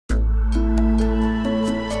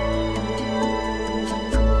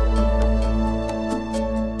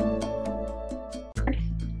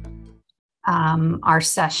our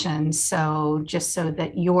session. So just so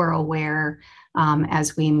that you're aware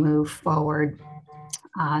as we move forward,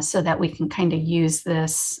 so that we can kind of use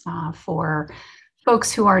this for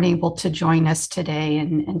folks who aren't able to join us today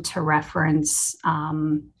and to reference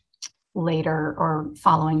later or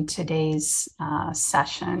following today's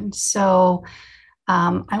session. So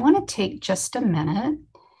I want to take just a minute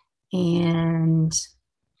and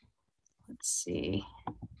let's see,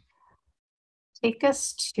 take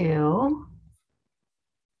us to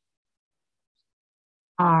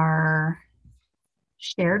our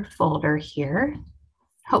shared folder here.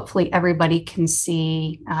 Hopefully everybody can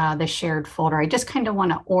see the shared folder. I just kind of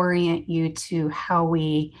want to orient you to how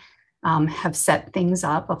we have set things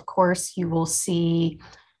up. Of course, you will see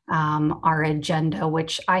our agenda,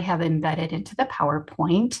 which I have embedded into the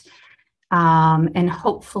PowerPoint. And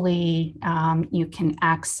hopefully you can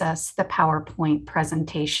access the PowerPoint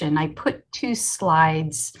presentation. I put 2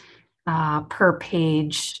 slides per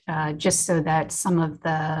page, just so that some of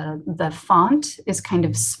the font is kind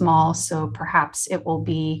of small, so perhaps it will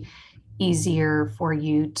be easier for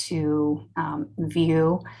you to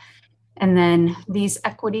view. And then these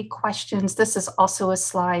equity questions, this is also a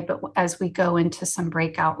slide, but as we go into some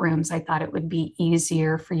breakout rooms, I thought it would be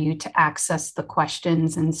easier for you to access the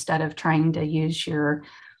questions instead of trying to use your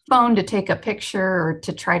phone to take a picture or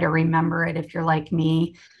to try to remember it. If you're like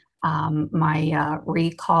me, my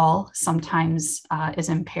recall sometimes is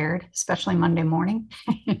impaired, especially Monday morning.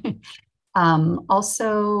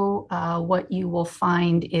 Also, what you will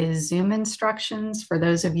find is Zoom instructions for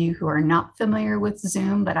those of you who are not familiar with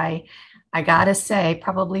Zoom, but I gotta say,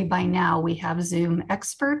 probably by now we have Zoom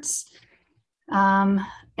experts.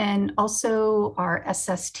 And also our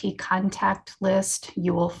SST contact list.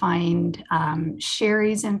 You will find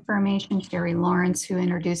Sherry's information, Sherry Lawrence, who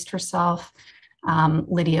introduced herself,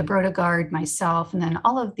 Lydia Brodegard, myself, and then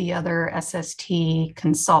all of the other SST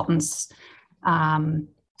consultants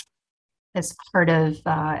as part of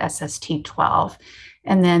SST 12.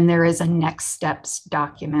 And then there is a next steps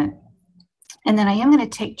document. And then I am going to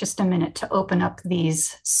take just a minute to open up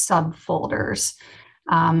these subfolders.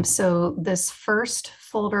 So this first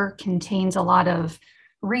folder contains a lot of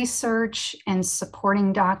research and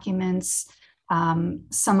supporting documents.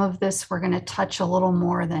 Some of this we're going to touch a little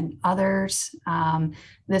more than others.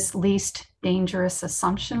 This least dangerous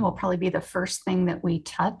assumption will probably be the first thing that we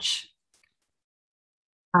touch.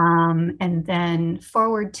 And then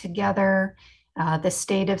forward together, the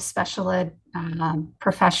State of Special Ed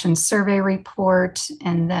Profession Survey Report,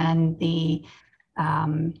 and then the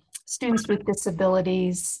Students with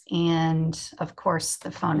Disabilities, and of course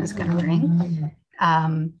the phone is going to ring.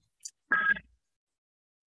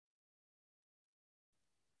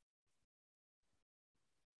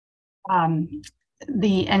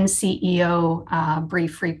 The NCEO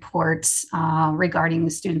brief reports regarding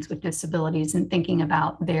the students with disabilities and thinking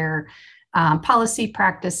about their policy,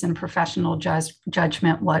 practice, and professional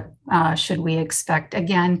judgment. What should we expect?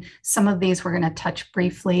 Again, some of these we're going to touch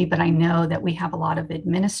briefly, but I know that we have a lot of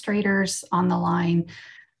administrators on the line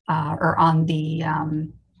or on the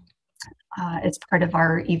as part of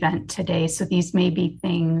our event today. So these may be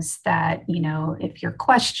things that, you know, if you're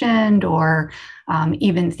questioned or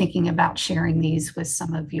even thinking about sharing these with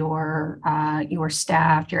some of your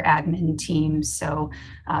staff, your admin team. So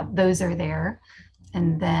those are there.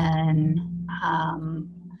 And then I'm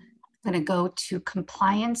going to go to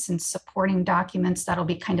compliance and supporting documents. That'll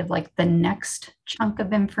be kind of like the next chunk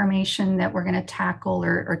of information that we're going to tackle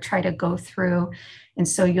or try to go through. And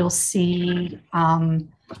so you'll see a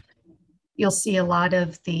lot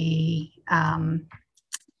of the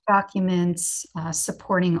documents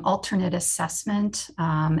supporting alternate assessment,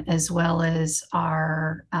 as well as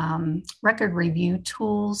our record review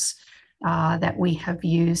tools that we have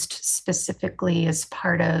used specifically as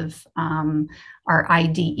part of our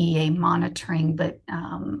IDEA monitoring, but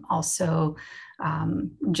also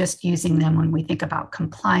just using them when we think about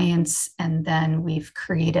compliance. And then we've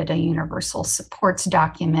created a universal supports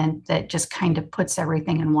document that just kind of puts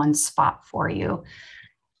everything in one spot for you.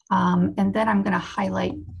 And then I'm going to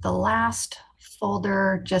highlight the last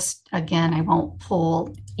folder. Just again, I won't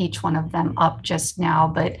pull each one of them up just now,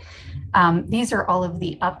 but these are all of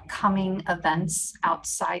the upcoming events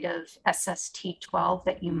outside of SST 12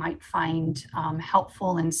 that you might find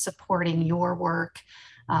helpful in supporting your work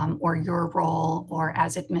or your role, or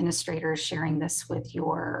as administrators sharing this with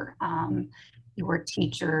your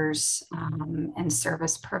teachers and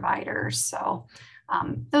service providers. So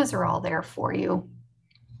those are all there for you.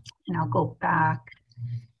 And I'll go back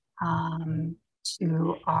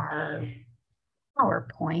to our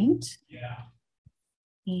PowerPoint. Yeah.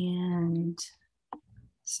 And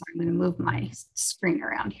So I'm going to move my screen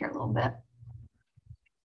around here a little bit.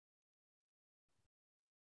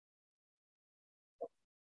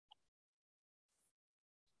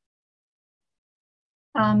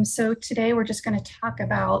 So today we're just going to talk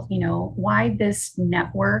about, why this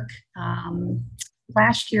network.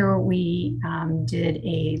 Last year we did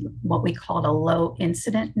what we called a low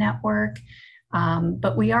incident network,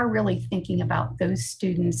 but we are really thinking about those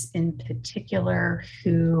students in particular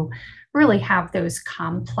who really have those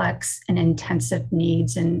complex and intensive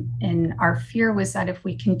needs. And our fear was that if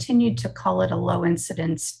we continued to call it a low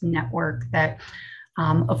incidence network, that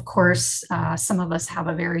of course, some of us have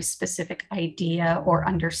a very specific idea or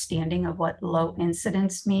understanding of what low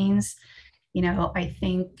incidence means. I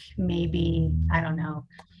think maybe, I don't know,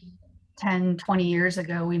 10, 20 years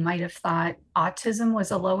ago, we might have thought autism was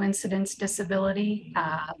a low incidence disability,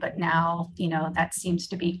 but now, that seems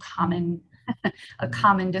to be a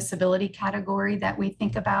common disability category that we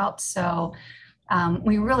think about. So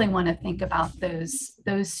we really want to think about those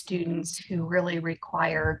students who really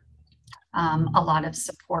require a lot of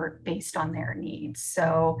support based on their needs.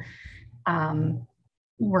 So um,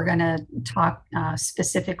 we're going to talk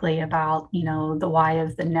specifically about, the why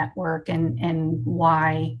of the network and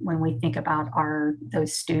why when we think about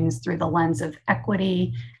those students through the lens of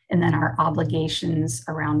equity and then our obligations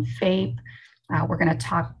around FAPE. We're going to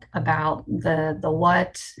talk about the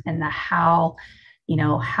what and the how.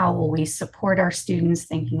 How will we support our students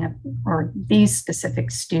or these specific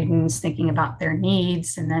students thinking about their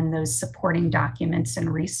needs, and then those supporting documents and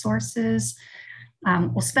resources.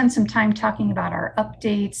 We'll spend some time talking about our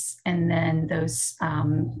updates and then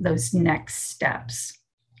those next steps.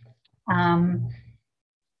 And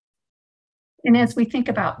as we think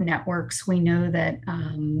about networks, we know that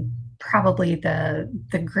probably the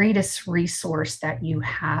greatest resource that you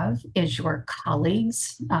have is your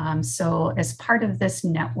colleagues. So as part of this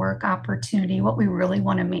network opportunity, what we really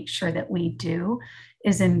want to make sure that we do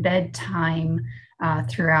is embed time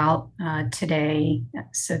throughout today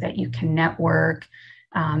so that you can network,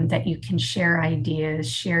 that you can share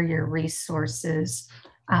ideas, share your resources.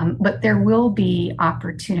 But there will be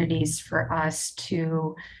opportunities for us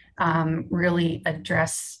to really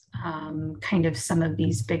address kind of some of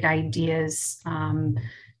these big ideas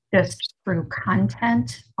just through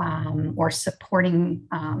content or supporting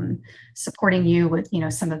you with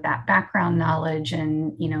some of that background knowledge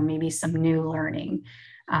and maybe some new learning.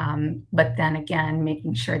 But then again,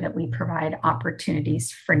 making sure that we provide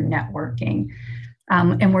opportunities for networking.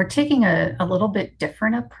 And we're taking a little bit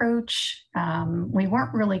different approach. We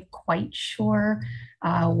weren't really quite sure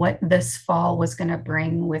what this fall was going to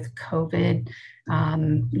bring with COVID.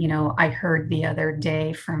 I heard the other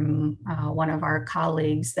day from one of our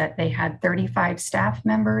colleagues that they had 35 staff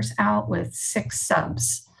members out with 6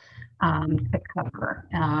 subs to cover.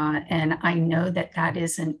 And I know that that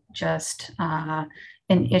isn't just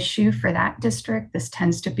an issue for that district. This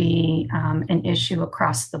tends to be an issue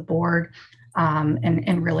across the board.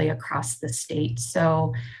 And really across the state.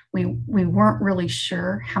 So we weren't really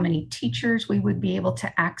sure how many teachers we would be able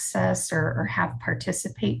to access or have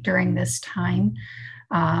participate during this time.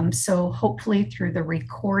 So hopefully through the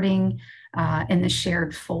recording and the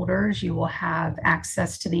shared folders, you will have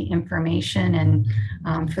access to the information.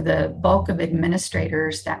 And for the bulk of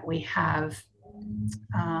administrators that we have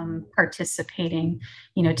participating,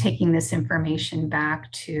 taking this information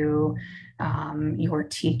back to your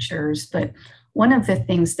teachers. But one of the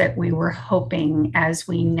things that we were hoping as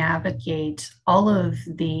we navigate all of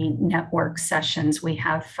the network sessions, we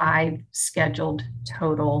have 5 scheduled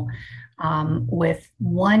total, with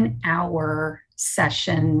 1 hour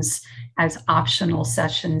sessions as optional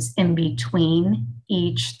sessions in between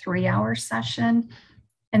each 3-hour session.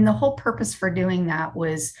 And the whole purpose for doing that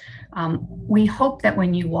was we hope that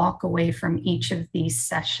when you walk away from each of these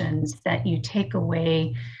sessions that you take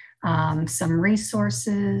away some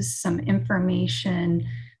resources, some information,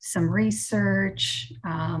 some research,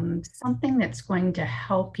 something that's going to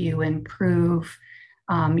help you improve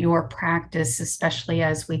your practice, especially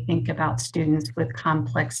as we think about students with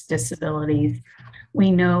complex disabilities.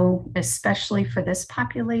 We know, especially for this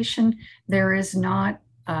population, there is not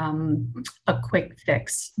a quick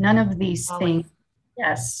fix. None of these things.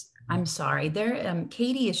 Yes. I'm sorry.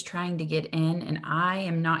 Katie is trying to get in and I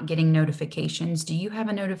am not getting notifications. Do you have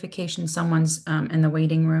a notification someone's in the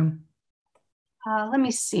waiting room? Let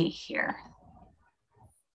me see here.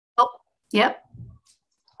 Oh, yep.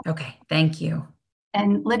 Okay, thank you.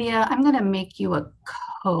 And Lydia, I'm going to make you a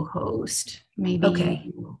co-host. Maybe. Okay.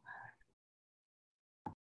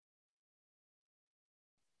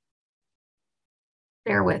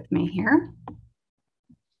 Bear with me here.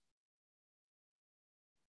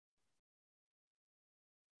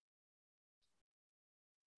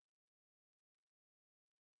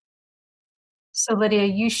 So Lydia,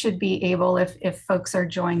 you should be able, if folks are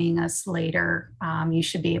joining us later, you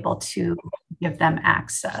should be able to give them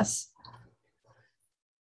access.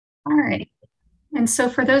 All right. And so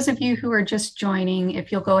for those of you who are just joining,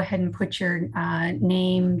 if you'll go ahead and put your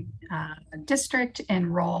name, district,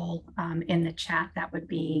 and role in the chat, that would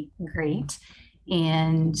be great.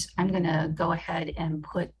 And I'm going to go ahead and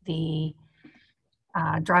put the,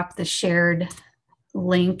 drop the shared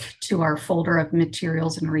link to our folder of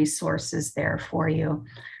materials and resources there for you.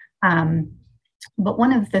 But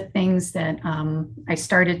one of the things that I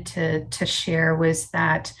started to share was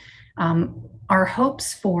that our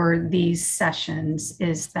hopes for these sessions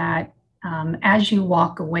is that as you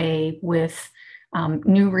walk away with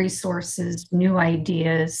new resources, new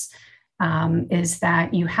ideas, is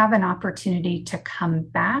that you have an opportunity to come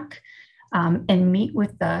back and meet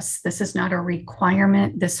with us. This is not a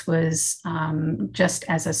requirement. This was just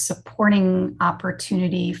as a supporting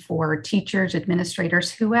opportunity for teachers, administrators,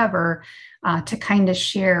 whoever, to kind of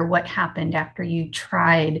share what happened after you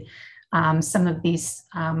tried some of these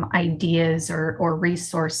ideas or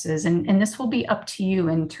resources. And this will be up to you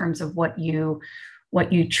in terms of what you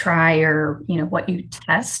try or what you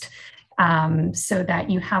test. So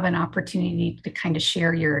that you have an opportunity to kind of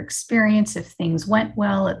share your experience if things went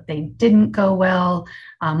well, if they didn't go well,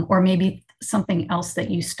 or maybe something else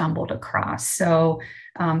that you stumbled across. So,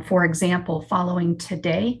 for example, following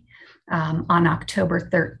today, on October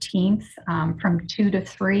 13th, from 2 to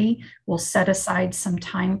 3, we'll set aside some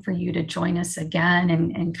time for you to join us again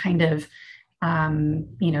and kind of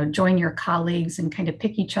join your colleagues and kind of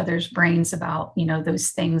pick each other's brains about,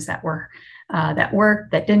 those things that were that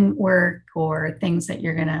worked, that didn't work, or things that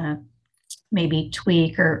you're gonna maybe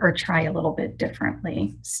tweak or try a little bit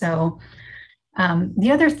differently. So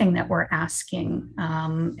the other thing that we're asking,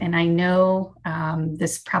 and I know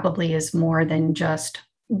this probably is more than just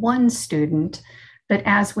one student, but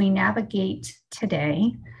as we navigate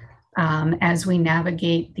today, as we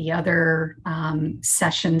navigate the other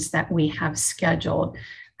sessions that we have scheduled,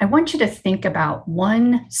 I want you to think about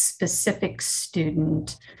one specific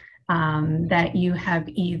student that you have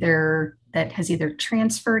that has either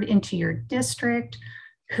transferred into your district,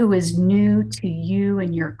 who is new to you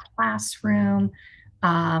in your classroom,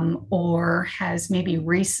 or has maybe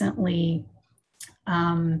recently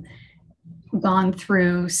gone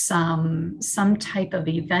through some type of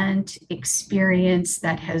event experience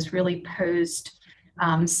that has posed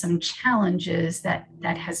some challenges that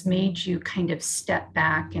has made you kind of step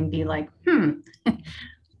back and be like,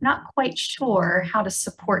 not quite sure how to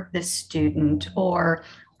support this student, or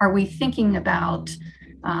are we thinking about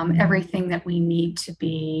everything that we need to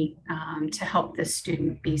be to help this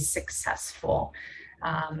student be successful?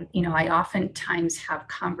 I oftentimes have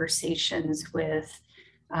conversations with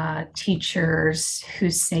teachers who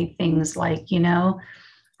say things like,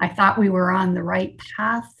 I thought we were on the right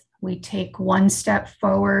path. We take one step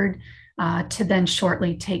forward to then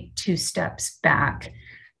shortly take 2 steps back.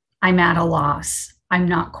 I'm at a loss. I'm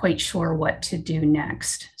not quite sure what to do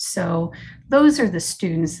next. So those are the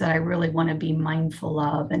students that I really want to be mindful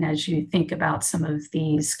of. And as you think about some of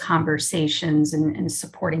these conversations and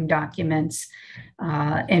supporting documents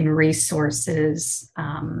and resources,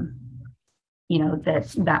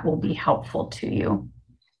 that will be helpful to you.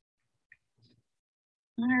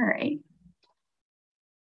 All right.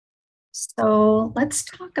 So let's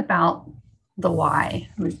talk about the why.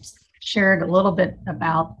 We've shared a little bit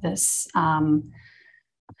about this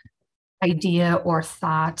idea or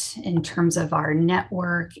thought in terms of our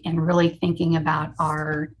network and really thinking about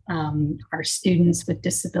our students with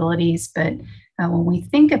disabilities. But when we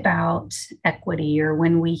think about equity, or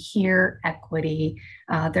when we hear equity,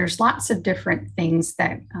 there's lots of different things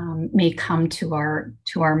that may come to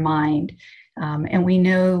our mind. And we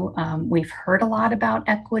know we've heard a lot about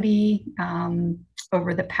equity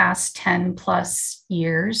over the past 10 plus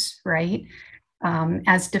years, right?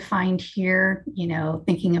 As defined here,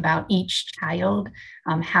 thinking about each child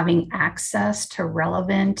having access to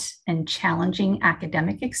relevant and challenging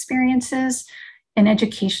academic experiences and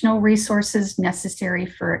educational resources necessary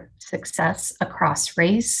for success across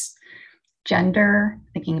race, gender,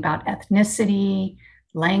 thinking about ethnicity,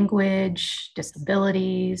 language,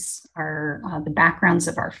 disabilities, the backgrounds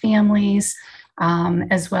of our families,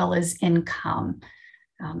 as well as income.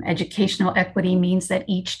 Educational equity means that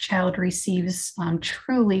each child receives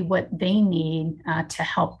truly what they need to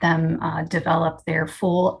help them develop their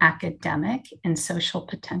full academic and social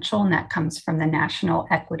potential, and that comes from the National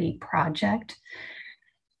Equity Project.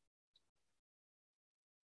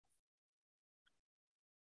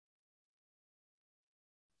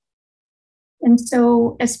 And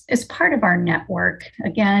so as part of our network,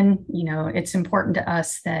 again, it's important to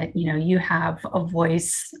us that, you have a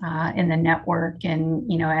voice in the network.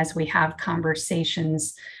 And, as we have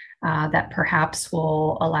conversations that perhaps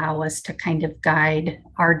will allow us to kind of guide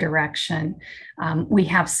our direction. We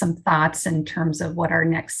have some thoughts in terms of what our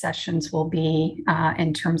next sessions will be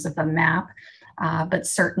in terms of a map. But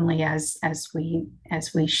certainly as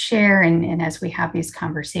we share and as we have these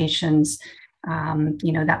conversations,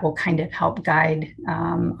 that will kind of help guide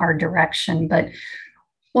our direction. But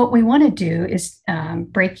what we want to do is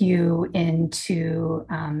break you into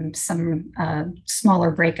some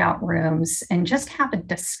smaller breakout rooms and just have a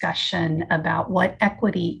discussion about what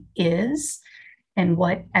equity is and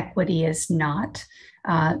what equity is not.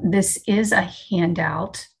 This is a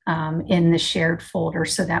handout in the shared folder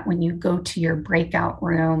so that when you go to your breakout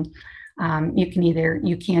room,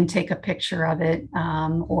 you can take a picture of it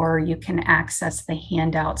or you can access the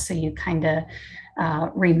handout so you kind of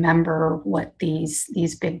remember what these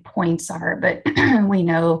big points are. But we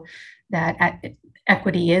know that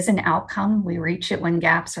equity is an outcome. We reach it when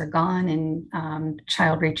gaps are gone and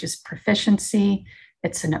child reaches proficiency.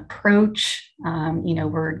 It's an approach.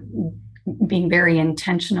 We're being very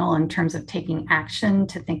intentional in terms of taking action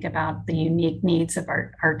to think about the unique needs of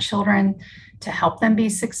our children to help them be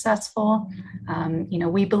successful.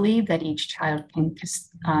 We believe that each child can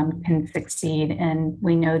succeed, and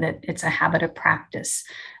we know that it's a habit of practice,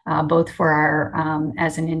 both for our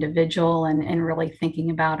as an individual and really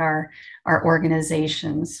thinking about our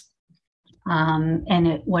organizations.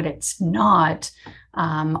 What it's not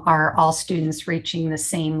are all students reaching the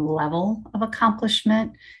same level of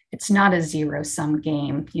accomplishment. It's not a zero-sum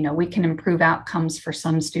game. We can improve outcomes for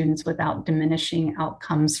some students without diminishing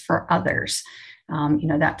outcomes for others.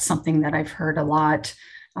 That's something that I've heard a lot,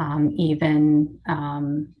 even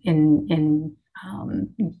in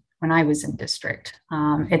when I was in district.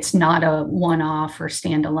 It's not a one-off or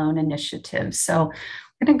standalone initiative. So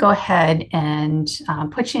we're going to go ahead and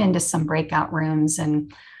put you into some breakout rooms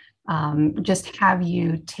and just have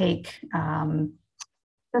you take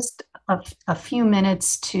just a few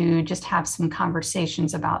minutes to just have some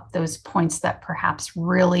conversations about those points that perhaps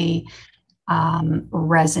really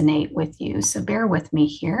resonate with you. So bear with me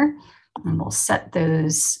here, and we'll set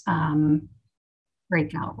those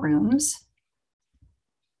breakout rooms.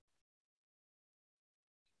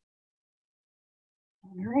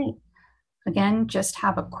 All right. Again, just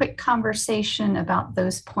have a quick conversation about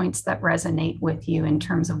those points that resonate with you in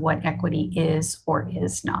terms of what equity is or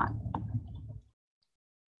is not.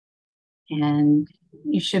 And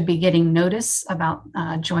you should be getting notice about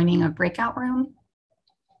joining a breakout room.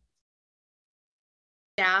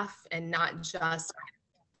 Staff and not just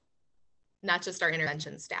our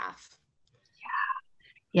intervention staff.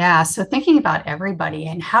 Yeah, so thinking about everybody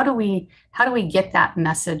and how do we get that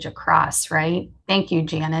message across, right? Thank you,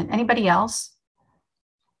 Janet. Anybody else?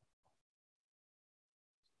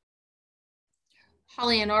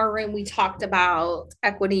 Holly, in our room, we talked about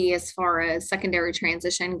equity as far as secondary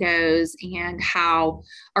transition goes and how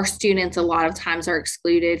our students a lot of times are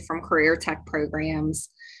excluded from career tech programs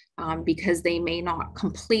because they may not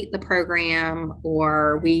complete the program,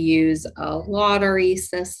 or we use a lottery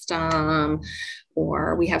system,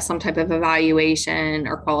 or we have some type of evaluation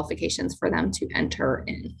or qualifications for them to enter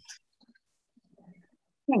in.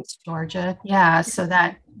 Thanks, Georgia. Yeah, so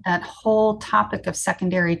that whole topic of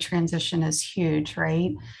secondary transition is huge,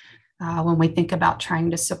 right? When we think about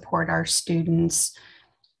trying to support our students.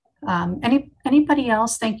 Anybody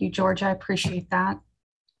else? Thank you, Georgia. I appreciate that.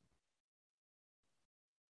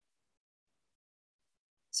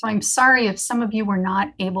 So I'm sorry if some of you were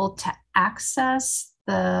not able to access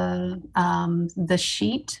the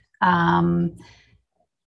sheet. I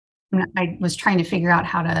was trying to figure out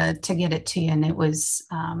how to get it to you, and it was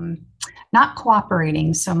not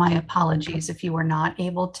cooperating. So my apologies if you were not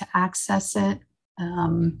able to access it.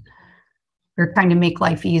 We're trying to make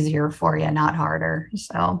life easier for you, not harder.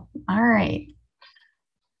 So, all right.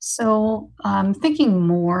 So thinking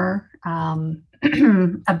more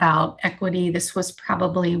about equity, this was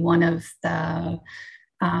probably one of the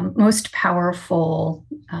most powerful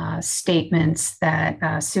statements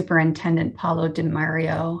that Superintendent Paulo Di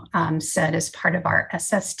Mario said as part of our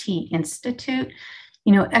SST Institute.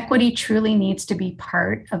 Equity truly needs to be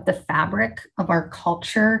part of the fabric of our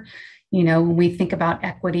culture. When we think about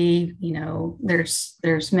equity,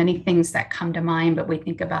 there's many things that come to mind, but we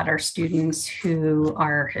think about our students who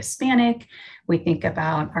are Hispanic. We think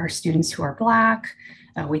about our students who are Black.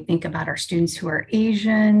 We think about our students who are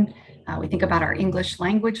Asian. We think about our English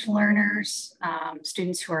language learners,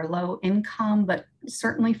 students who are low income, but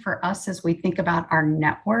certainly for us, as we think about our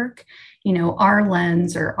network our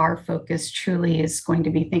lens or our focus truly is going to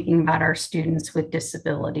be thinking about our students with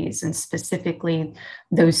disabilities, and specifically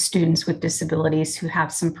those students with disabilities who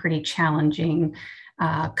have some pretty challenging,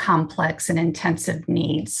 complex and intensive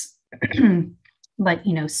needs. But,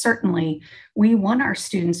 certainly we want our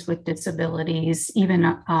students with disabilities,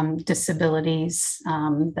 even disabilities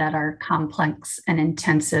that are complex and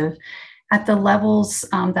intensive, at the levels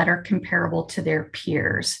that are comparable to their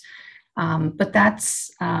peers. But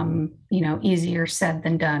that's, easier said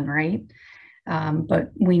than done, right?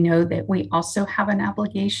 But we know that we also have an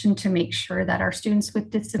obligation to make sure that our students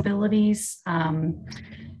with disabilities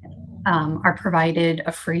are provided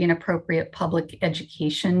a free and appropriate public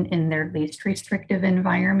education in their least restrictive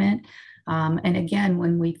environment. And again,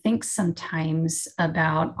 when we think sometimes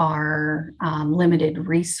about our limited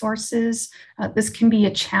resources, this can be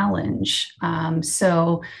a challenge.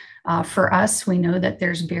 So for us, we know that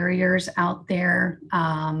there's barriers out there,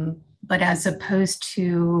 but as opposed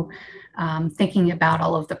to thinking about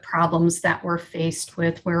all of the problems that we're faced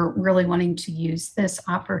with, we're really wanting to use this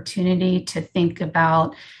opportunity to think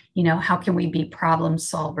about, how can we be problem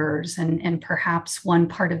solvers? And perhaps one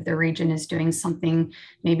part of the region is doing something,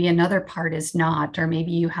 maybe another part is not, or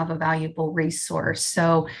maybe you have a valuable resource.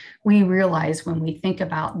 So we realize when we think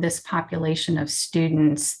about this population of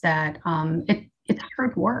students that it's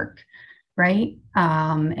hard work, right?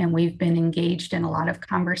 And we've been engaged in a lot of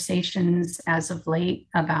conversations as of late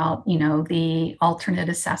about, the alternate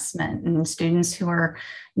assessment and students who are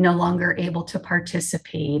no longer able to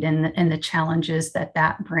participate, and the challenges that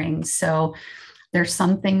that brings. So there's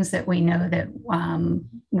some things that we know that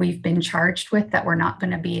we've been charged with that we're not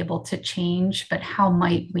going to be able to change, but how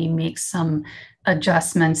might we make some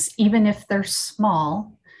adjustments, even if they're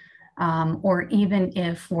small, or even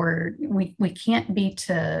if we can't get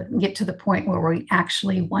to the point where we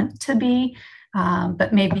actually want to be,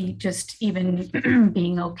 but maybe just even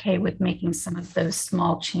being okay with making some of those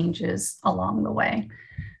small changes along the way.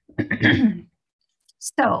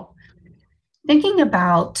 So thinking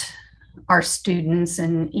about our students,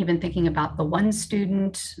 and even thinking about the one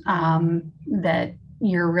student that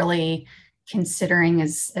you're really considering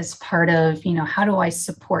as part of, how do I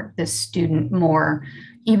support this student more?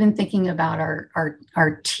 Even thinking about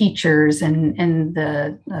our teachers and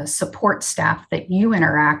the support staff that you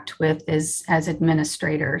interact with as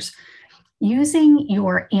administrators, using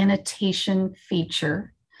your annotation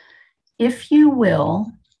feature, if you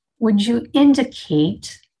will, would you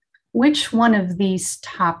indicate which one of these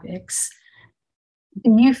topics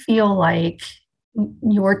do you feel like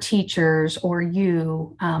your teachers or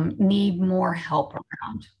you need more help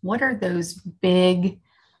around? What are those big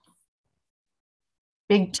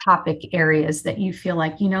topic areas that you feel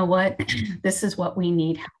like, what, this is what we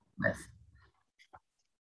need help with?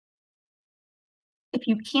 If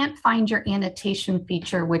you can't find your annotation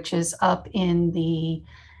feature, which is up in the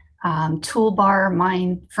toolbar,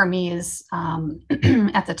 mine for me is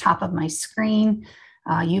at the top of my screen.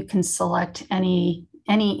 You can select any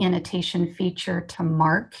annotation feature to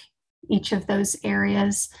mark each of those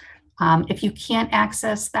areas. If you can't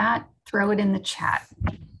access that, throw it in the chat.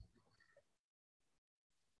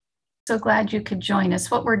 So glad you could join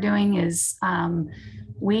us. What we're doing is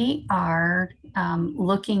we are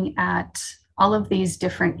looking at all of these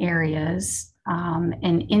different areas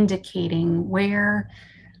and indicating where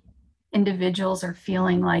individuals are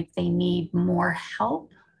feeling like they need more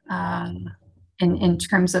help in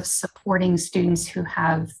terms of supporting students who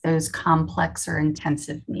have those complex or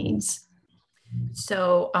intensive needs.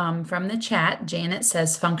 So from the chat, Janet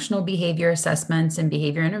says functional behavior assessments and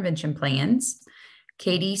behavior intervention plans.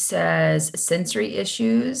 Katie says sensory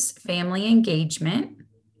issues, family engagement.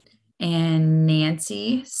 And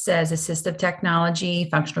Nancy says assistive technology,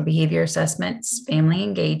 functional behavior assessments, family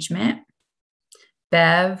engagement.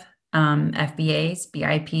 Bev, FBAs,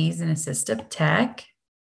 BIPs, and assistive tech.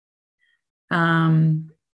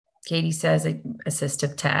 Katie says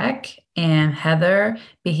assistive tech. And Heather,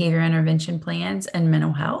 behavior intervention plans and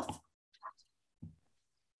mental health.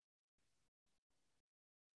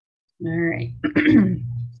 All right.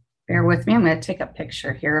 Bear with me. I'm going to take a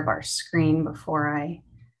picture here of our screen before I.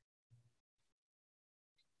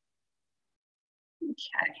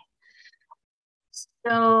 Okay.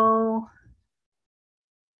 So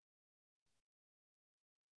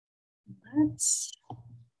let's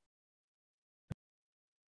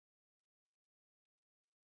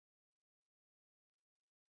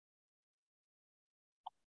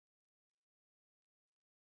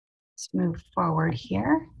move forward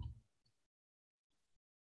here.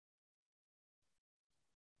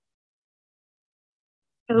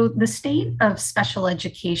 So the State of Special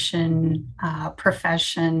Education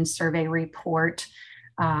Profession Survey Report,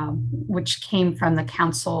 which came from the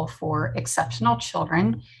Council for Exceptional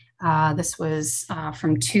Children, this was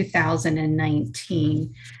from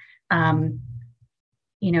 2019.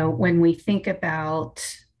 When we think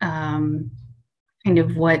about kind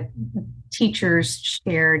of what teachers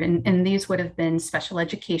shared, and these would have been special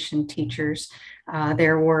education teachers,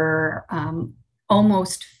 there were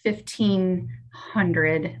almost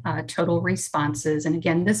 1,500 total responses. And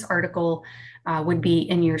again, this article would be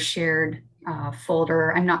in your shared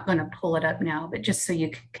folder. I'm not going to pull it up now, but just so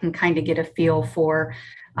you can kind of get a feel for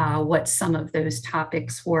what some of those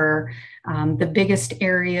topics were. The biggest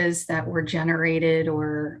areas that were generated,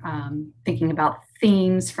 or thinking about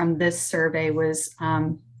themes from this survey, was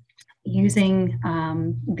using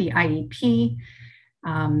the IEP,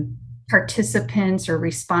 participants or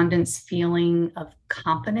respondents feeling of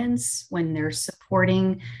competence when they're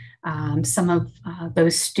supporting some of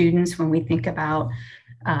those students when we think about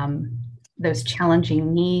those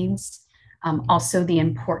challenging needs. Also, the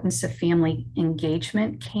importance of family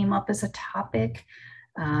engagement came up as a topic.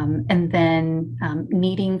 And then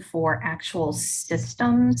needing for actual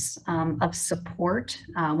systems of support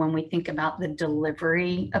when we think about the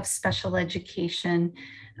delivery of special education.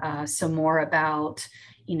 So more about,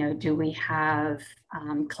 do we have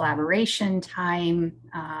collaboration time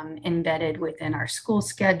embedded within our school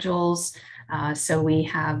schedules? So we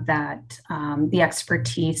have that, the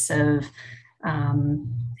expertise of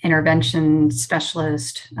intervention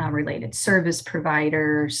specialist, related service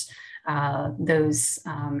providers, those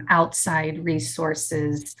outside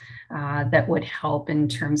resources that would help in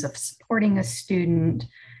terms of supporting a student.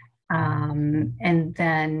 And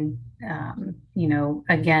then,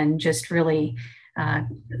 again, just really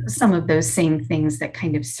some of those same things that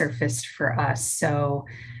kind of surfaced for us. So,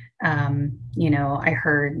 I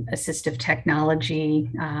heard assistive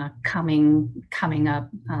technology coming up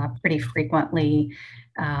pretty frequently,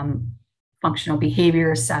 functional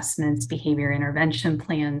behavior assessments, behavior intervention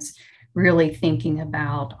plans, really thinking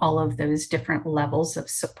about all of those different levels of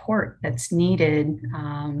support that's needed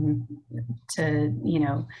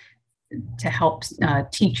to help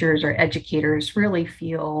teachers or educators really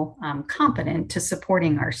feel competent to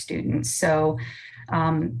supporting our students. So,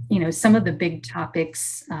 some of the big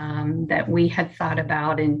topics that we had thought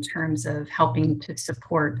about in terms of helping to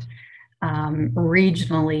support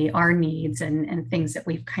regionally our needs, and things that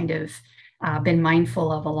we've kind of been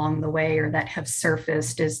mindful of along the way, or that have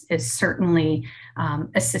surfaced, is certainly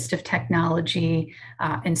assistive technology,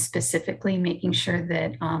 and specifically making sure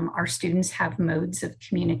that our students have modes of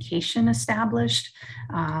communication established.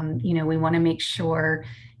 We want to make sure,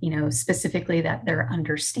 specifically that they're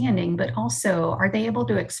understanding, but also, are they able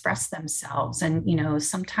to express themselves? And,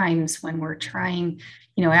 sometimes when we're trying,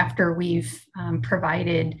 after we've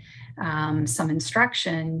provided some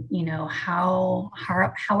instruction, how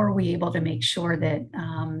are we able to make sure that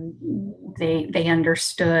they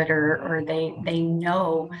understood, or they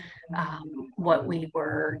know what we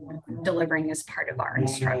were delivering as part of our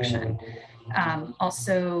instruction.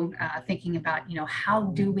 Also thinking about, how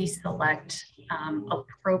do we select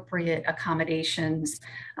appropriate accommodations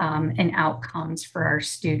and outcomes for our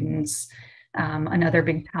students. Another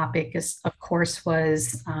big topic is, of course,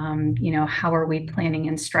 was, how are we planning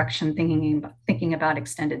instruction, thinking about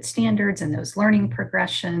extended standards and those learning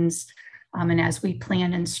progressions. And as we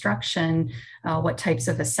plan instruction, what types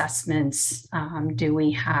of assessments do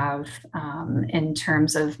we have in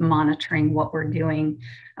terms of monitoring what we're doing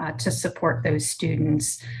to support those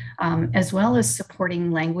students, as well as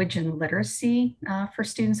supporting language and literacy for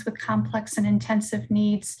students with complex and intensive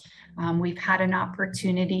needs. We've had an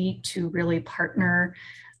opportunity to really partner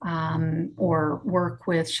or work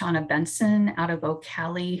with Shauna Benson out of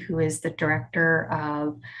Ocala, who is the director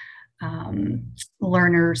of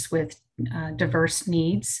learners with diverse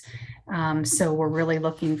needs. So we're really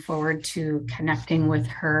looking forward to connecting with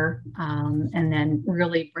her, and then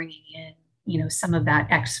really bringing in, some of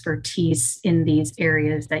that expertise in these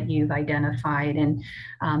areas that you've identified, and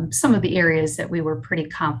some of the areas that we were pretty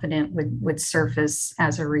confident would surface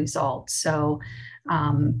as a result. So,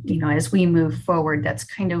 as we move forward, that's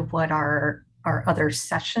kind of what our other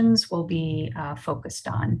sessions will be focused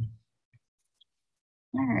on.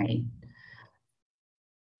 All right.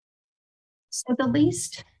 So the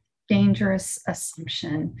least dangerous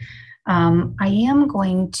assumption. I am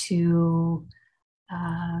going to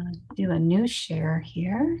do a new share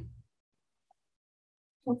here.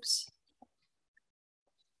 Oops.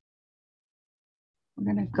 I'm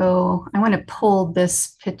going to go, I want to pull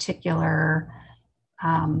this particular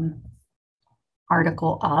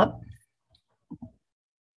article up.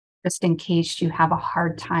 just in case you have a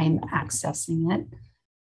hard time accessing it.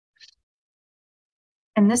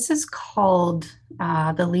 And this is called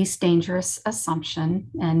the least dangerous assumption.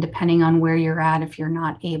 And depending on where you're at, if you're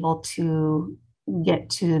not able to get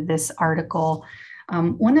to this article,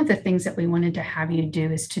 one of the things that we wanted to have you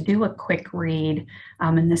do is to do a quick read.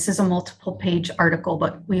 And this is a multiple page article,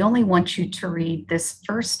 but we only want you to read this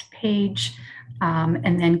first page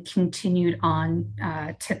and then continued on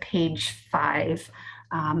to page 5.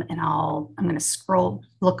 And I'm going to scroll,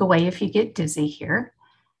 look away if you get dizzy here.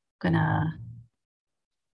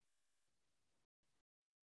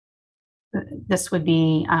 This would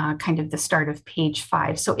be kind of the start of page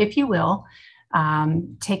 5. So if you will,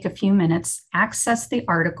 take a few minutes, access the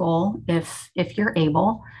article if you're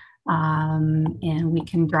able, and we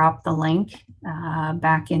can drop the link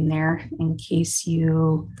back in there in case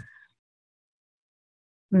you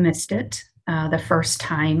missed it the first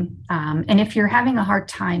time. And if you're having a hard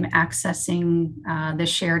time accessing the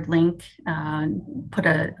shared link, put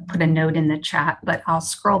a note in the chat, but I'll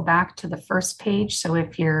scroll back to the first page. So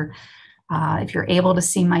if you're able to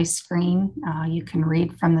see my screen, you can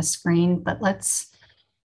read from the screen, but let's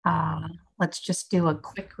just do a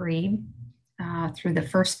quick read through the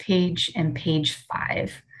first page and page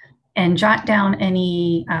 5 and jot down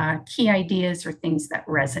any key ideas or things that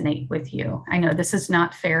resonate with you. I know this is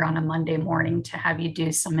not fair on a Monday morning to have you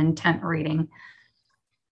do some intent reading.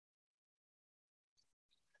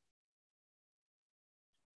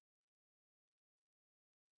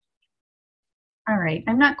 All right,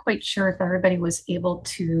 I'm not quite sure if everybody was able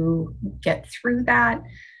to get through that,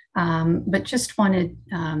 but just wanted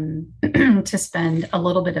to spend a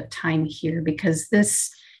little bit of time here because this,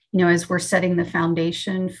 as we're setting the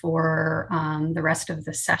foundation for the rest of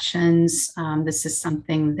the sessions, this is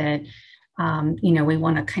something that, we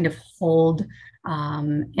want to kind of hold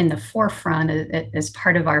in the forefront as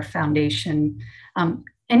part of our foundation.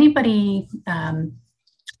 Anybody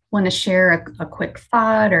want to share a quick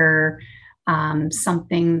thought or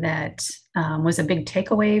something that was a big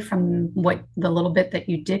takeaway from the little bit that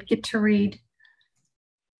you did get to read?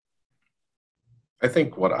 I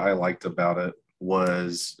think what I liked about it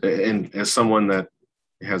was, and as someone that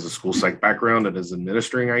has a school psych background and is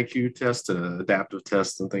administering IQ tests and adaptive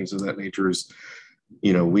tests and things of that nature, is,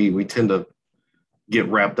 we tend to get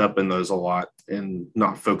wrapped up in those a lot and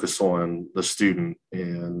not focus on the student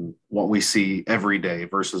and what we see every day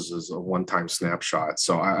versus as a one-time snapshot.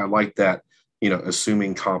 So I like that,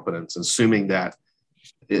 assuming competence, assuming that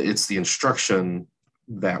it's the instruction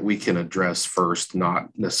that we can address first, not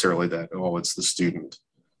necessarily that, it's the student.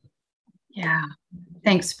 Yeah.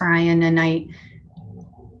 Thanks, Brian. And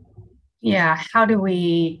how do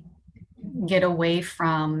we get away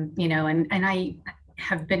from, and I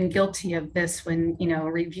have been guilty of this when,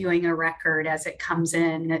 reviewing a record as it comes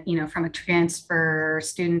in, from a transfer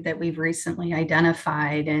student that we've recently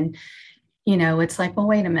identified. And, it's like, well,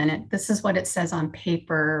 wait a minute, this is what it says on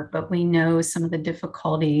paper, but we know some of the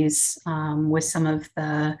difficulties with some of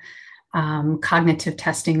the cognitive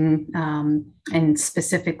testing, and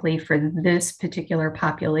specifically for this particular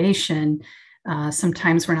population,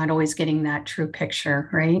 sometimes we're not always getting that true picture,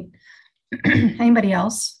 right? Anybody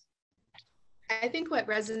else? I think what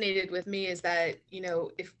resonated with me is that,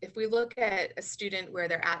 if we look at a student where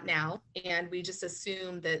they're at now and we just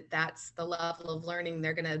assume that that's the level of learning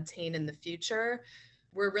they're going to obtain in the future,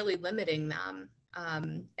 we're really limiting them.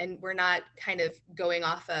 And we're not kind of going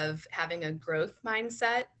off of having a growth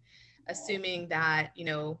mindset, assuming that,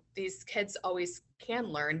 these kids always can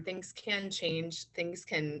learn, things can change, things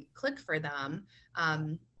can click for them.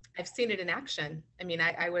 I've seen it in action. I mean,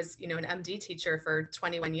 I was, an MD teacher for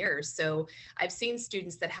 21 years. So I've seen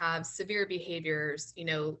students that have severe behaviors,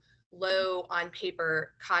 low on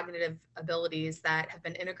paper cognitive abilities that have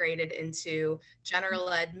been integrated into general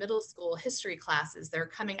ed middle school history classes. They're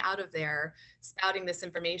coming out of there spouting this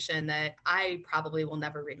information that I probably will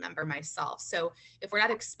never remember myself. So if we're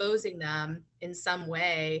not exposing them in some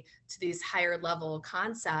way to these higher level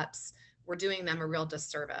concepts, we're doing them a real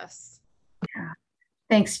disservice. Yeah.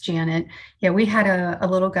 Thanks, Janet. Yeah, we had a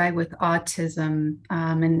little guy with autism,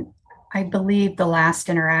 and I believe the last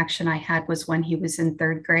interaction I had was when he was in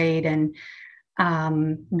 3rd grade, and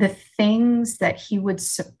the things that he would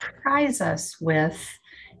surprise us with,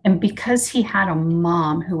 and because he had a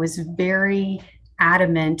mom who was very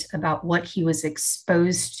adamant about what he was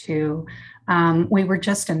exposed to, we were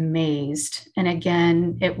just amazed. And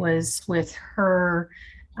again, it was with her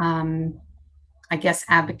I guess,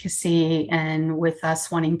 advocacy and with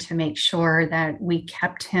us wanting to make sure that we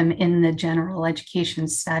kept him in the general education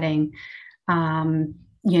setting.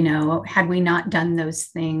 Had we not done those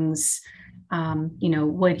things,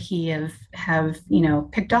 would he have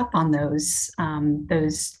picked up on those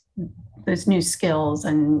new skills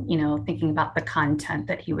and, thinking about the content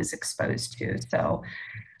that he was exposed to. So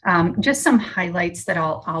just some highlights that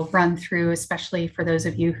I'll run through, especially for those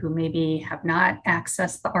of you who maybe have not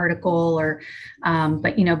accessed the article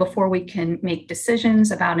but before we can make decisions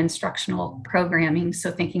about instructional programming, so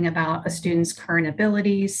thinking about a student's current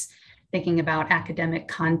abilities, thinking about academic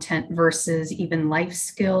content versus even life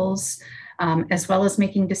skills, as well as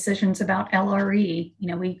making decisions about LRE.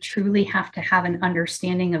 We truly have to have an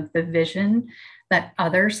understanding of the vision that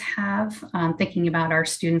others have, thinking about our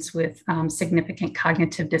students with significant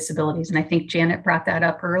cognitive disabilities. And I think Janet brought that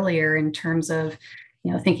up earlier in terms of,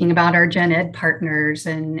 thinking about our gen ed partners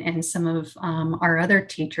and some of our other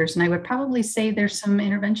teachers. And I would probably say there's some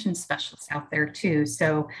intervention specialists out there too.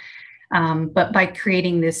 So, but by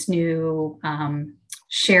creating this new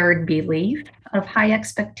shared belief of high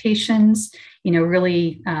expectations,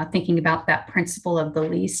 really thinking about that principle of the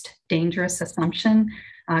least dangerous assumption.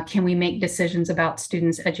 Can we make decisions about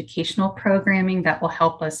students' educational programming that will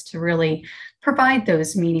help us to really provide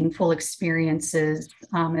those meaningful experiences,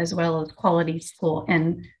 as well as quality school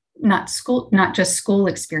and not just school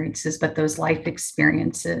experiences, but those life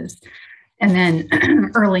experiences. And then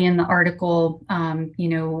early in the article,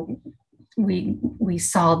 we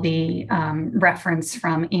saw the reference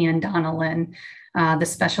from Ann Donnellan, the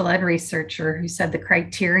special ed researcher, who said the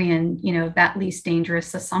criterion, that least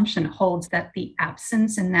dangerous assumption holds that the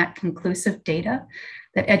absence in that conclusive data,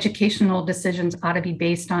 that educational decisions ought to be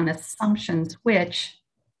based on assumptions which,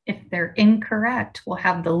 if they're incorrect, will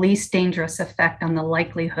have the least dangerous effect on the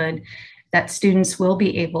likelihood that students will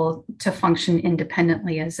be able to function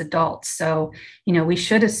independently as adults. So, we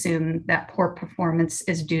should assume that poor performance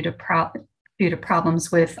is due to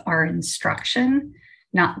problems with our instruction,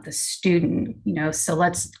 not the student. So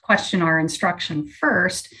let's question our instruction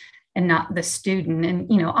first and not the student.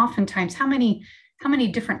 And oftentimes, how many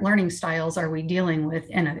different learning styles are we dealing with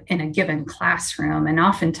in a given classroom? And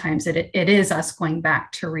oftentimes it is us going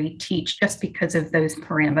back to reteach just because of those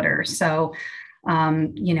parameters. So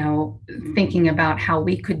thinking about how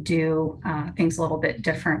we could do things a little bit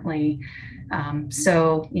differently.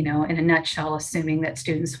 So, in a nutshell, assuming that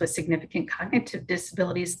students with significant cognitive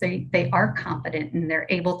disabilities, they are competent and they're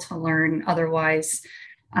able to learn. Otherwise,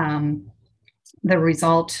 the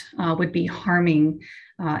result would be harming,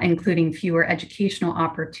 including fewer educational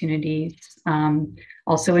opportunities,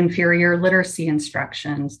 also inferior literacy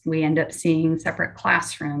instructions. We end up seeing separate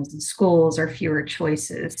classrooms and schools or fewer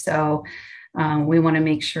choices. So we want to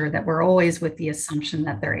make sure that we're always with the assumption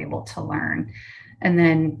that they're able to learn. And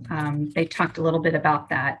then they talked a little bit about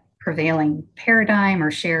that prevailing paradigm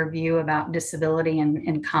or shared view about disability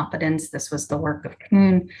and competence. This was the work of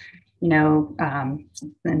Kuhn.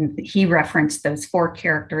 And he referenced those 4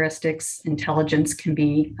 characteristics. Intelligence can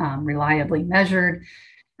be reliably measured.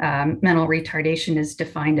 Mental retardation is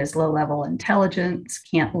defined as low-level intelligence,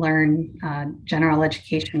 can't learn general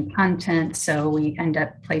education content. So we end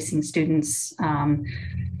up placing students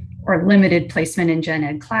or limited placement in gen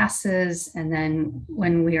ed classes. And then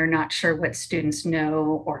when we are not sure what students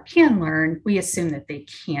know or can learn, we assume that they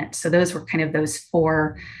can't. So those were kind of those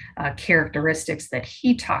 4 characteristics that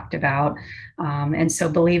he talked about. And so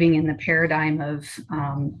believing in the paradigm of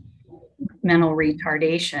mental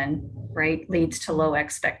retardation, right, leads to low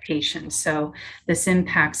expectations. So this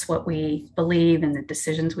impacts what we believe and the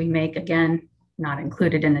decisions we make. Again, not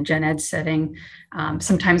included in a gen ed setting.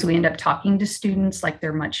 Sometimes we end up talking to students like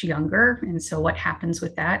they're much younger. And so what happens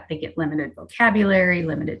with that? They get limited vocabulary,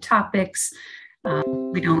 limited topics.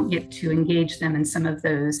 We don't get to engage them in some of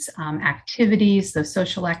those activities, those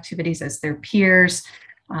social activities as their peers.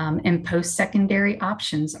 And post-secondary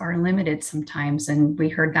options are limited sometimes. And we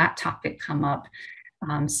heard that topic come up.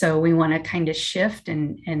 So we want to kind of shift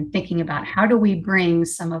and thinking about how do we bring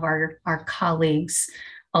some of our colleagues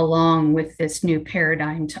along with this new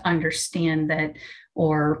paradigm to understand that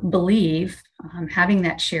or believe, having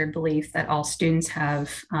that shared belief that all students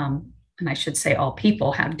have, and I should say all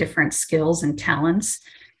people have different skills and talents.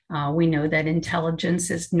 We know that intelligence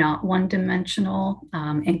is not one-dimensional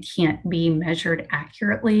and can't be measured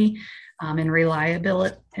accurately and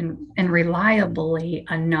reliably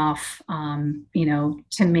enough,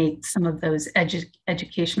 to make some of those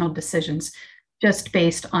educational decisions just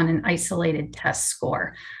based on an isolated test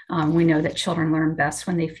score. We know that children learn best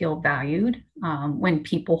when they feel valued, when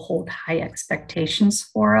people hold high expectations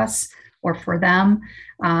for us or for them,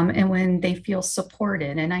 and when they feel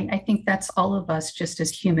supported. And I think that's all of us just as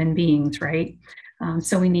human beings, right?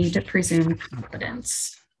 So we need to presume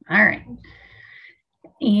competence. All right.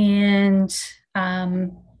 And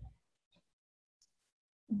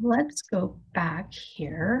let's go back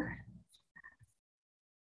here.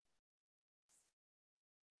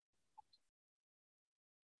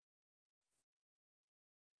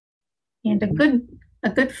 And a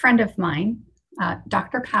good friend of mine,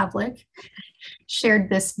 Dr. Pavlik, shared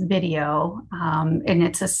this video, and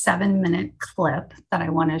it's a 7-minute clip that I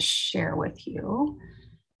want to share with you.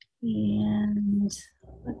 And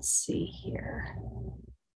let's see here.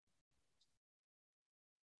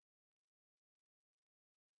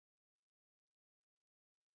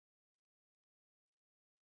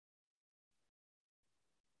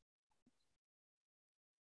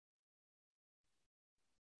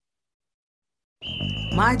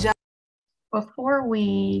 My job. Before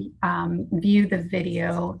we view the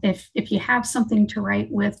video, if you have something to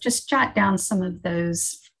write with, just jot down some of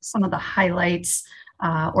the highlights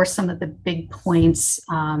or some of the big points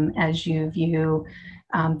as you view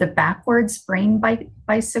the backwards brain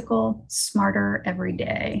bicycle, smarter every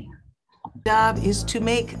day. Job is to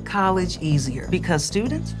make college easier because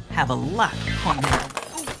students have a lot on their.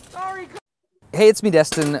 Hey, it's me,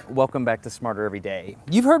 Destin. Welcome back to Smarter Every Day.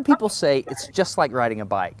 You've heard people say it's just like riding a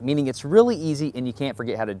bike, meaning it's really easy and you can't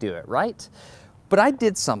forget how to do it, right? But I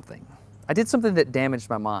did something. I did something that damaged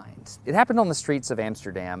my mind. It happened on the streets of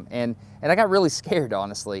Amsterdam, and I got really scared,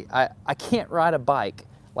 honestly. I can't ride a bike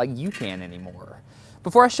like you can anymore.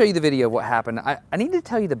 Before I show you the video of what happened, I need to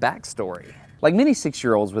tell you the backstory. Like many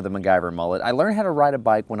 6-year-olds with a MacGyver mullet, I learned how to ride a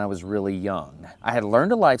bike when I was really young. I had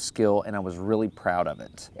learned a life skill and I was really proud of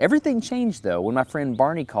it. Everything changed though when my friend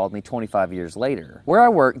Barney called me 25 years later. Where I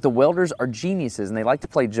work, the welders are geniuses and they like to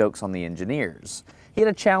play jokes on the engineers. He had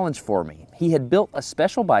a challenge for me. He had built a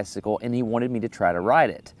special bicycle and he wanted me to try to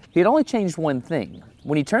ride it. He had only changed one thing.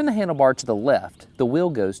 When you turn the handlebar to the left, the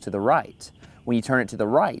wheel goes to the right. When you turn it to the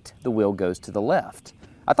right, the wheel goes to the left.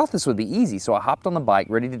 I thought this would be easy, so I hopped on the bike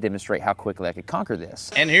ready to demonstrate how quickly I could conquer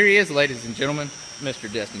this. And here he is, ladies and gentlemen,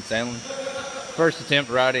 Mr. Destin Sandlin. First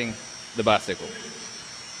attempt riding the bicycle.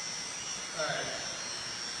 All right.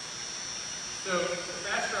 So the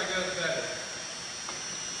faster I go, the better.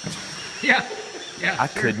 Yeah. I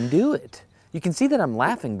couldn't do it. You can see that I'm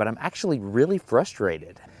laughing, but I'm actually really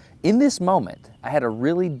frustrated. In this moment, I had a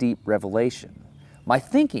really deep revelation. My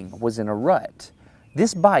thinking was in a rut.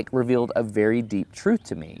 This bike revealed a very deep truth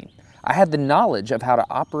to me. I had the knowledge of how to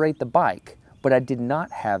operate the bike, but I did not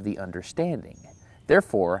have the understanding.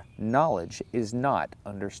 Therefore, knowledge is not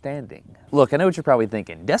understanding. Look, I know what you're probably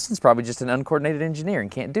thinking. Destin's probably just an uncoordinated engineer and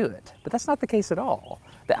can't do it. But that's not the case at all.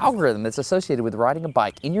 The algorithm that's associated with riding a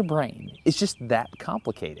bike in your brain is just that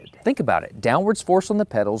complicated. Think about it. Downwards force on the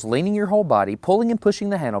pedals, leaning your whole body, pulling and pushing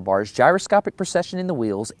the handlebars, gyroscopic precession in the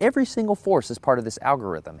wheels, every single force is part of this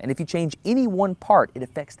algorithm. And if you change any one part, it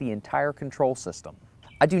affects the entire control system.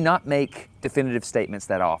 I do not make definitive statements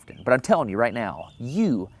that often, but I'm telling you right now,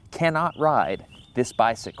 you cannot ride this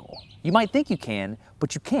bicycle. You might think you can,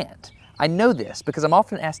 but you can't. I know this because I'm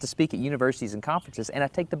often asked to speak at universities and conferences and I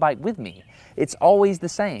take the bike with me. It's always the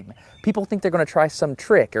same. People think they're going to try some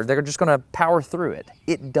trick or they're just going to power through it.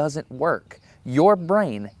 It doesn't work. Your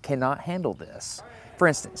brain cannot handle this. For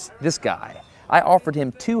instance, this guy, I offered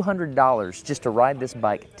him $200 just to ride this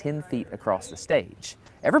bike 10 feet across the stage.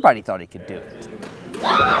 Everybody thought he could do it.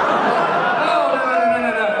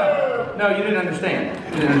 No, you didn't understand.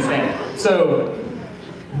 You didn't understand. So,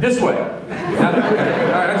 this way. Okay. All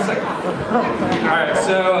right, just a second. All right,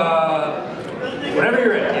 so, whenever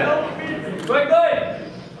you're ready. Yeah. Quick.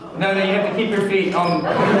 No, you have to keep your feet on.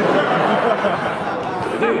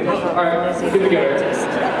 Dude, all right, here we go.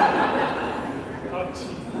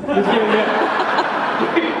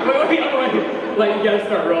 Wait. Like, you gotta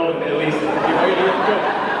start rolling at least.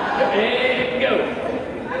 Okay, go.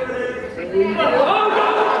 And go. Oh, go!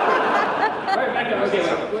 All right, back up. Okay,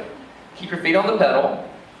 wait. Keep your feet on the pedal.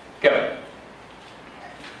 Go.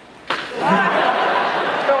 Go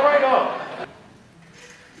right off.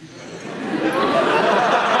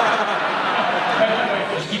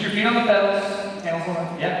 Just keep your feet on the pedals. Hands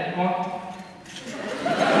on. Yeah, come on.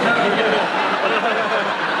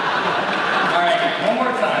 All right, one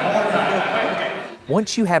more time.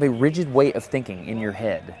 Once you have a rigid way of thinking in your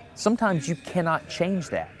head, sometimes you cannot change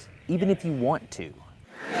that, even if you want to.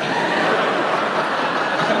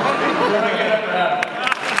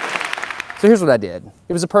 So here's what I did.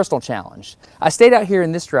 It was a personal challenge. I stayed out here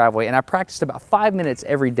in this driveway and I practiced about 5 minutes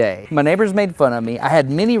every day. My neighbors made fun of me. I had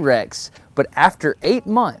many wrecks, but after 8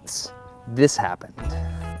 months, this happened.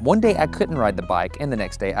 One day I couldn't ride the bike and the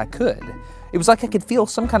next day I could. It was like I could feel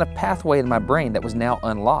some kind of pathway in my brain that was now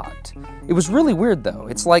unlocked. It was really weird though.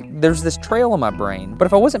 It's like there's this trail in my brain, but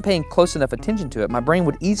if I wasn't paying close enough attention to it, my brain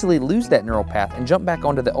would easily lose that neural path and jump back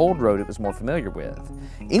onto the old road it was more familiar with.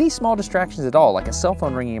 Any small distractions at all, like a cell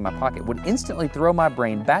phone ringing in my pocket, would instantly throw my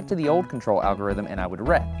brain back to the old control algorithm and I would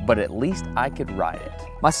wreck. But at least I could ride it.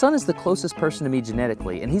 My son is the closest person to me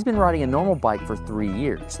genetically, and he's been riding a normal bike for 3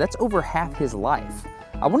 years. That's over half his life.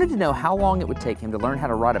 I wanted to know how long it would take him to learn how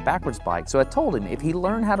to ride a backwards bike, so I told him if he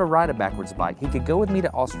learned how to ride a backwards bike, he could go with me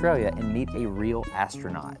to Australia and meet a real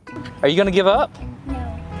astronaut. Are you gonna give up?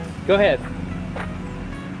 No. Go ahead.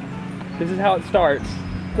 This is how it starts.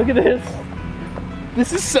 Look at this.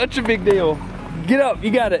 This is such a big deal. Get up,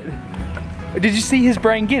 you got it. Did you see his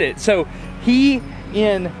brain get it? So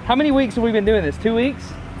in how many weeks have we been doing this? 2 weeks?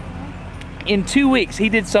 In 2 weeks, he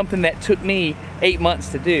did something that took me 8 months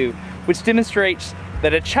to do, which demonstrates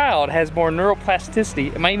that a child has more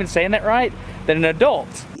neuroplasticity, am I even saying that right, than an adult.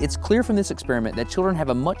 It's clear from this experiment that children have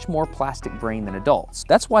a much more plastic brain than adults.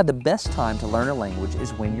 That's why the best time to learn a language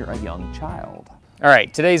is when you're a young child. All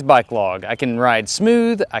right, today's bike log. I can ride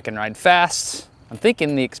smooth, I can ride fast. I'm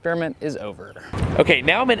thinking the experiment is over. Okay,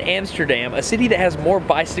 now I'm in Amsterdam, a city that has more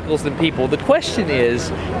bicycles than people. The question is,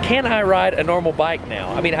 can I ride a normal bike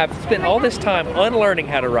now? I mean, I've spent all this time unlearning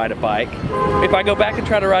how to ride a bike. If I go back and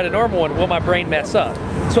try to ride a normal one, will my brain mess up?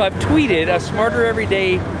 So I've tweeted a Smarter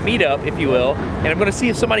Everyday meetup, if you will, and I'm gonna see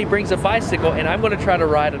if somebody brings a bicycle and I'm gonna try to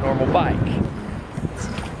ride a normal bike.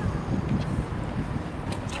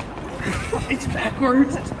 It's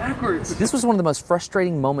backwards, it's backwards. This was one of the most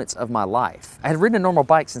frustrating moments of my life. I had ridden a normal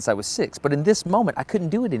bike since I was 6, but in this moment, I couldn't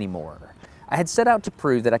do it anymore. I had set out to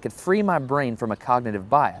prove that I could free my brain from a cognitive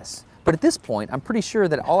bias. But at this point, I'm pretty sure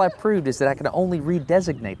that all I proved is that I could only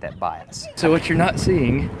redesignate that bias. So what you're not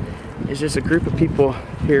seeing is just a group of people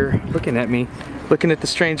here looking at me, looking at the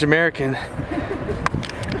strange American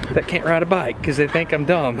that can't ride a bike because they think I'm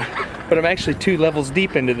dumb. But I'm actually 2 levels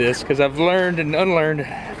deep into this because I've learned and unlearned.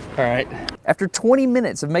 All right. After 20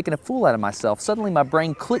 minutes of making a fool out of myself, suddenly my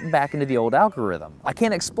brain clicked back into the old algorithm. I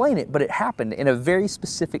can't explain it, but it happened in a very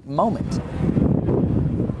specific moment.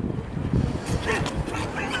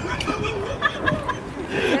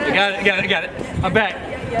 I got it. I'm back.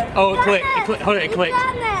 Oh, it clicked. Hold on, it clicked.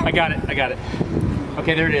 I got it.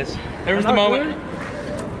 Okay, there it is. There was the moment.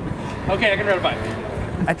 Okay, I can ride a bike.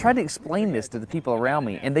 I tried to explain this to the people around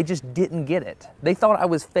me and they just didn't get it. They thought I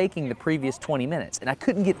was faking the previous 20 minutes and I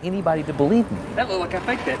couldn't get anybody to believe me. That looked like I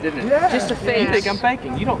faked that, didn't it? Yeah. Just a fake. You think I'm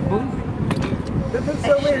faking. You don't believe me. That's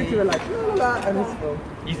so weird. You were like,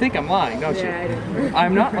 you think I'm lying, don't you? I do.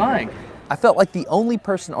 I'm not lying. I felt like the only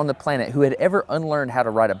person on the planet who had ever unlearned how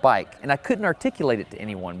to ride a bike, and I couldn't articulate it to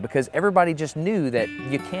anyone because everybody just knew that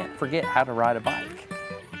you can't forget how to ride a bike.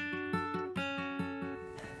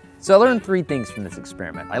 So I learned 3 things from this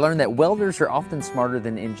experiment. I learned that welders are often smarter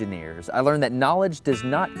than engineers. I learned that knowledge does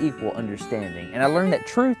not equal understanding. And I learned that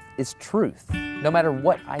truth is truth, no matter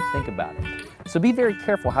what I think about it. So be very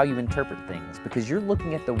careful how you interpret things because you're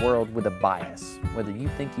looking at the world with a bias, whether you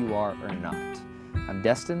think you are or not. I'm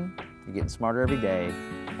Destin. You're getting smarter every day.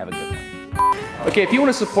 Have a good one. Okay, if you want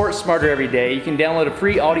to support Smarter Every Day, you can download a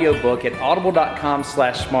free audiobook at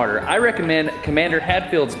audible.com/smarter. I recommend Commander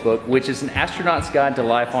Hadfield's book, which is An Astronaut's Guide to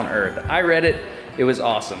Life on Earth. I read it, it was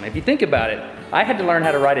awesome. If you think about it, I had to learn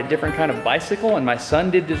how to ride a different kind of bicycle, and my son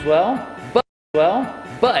did as well.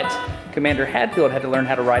 But Commander Hadfield had to learn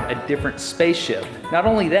how to ride a different spaceship. Not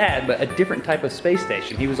only that, but a different type of space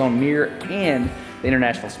station. He was on Mir and the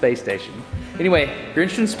International Space Station. Anyway, if you're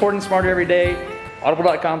interested in supporting Smarter Every Day,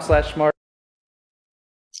 audible.com/smarter.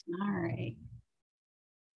 All right.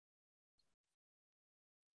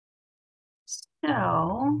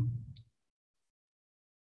 So,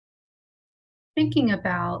 thinking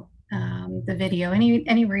about the video,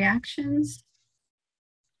 any reactions?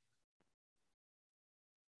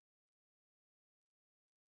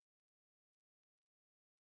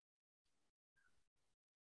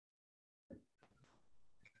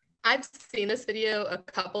 I've seen this video a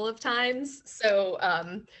couple of times, so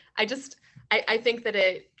I think that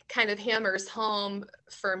it kind of hammers home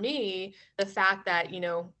for me the fact that, you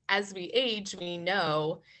know, as we age, we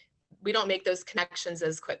know we don't make those connections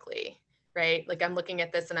as quickly, right? Like I'm looking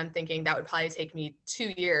at this and I'm thinking that would probably take me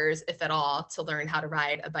 2 years, if at all, to learn how to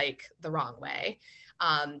ride a bike the wrong way.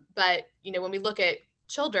 But, you know, when we look at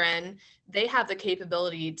children, they have the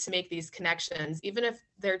capability to make these connections, even if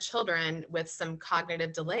they're children with some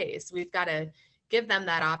cognitive delays. We've got to give them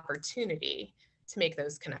that opportunity to make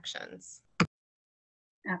those connections.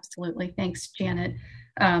 Absolutely. Thanks, Janet.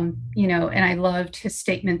 And I loved his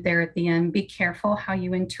statement there at the end, be careful how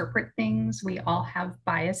you interpret things. We all have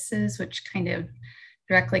biases, which kind of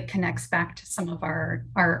directly connects back to some of our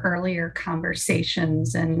earlier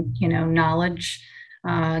conversations. And, knowledge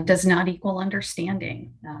does not equal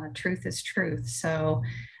understanding. Truth is truth. So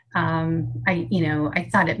I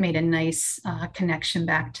thought it made a nice connection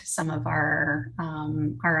back to some of our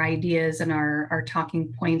ideas and our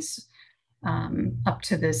talking points up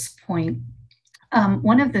to this point.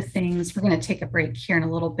 One of the things, we're going to take a break here in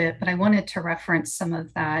a little bit, but I wanted to reference some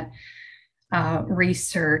of that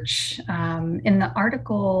research. In the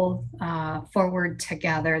article Forward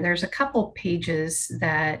Together, there's a couple pages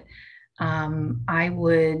that I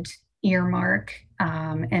would earmark,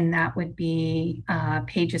 and that would be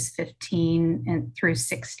pages 15 and through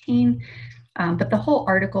 16. But the whole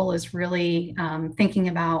article is really thinking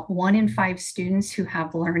about 1 in 5 students who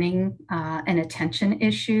have learning and attention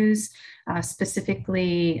issues,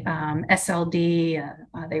 specifically SLD.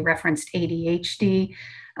 They referenced ADHD.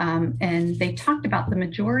 And they talked about the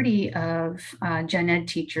majority of gen ed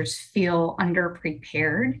teachers feel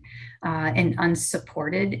underprepared and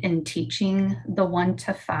unsupported in teaching the 1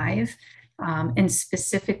 to 5, and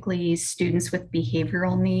specifically students with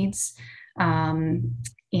behavioral needs.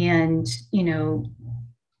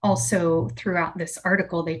 Also throughout this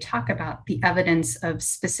article, they talk about the evidence of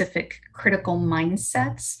specific critical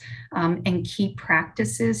mindsets and key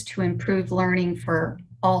practices to improve learning for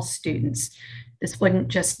all students. This wouldn't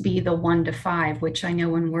just be the 1 to 5, which I know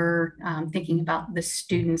when we're thinking about the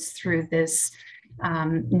students through this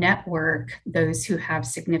network, those who have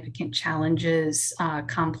significant challenges,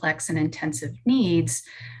 complex and intensive needs,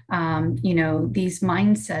 these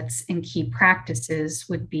mindsets and key practices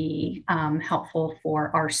would be helpful for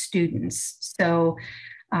our students. So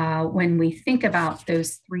when we think about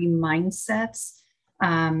those 3 mindsets,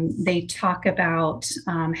 they talk about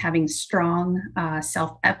having strong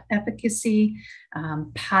self-efficacy,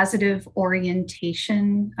 positive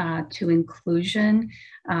orientation to inclusion,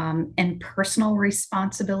 and personal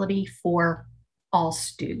responsibility for all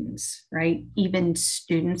students, right? Even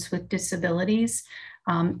students with disabilities.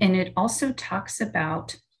 And it also talks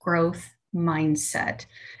about growth mindset.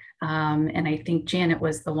 And I think Janet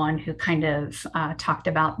was the one who kind of talked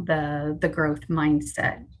about the growth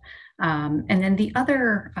mindset. And then the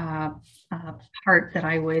other part that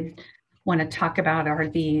I would want to talk about are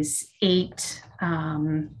these 8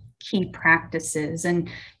 key practices. And,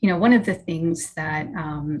 one of the things that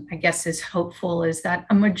I guess is hopeful is that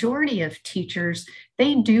a majority of teachers,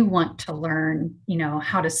 they do want to learn,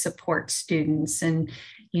 how to support students. And,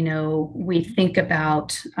 we think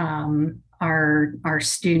about our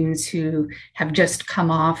students who have just come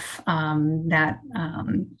off that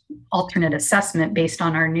alternate assessment based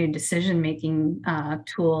on our new decision-making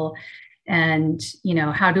tool. And,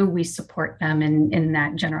 how do we support them in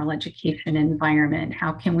that general education environment?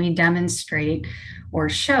 How can we demonstrate or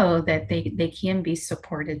show that they can be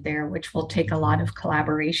supported there, which will take a lot of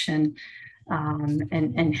collaboration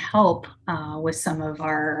and help with some of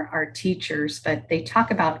our teachers. But they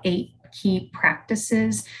talk about 8 key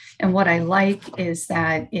practices. And what I like is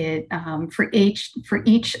that it for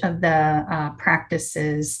each of the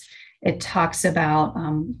practices, it talks about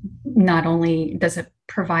not only does it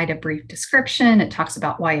provide a brief description, it talks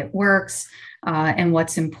about why it works and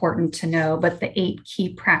what's important to know, but the 8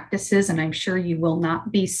 key practices, and I'm sure you will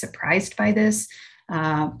not be surprised by this,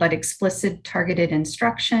 but explicit targeted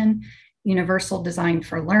instruction, universal design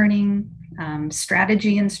for learning,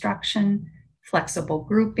 strategy instruction, flexible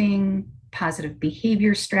grouping, positive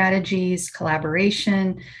behavior strategies,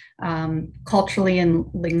 collaboration, culturally and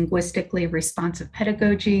linguistically responsive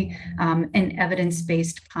pedagogy, and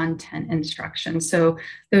evidence-based content instruction. So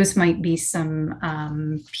those might be some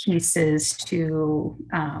pieces to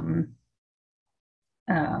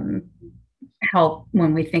help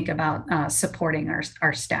when we think about supporting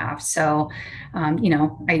our staff. So,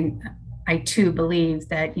 I too believe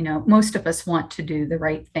that, most of us want to do the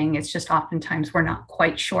right thing. It's just oftentimes we're not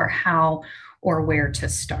quite sure how or where to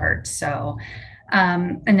start. So,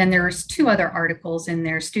 and then there's 2 other articles in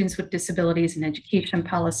there: Students with Disabilities and Education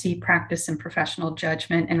Policy, Practice and Professional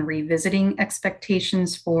Judgment, and Revisiting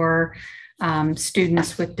Expectations for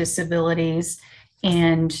Students with Disabilities.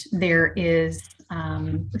 And there is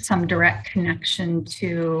some direct connection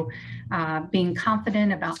to being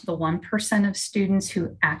confident about the 1% of students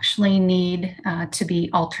who actually need to be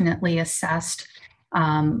alternately assessed,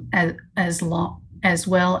 as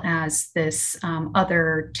well as this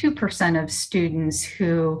other 2% of students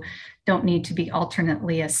who don't need to be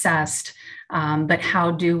alternately assessed. But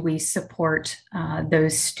how do we support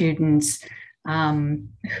those students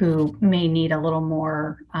who may need a little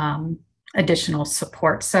more additional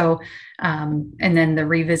support. So, and then the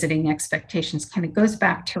revisiting expectations kind of goes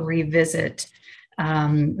back to revisit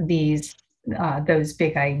those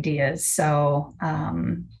big ideas. So,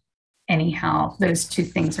 anyhow, those two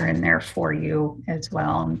things are in there for you as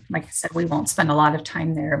well. And like I said, we won't spend a lot of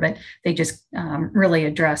time there, but they just really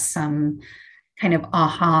address some kind of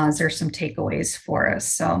ahas or some takeaways for us.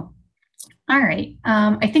 So, all right.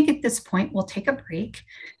 I think at this point we'll take a break.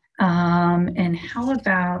 And how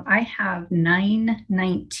about I have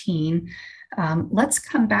 9:19. Let's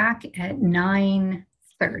come back at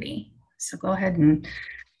 9:30. So go ahead and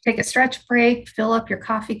take a stretch break, fill up your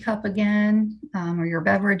coffee cup again, or your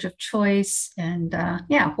beverage of choice. And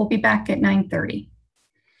yeah, we'll be back at 9:30.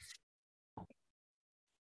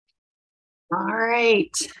 All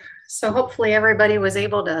right. So hopefully everybody was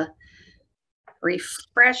able to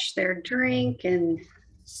refresh their drink and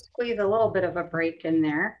squeeze a little bit of a break in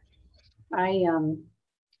there.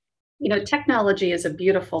 Technology is a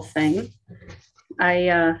beautiful thing.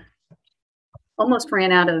 I almost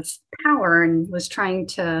ran out of power and was trying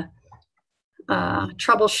to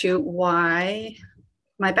troubleshoot why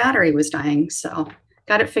my battery was dying. So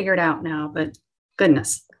got it figured out now, but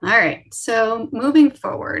goodness. All right, so moving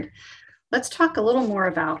forward, let's talk a little more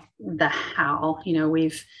about the how.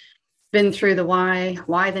 We've been through the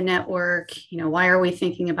why the network, why are we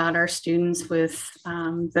thinking about our students with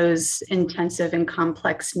those intensive and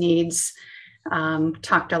complex needs.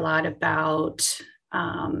 Talked a lot about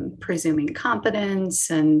presuming competence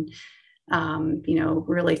and,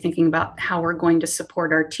 really thinking about how we're going to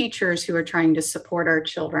support our teachers who are trying to support our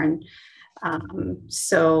children.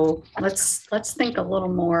 So let's think a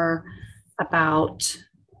little more about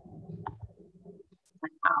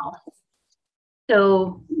how.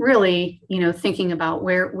 So really, thinking about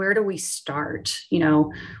where do we start?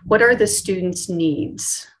 What are the students'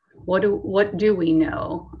 needs? What do we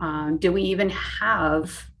know? Do we even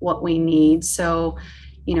have what we need? So,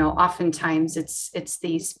 oftentimes it's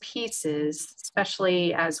these pieces,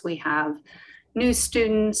 especially as we have new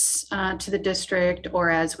students to the district, or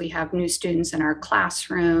as we have new students in our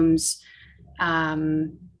classrooms.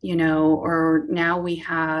 Or now we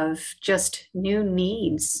have just new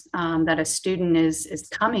needs that a student is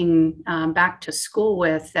coming back to school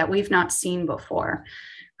with that we've not seen before,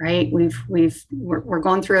 right? We're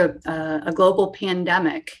going through a global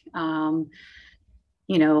pandemic.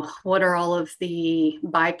 What are all of the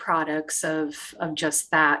byproducts of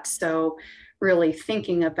just that? So really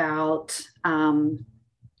thinking about,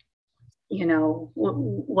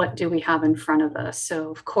 what do we have in front of us? So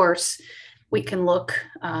of course, we can look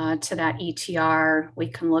to that ETR. We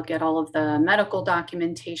can look at all of the medical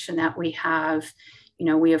documentation that we have.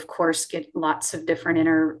 We of course get lots of different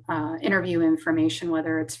interview information,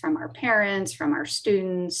 whether it's from our parents, from our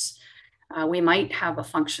students. We might have a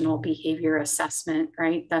functional behavior assessment,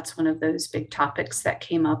 right? That's one of those big topics that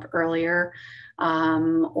came up earlier.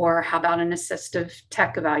 Or how about an assistive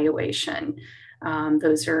tech evaluation?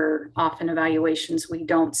 Those are often evaluations we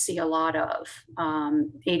don't see a lot of.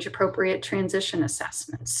 Age-appropriate transition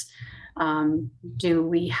assessments. Do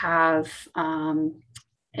we have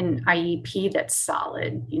an IEP that's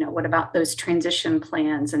solid? What about those transition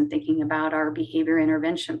plans and thinking about our behavior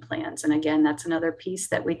intervention plans? And again, that's another piece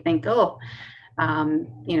that we think,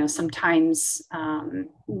 sometimes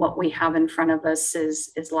what we have in front of us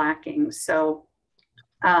is lacking. So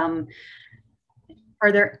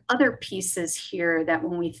are there other pieces here that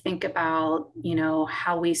when we think about,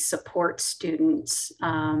 how we support students,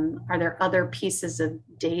 are there other pieces of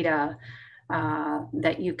data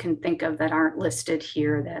that you can think of that aren't listed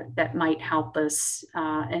here that might help us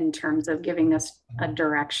in terms of giving us a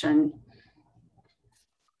direction?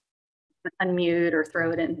 Unmute or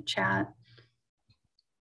throw it in the chat.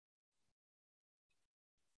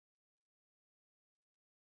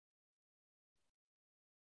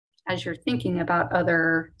 As you're thinking about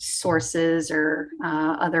other sources or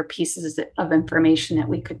other pieces of information that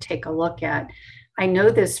we could take a look at, I know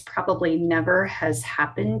this probably never has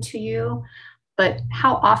happened to you, but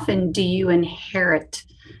how often do you inherit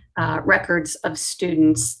records of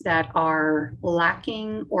students that are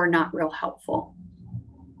lacking or not real helpful?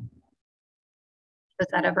 Does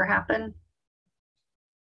that ever happen?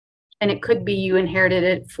 And it could be you inherited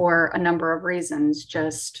it for a number of reasons,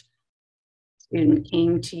 just student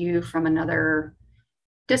came to you from another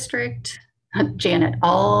district. Janet,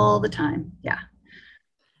 all the time. Yeah.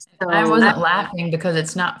 So I wasn't laughing because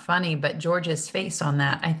it's not funny, but George's face on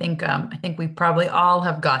that, I think we probably all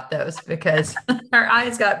have got those because our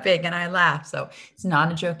eyes got big and I laughed. So it's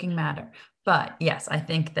not a joking matter. But yes, I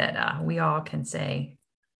think that we all can say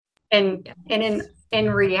And in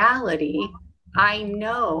reality, I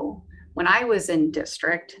know when I was in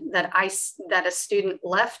district that a student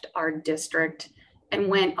left our district and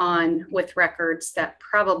went on with records that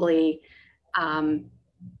probably,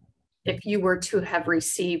 if you were to have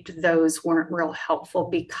received those, weren't real helpful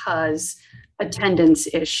because attendance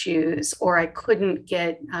issues, or I couldn't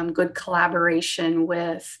get good collaboration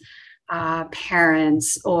with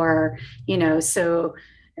parents, or, so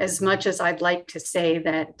as much as I'd like to say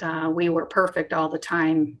that we were perfect all the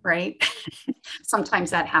time, right? Sometimes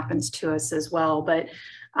that happens to us as well, but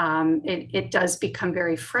it does become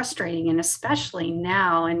very frustrating, and especially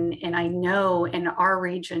now, and I know in our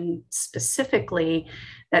region specifically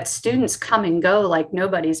that students come and go like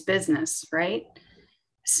nobody's business, right?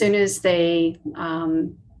 As soon as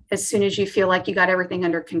as soon as you feel like you got everything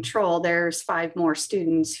under control, there's 5 more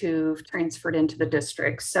students who've transferred into the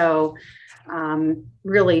district. So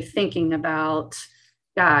really thinking about,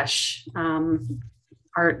 gosh,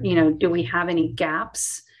 do we have any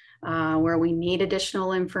gaps where we need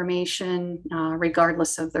additional information,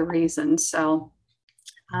 regardless of the reason? So,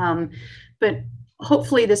 but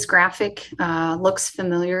hopefully this graphic looks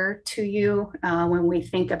familiar to you when we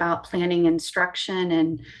think about planning instruction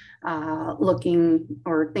and looking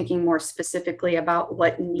or thinking more specifically about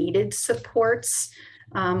what needed supports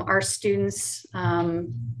our students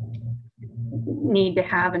need to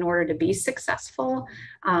have in order to be successful.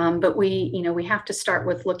 But we have to start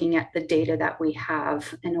with looking at the data that we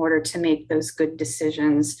have in order to make those good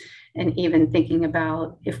decisions. And even thinking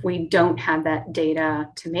about, if we don't have that data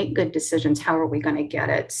to make good decisions, how are we going to get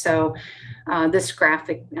it? So this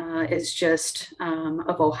graphic is just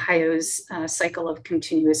of Ohio's cycle of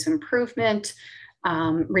continuous improvement.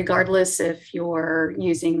 Regardless if you're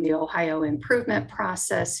using the Ohio improvement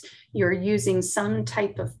process, you're using some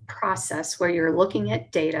type of process where you're looking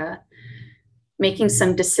at data, making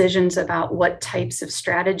some decisions about what types of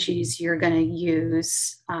strategies you're going to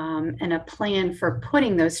use, and a plan for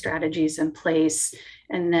putting those strategies in place,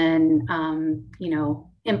 and then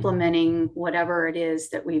implementing whatever it is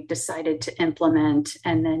that we've decided to implement,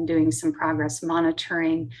 and then doing some progress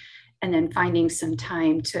monitoring, and then finding some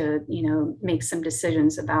time to make some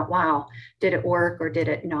decisions about, wow, did it work or did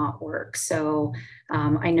it not work? So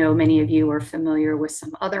I know many of you are familiar with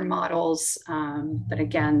some other models, but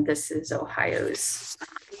again, this is Ohio's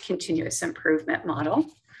continuous improvement model.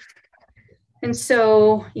 And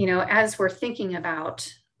so, as we're thinking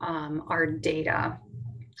about our data,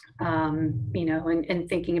 and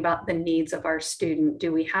thinking about the needs of our student,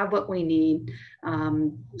 do we have what we need?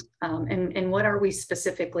 And what are we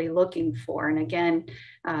specifically looking for? And again,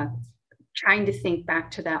 trying to think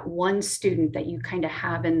back to that one student that you kind of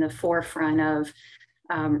have in the forefront of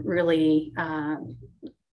really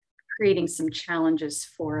creating some challenges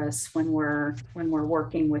for us when we're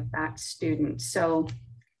working with that student. So,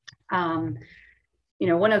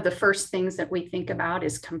 one of the first things that we think about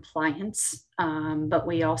is compliance, but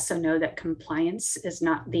we also know that compliance is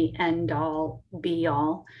not the end all be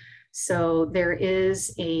all. So there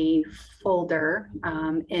is a folder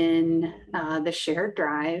in the shared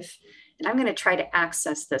drive, and I'm going to try to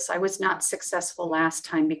access this. I was not successful last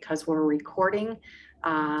time because we're recording,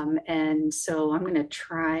 and so I'm going to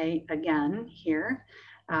try again here.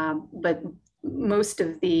 But most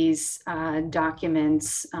of these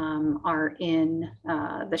documents are in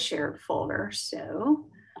the shared folder. So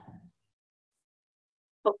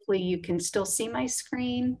hopefully you can still see my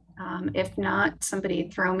screen. If not, somebody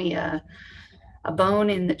throw me a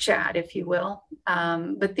bone in the chat, if you will.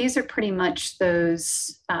 But these are pretty much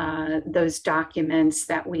those documents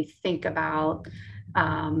that we think about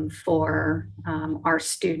for our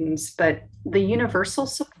students. But the universal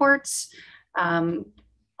supports,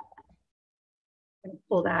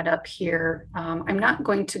 pull that up here. I'm not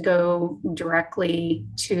going to go directly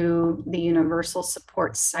to the universal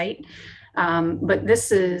support site, but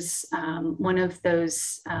this is one of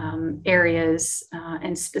those areas,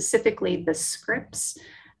 and specifically the scripts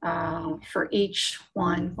for each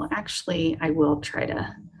one. Well, actually, I will try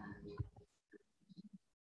to.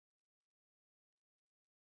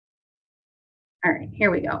 All right, here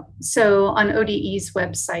we go. So on ODE's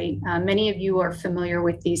website, many of you are familiar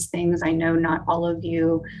with these things. I know not all of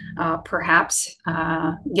you perhaps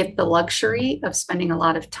get the luxury of spending a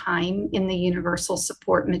lot of time in the universal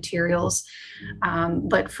support materials.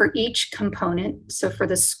 But for each component, so for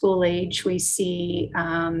the school age, we see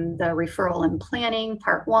the referral and planning,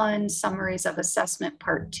 part 1, summaries of assessment,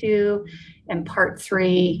 part 2, and part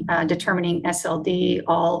 3, determining SLD,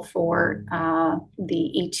 all for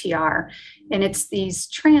the ETR. And it's these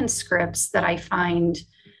transcripts that I find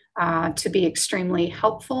to be extremely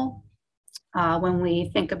helpful when we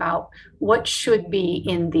think about what should be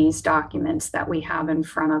in these documents that we have in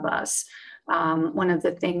front of us. One of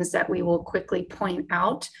the things that we will quickly point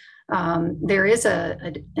out, there is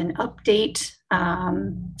an update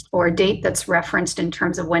or a date that's referenced in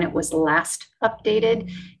terms of when it was last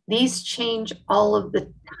updated. These change all of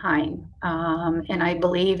the time. And I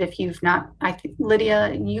believe if you've not,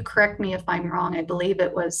 Lydia, you correct me if I'm wrong, I believe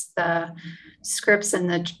it was the scripts and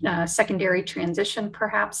the secondary transition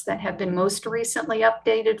perhaps that have been most recently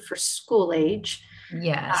updated for school age.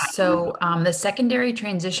 Yes. So the secondary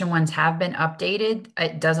transition ones have been updated.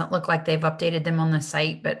 It doesn't look like they've updated them on the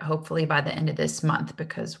site, but hopefully by the end of this month,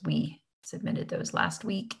 because we submitted those last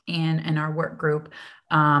week and in our work group.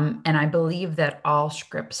 And I believe that all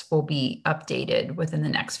scripts will be updated within the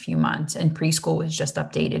next few months, and preschool was just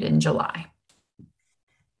updated in July.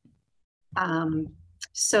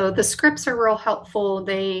 So the scripts are real helpful.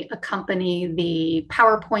 They accompany the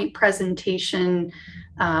PowerPoint presentation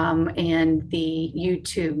and the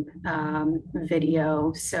YouTube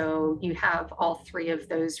video. So you have all three of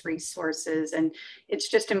those resources. And it's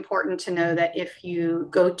just important to know that if you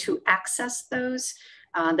go to access those,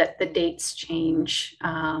 that the dates change.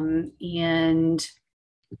 And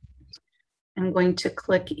I'm going to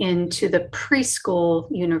click into the preschool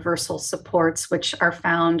universal supports, which are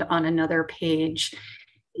found on another page.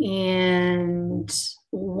 And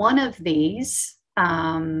one of these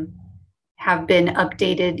have been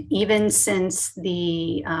updated even since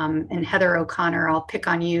the, and Heather O'Connor, I'll pick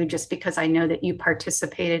on you just because I know that you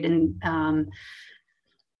participated in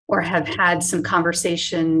or have had some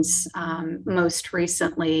conversations most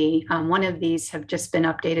recently. One of these have just been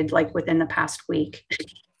updated like within the past week.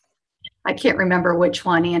 I can't remember which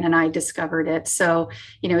one. Ian and I discovered it. So,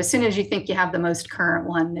 you know, as soon as you think you have the most current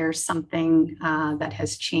one, there's something that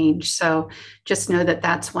has changed. So just know that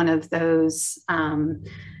that's one of those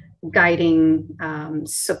guiding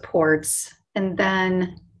supports. And then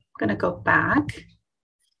I'm going to go back.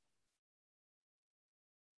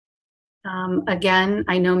 Again,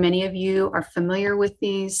 I know many of you are familiar with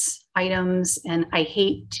these items, and I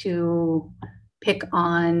hate to pick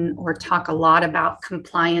on or talk a lot about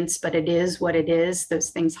compliance, but it is what it is. Those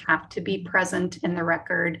things have to be present in the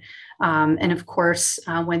record. And of course,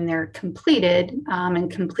 when they're completed and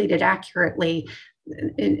completed accurately,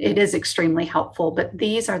 it is extremely helpful. But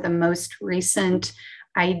these are the most recent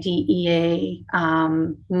IDEA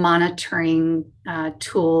monitoring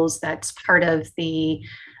tools that's part of the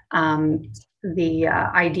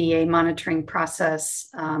IDEA monitoring process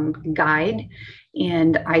guide.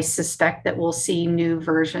 And I suspect that we'll see new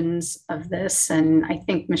versions of this. And I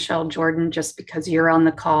think, Michelle Jordan, just because you're on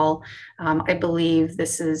the call, I believe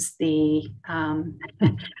this is the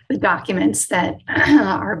documents that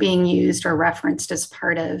are being used or referenced as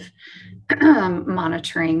part of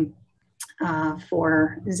monitoring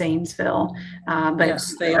for Zanesville. But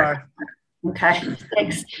yes, they are. Okay,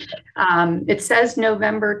 thanks. It says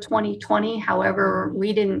November 2020. However,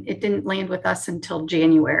 it didn't land with us until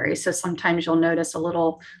January. So sometimes you'll notice a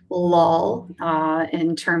little lull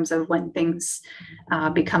in terms of when things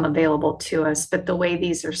become available to us. But the way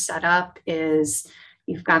these are set up is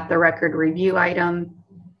you've got the record review item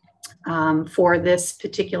for this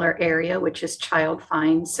particular area, which is child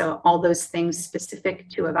find. So all those things specific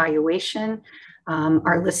to evaluation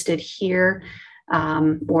are listed here.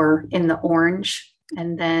 Or in the orange,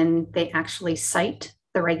 and then they actually cite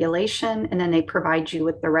the regulation, and then they provide you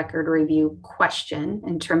with the record review question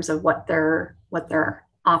in terms of what they're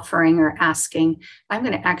offering or asking. I'm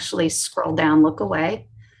going to actually scroll down, look away.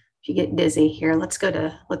 If you get dizzy here, let's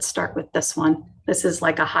start with this one. This is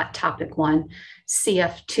like a hot topic one.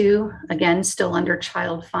 CF2, again, still under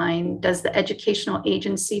child find. Does the educational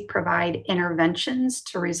agency provide interventions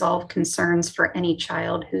to resolve concerns for any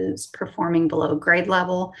child who's performing below grade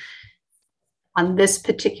level? On this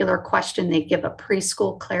particular question, they give a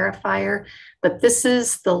preschool clarifier, but this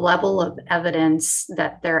is the level of evidence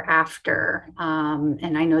that they're after.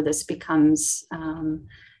 And I know this becomes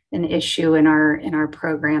an issue in our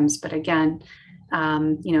programs, but again,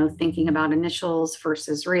 you know, thinking about initials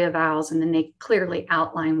versus reavals, and then they clearly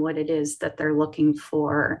outline what it is that they're looking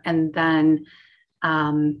for. And then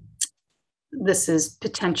this is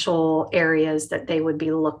potential areas that they would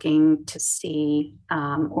be looking to see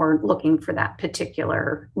or looking for that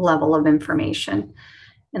particular level of information.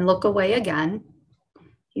 And look away again.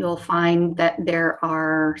 You'll find that there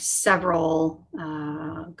are several,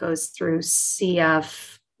 goes through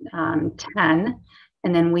CF 10.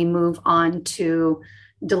 And then we move on to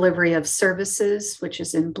delivery of services, which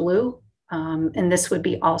is in blue. And this would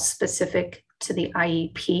be all specific to the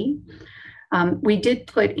IEP. We did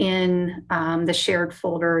put in the shared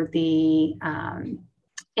folder the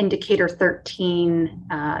indicator 13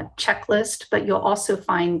 checklist, but you'll also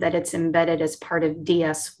find that it's embedded as part of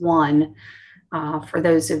DS1 for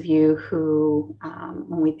those of you who,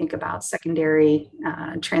 when we think about secondary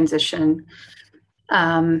transition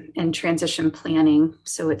and transition planning.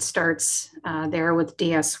 So it starts there with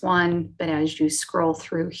DS1, but as you scroll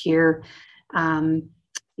through here,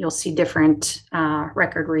 you'll see different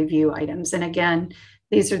record review items. And again,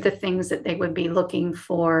 these are the things that they would be looking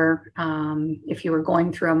for if you were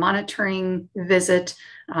going through a monitoring visit.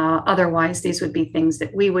 Otherwise, these would be things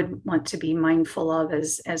that we would want to be mindful of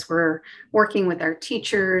as we're working with our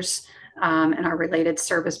teachers and our related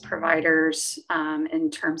service providers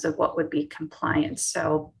in terms of what would be compliant.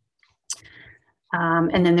 So,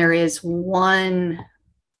 and then there is one,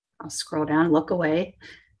 I'll scroll down, look away.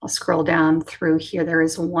 I'll scroll down through here. There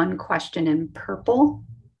is one question in purple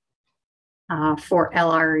for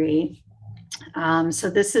LRE. So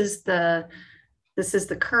this is the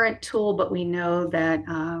current tool, but we know that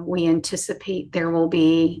we anticipate there will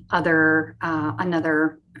be another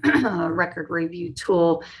record review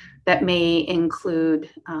tool that may include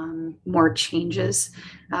more changes.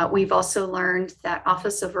 We've also learned that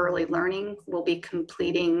Office of Early Learning will be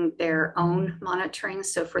completing their own monitoring.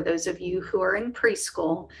 So for those of you who are in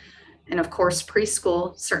preschool, and of course,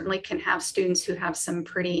 preschool certainly can have students who have some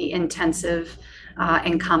pretty intensive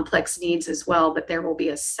and complex needs as well, but there will be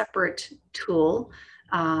a separate tool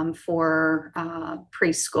for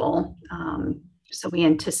preschool. So we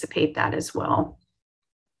anticipate that as well.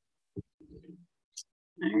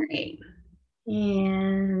 All right.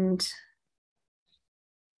 And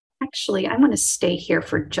actually, I'm going to stay here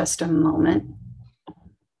for just a moment.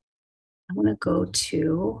 I want to go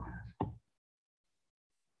to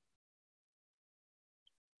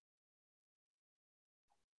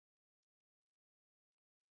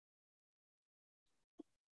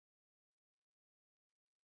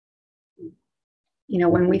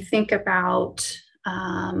when we think about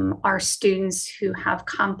our students who have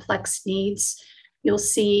complex needs, you'll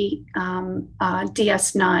see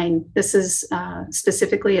DS9. This is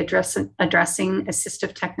specifically addressing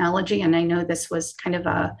assistive technology. And I know this was kind of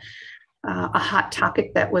a hot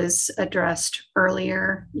topic that was addressed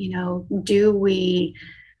earlier. Do we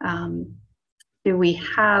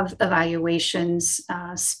have evaluations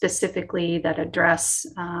specifically that address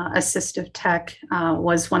assistive tech?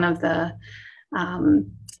 Was one of the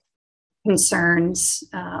concerns,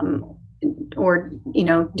 or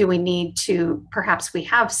do we need to, perhaps we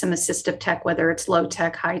have some assistive tech, whether it's low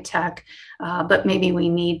tech, high tech, but maybe we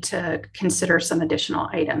need to consider some additional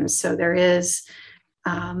items. So there is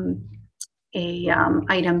a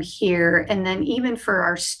item here. And then even for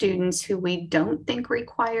our students who we don't think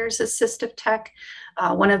requires assistive tech,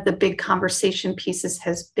 one of the big conversation pieces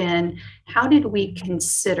has been, how did we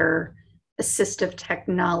consider assistive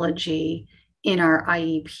technology in our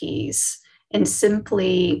IEPs? And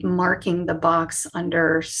simply marking the box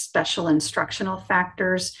under special instructional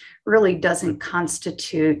factors really doesn't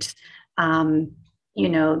constitute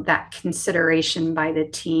that consideration by the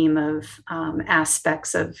team of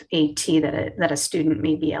aspects of AT that a student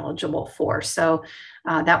may be eligible for. So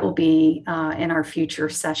that will be in our future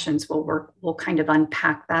sessions. We'll kind of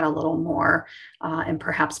unpack that a little more and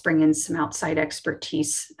perhaps bring in some outside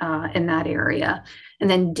expertise in that area. And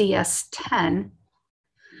then DS10,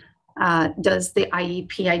 does the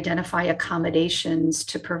IEP identify accommodations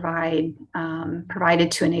to provided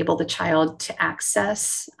to enable the child to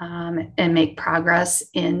access and make progress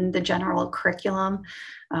in the general curriculum?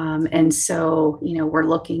 And so, we're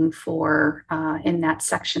looking for in that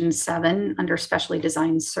section 7 under specially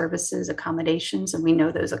designed services accommodations, and we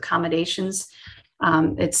know those accommodations.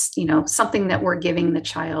 It's something that we're giving the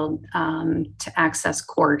child to access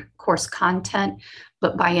course content,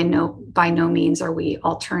 but by no means are we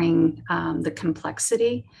altering the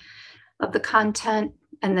complexity of the content.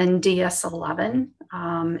 And then DS11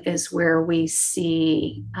 is where we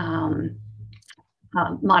see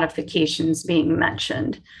modifications being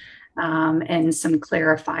mentioned and some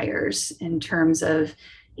clarifiers in terms of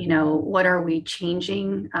what are we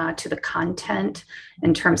changing to the content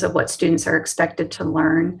in terms of what students are expected to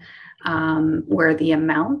learn, where the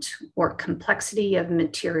amount or complexity of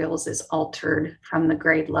materials is altered from the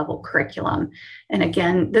grade level curriculum. And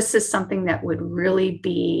again, this is something that would really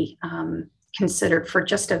be considered for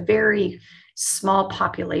just a very small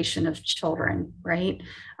population of children, right?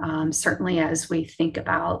 Certainly as we think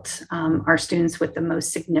about our students with the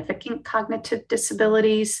most significant cognitive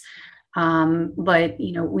disabilities. But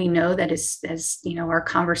we know that as our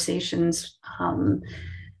conversations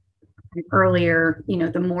earlier,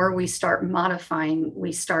 the more we start modifying,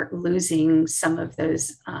 we start losing some of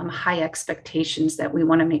those high expectations that we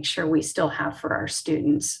want to make sure we still have for our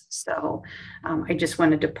students. So I just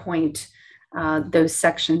wanted to point those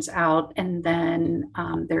sections out. And then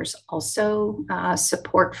there's also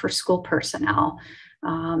support for school personnel,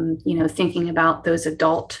 thinking about those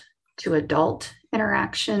adult to adult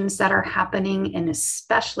interactions that are happening, and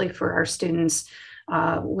especially for our students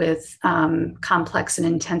with complex and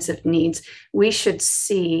intensive needs, we should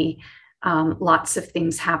see lots of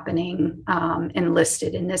things happening and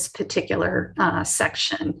listed in this particular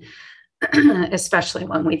section, especially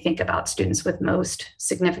when we think about students with most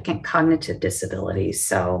significant cognitive disabilities.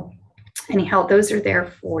 So anyhow, those are there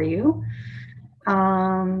for you.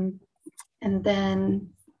 And then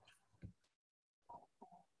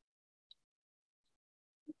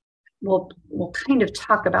we'll kind of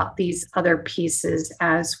talk about these other pieces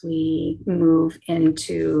as we move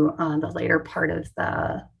into the later part of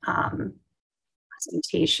the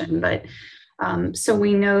presentation. But so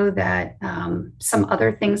we know that some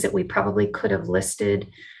other things that we probably could have listed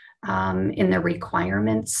in the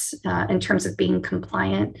requirements in terms of being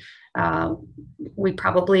compliant. We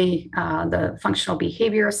probably, the functional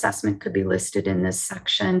behavior assessment could be listed in this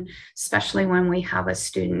section, especially when we have a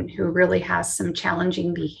student who really has some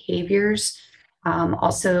challenging behaviors,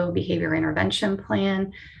 also behavior intervention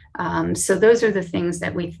plan. So those are the things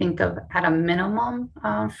that we think of at a minimum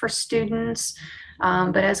for students.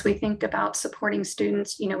 But as we think about supporting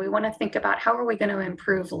students, we want to think about how are we going to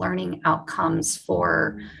improve learning outcomes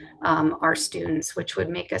for our students, which would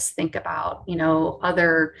make us think about,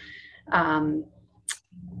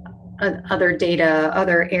 other data,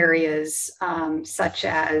 other areas, such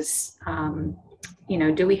as,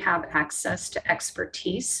 do we have access to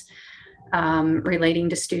expertise relating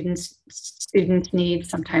to students' needs?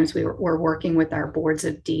 Sometimes we're working with our boards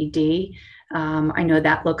of DD. I know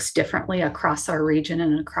that looks differently across our region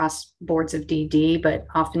and across boards of DD, but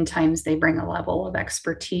oftentimes they bring a level of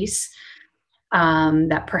expertise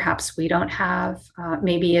that perhaps we don't have.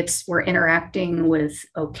 Maybe we're interacting with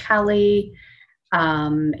O'Kelly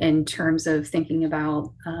in terms of thinking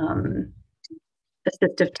about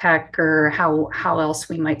assistive tech or how else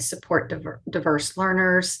we might support diverse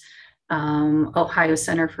learners. Ohio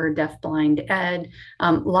Center for Deafblind Ed,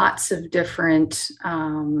 lots of different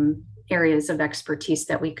areas of expertise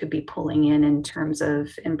that we could be pulling in terms of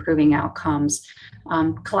improving outcomes.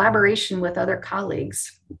 Collaboration with other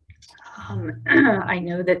colleagues. I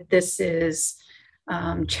know that this is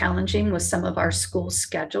challenging with some of our school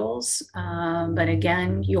schedules, but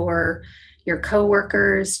again, your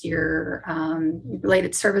coworkers, your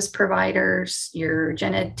related service providers, your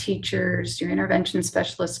gen ed teachers, your intervention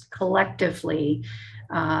specialists collectively,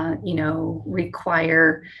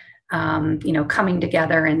 require, coming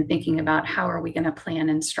together and thinking about how are we going to plan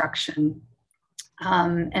instruction.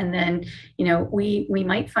 And then, we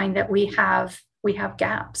might find that we have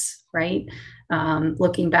gaps, right?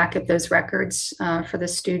 Looking back at those records for the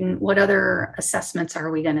student, what other assessments are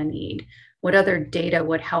we going to need? What other data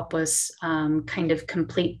would help us kind of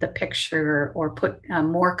complete the picture or put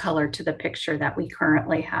more color to the picture that we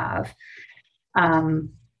currently have?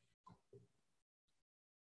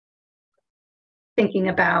 Thinking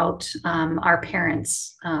about our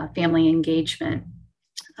parents' family engagement.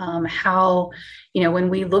 How, when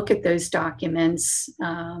we look at those documents,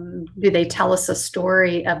 do they tell us a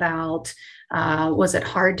story about, was it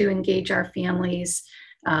hard to engage our families?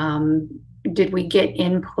 Did we get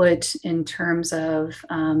input in terms of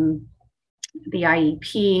the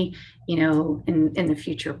IEP, in the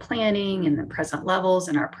future planning and the present levels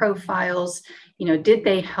and our profiles? Did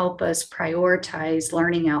they help us prioritize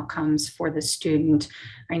learning outcomes for the student?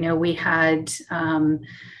 I know we had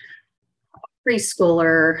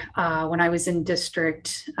preschooler when I was in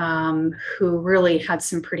district who really had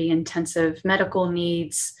some pretty intensive medical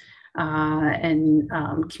needs and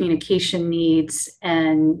communication needs.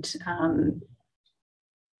 And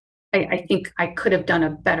I think I could have done a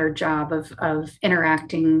better job of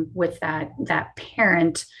interacting with that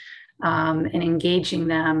parent and engaging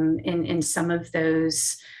them in some of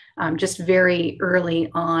those just very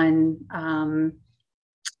early on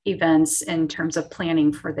events in terms of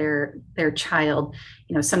planning for their child.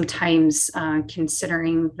 Sometimes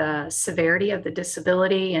considering the severity of the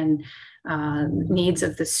disability and needs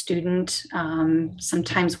of the student,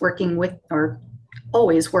 sometimes working with, or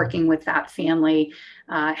always working with that family,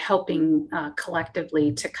 helping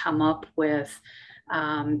collectively to come up with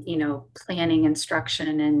planning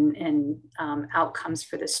instruction and outcomes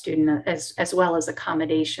for the student, as well as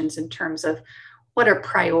accommodations in terms of what are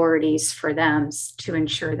priorities for them to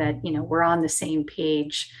ensure that we're on the same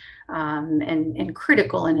page and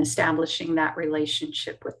critical in establishing that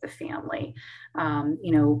relationship with the family.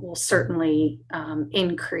 Will certainly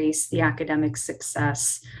increase the academic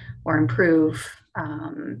success or improve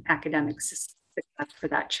academic success for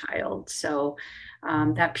that child. So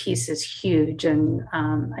that piece is huge, and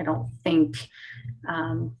I don't think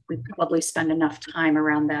we probably spend enough time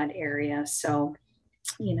around that area. So,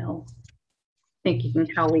 thinking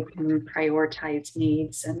how we can prioritize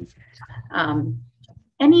needs, and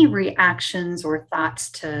any reactions or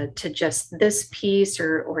thoughts to just this piece,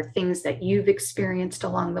 or things that you've experienced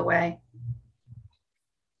along the way?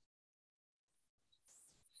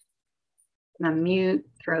 I'm mute,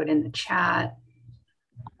 throw it in the chat.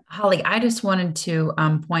 Holly, I just wanted to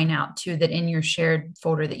point out too that in your shared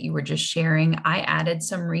folder that you were just sharing, I added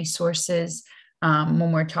some resources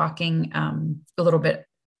when we're talking a little bit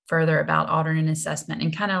further about alternate assessment,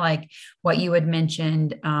 and kind of like what you had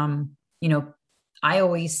mentioned. I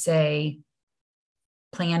always say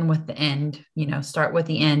plan with the end, start with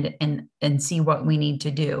the end and see what we need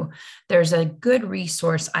to do. There's a good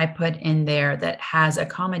resource I put in there that has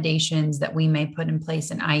accommodations that we may put in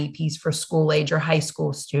place in IEPs for school age or high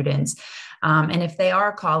school students. And if they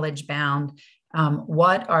are college bound,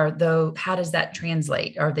 what are those, how does that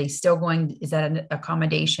translate? Are they still going, is that an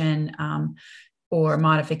accommodation or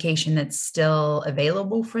modification that's still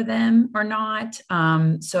available for them or not?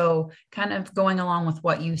 So kind of going along with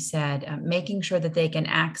what you said, making sure that they can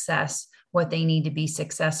access what they need to be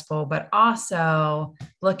successful, but also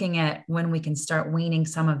looking at when we can start weaning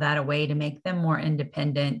some of that away to make them more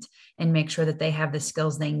independent and make sure that they have the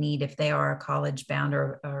skills they need if they are a college bound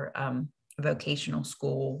or vocational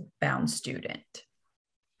school bound student.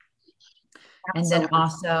 And then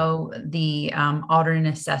also the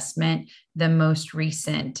alternate assessment, the most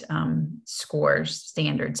recent scores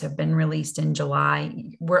standards have been released in July.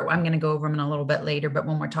 I'm going to go over them a little bit later, but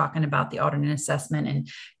when we're talking about the alternate assessment and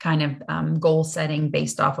kind of goal setting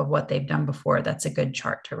based off of what they've done before, that's a good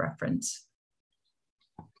chart to reference.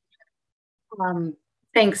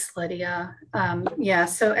 Thanks, Lydia. Yeah,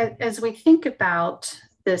 so as we think about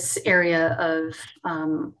this area of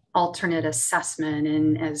alternate assessment,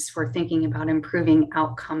 and as we're thinking about improving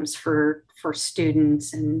outcomes for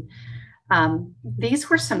students, and these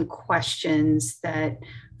were some questions that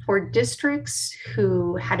for districts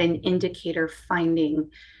who had an indicator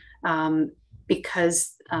finding,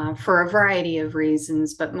 because for a variety of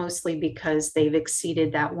reasons, but mostly because they've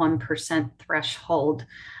exceeded that 1% threshold.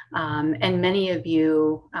 And many of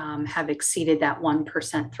you have exceeded that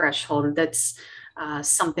 1% threshold. That's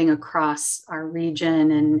something across our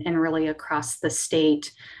region and really across the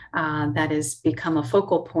state that has become a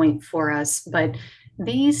focal point for us. But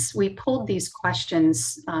we pulled these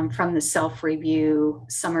questions from the self-review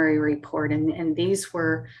summary report, and these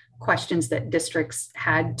were questions that districts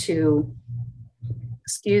had to,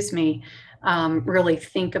 really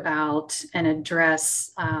think about and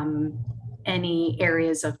address any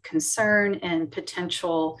areas of concern and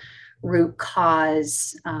potential root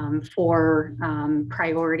cause for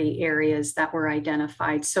priority areas that were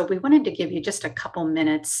identified. So we wanted to give you just a couple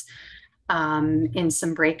minutes in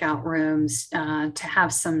some breakout rooms to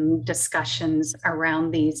have some discussions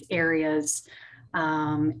around these areas.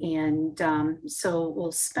 So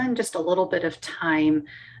we'll spend just a little bit of time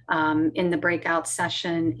in the breakout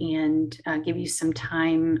session and give you some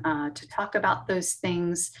time to talk about those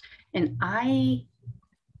things. And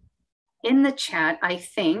in the chat, I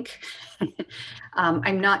think,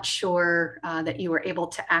 I'm not sure that you were able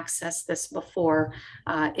to access this before,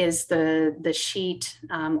 is the sheet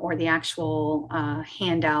or the actual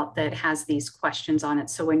handout that has these questions on it.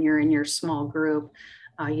 So when you're in your small group,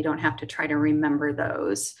 you don't have to try to remember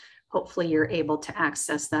those. Hopefully you're able to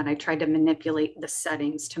access that. I tried to manipulate the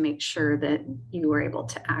settings to make sure that you were able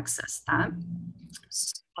to access that.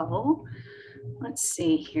 So let's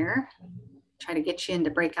see here. Try to get you into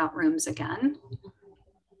breakout rooms again.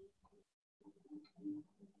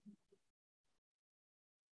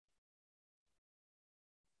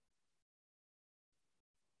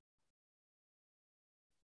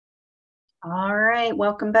 All right,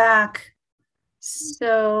 welcome back.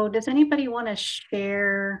 So does anybody want to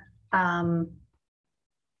share a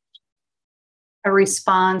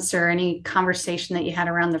response or any conversation that you had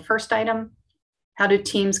around the first item? How do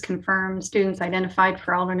teams confirm students identified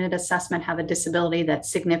for alternate assessment have a disability that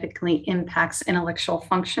significantly impacts intellectual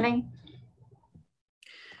functioning?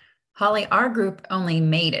 Holly, our group only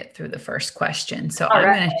made it through the first question. So I'm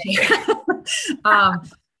going to share.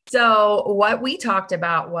 So what we talked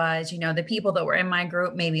about was, the people that were in my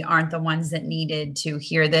group maybe aren't the ones that needed to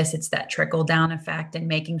hear this. It's that trickle down effect and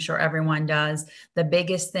making sure everyone does. The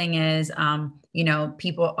biggest thing is,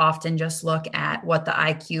 people often just look at what the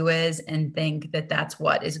IQ is and think that that's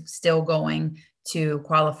what is still going to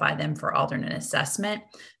qualify them for alternate assessment.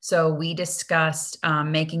 So we discussed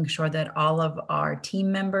making sure that all of our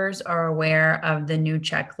team members are aware of the new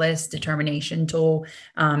checklist determination tool,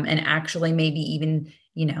 and actually maybe even,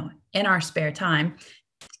 in our spare time,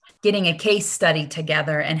 getting a case study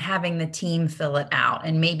together and having the team fill it out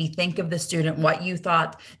and maybe think of the student, what you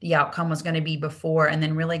thought the outcome was going to be before, and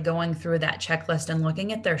then really going through that checklist and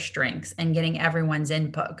looking at their strengths and getting everyone's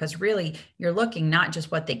input. Because really, you're looking not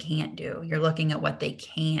just what they can't do, you're looking at what they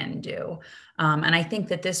can do. And I think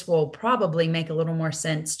that this will probably make a little more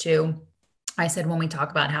sense too. I said when we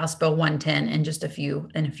talk about House Bill 110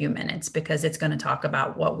 in a few minutes, because it's going to talk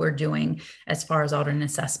about what we're doing as far as alternate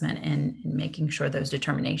assessment and making sure those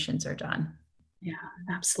determinations are done. Yeah,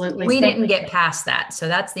 absolutely. We didn't get past that. So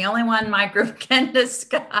that's the only one my group can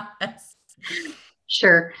discuss.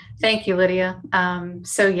 Sure. Thank you, Lydia.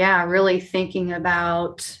 So yeah, really thinking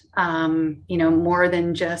about, more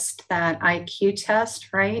than just that IQ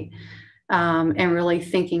test, right? And really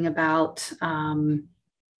thinking about,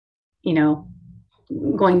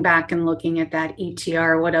 going back and looking at that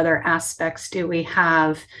ETR, what other aspects do we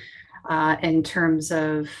have in terms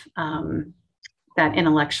of that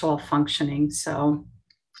intellectual functioning? So,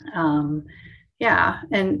 yeah.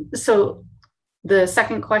 And so the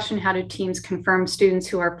second question, how do teams confirm students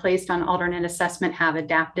who are placed on alternate assessment have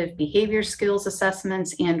adaptive behavior skills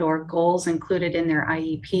assessments and or goals included in their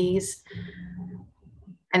IEPs?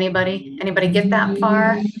 Anybody get that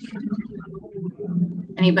far?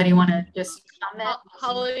 Anybody want to just comment?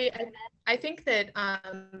 Holly, I think that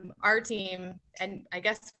our team, and I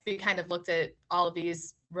guess we kind of looked at all of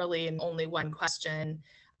these really in only one question.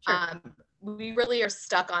 Sure. We really are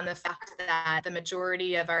stuck on the fact that the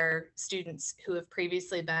majority of our students who have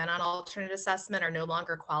previously been on alternate assessment are no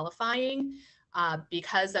longer qualifying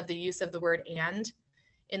because of the use of the word "and"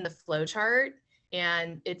 in the flow chart.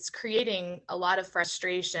 And it's creating a lot of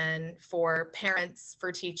frustration for parents,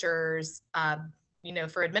 for teachers,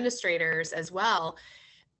 for administrators as well.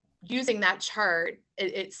 Using that chart,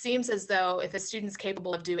 it seems as though if a student's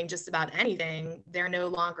capable of doing just about anything, they're no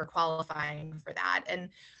longer qualifying for that. And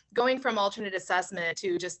going from alternate assessment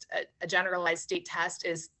to just a generalized state test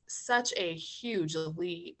is such a huge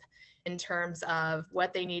leap in terms of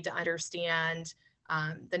what they need to understand,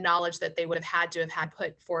 the knowledge that they would have had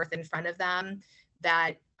put forth in front of them,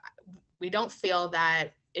 that we don't feel that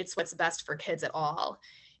it's what's best for kids at all.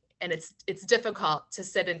 And it's difficult to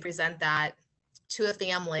sit and present that to a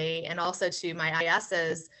family and also to my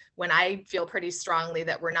ISs when I feel pretty strongly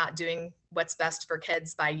that we're not doing what's best for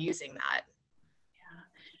kids by using that.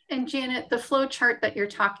 Yeah. And Janet, the flow chart that you're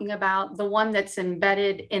talking about, the one that's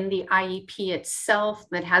embedded in the IEP itself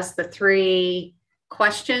that has the 3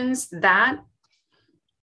 questions, that?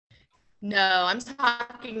 No, I'm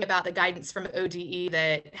talking about the guidance from ODE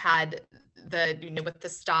that had the, with the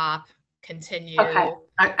stop, continue. Okay.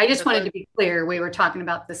 I just wanted to be clear. We were talking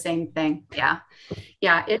about the same thing. Yeah.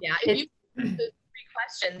 Yeah. If you the 3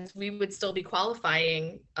 questions, we would still be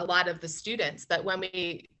qualifying a lot of the students. But when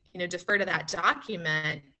we, defer to that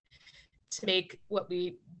document to make what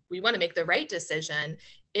we want to make the right decision,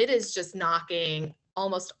 it is just knocking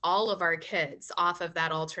almost all of our kids off of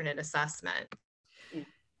that alternate assessment.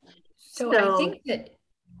 So I think that.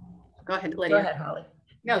 Go ahead, Lydia. Go ahead, Holly.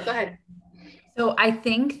 No, go ahead. So I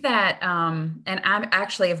think that, and I'm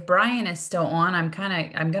actually, if Brian is still on, I'm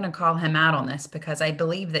going to call him out on this because I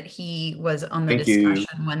believe that he was on the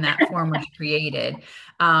discussion when that form was created.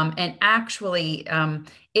 And actually,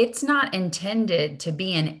 it's not intended to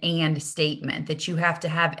be an and statement that you have to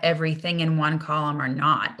have everything in one column or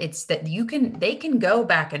not. It's that they can go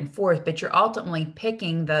back and forth, but you're ultimately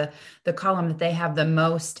picking the column that they have the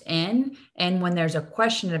most in. And when there's a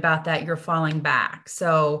question about that, you're falling back.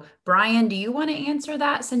 So Brian, do you want to answer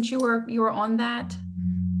that since you were on that?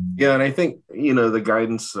 Yeah, and I think, the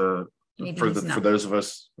guidance for those of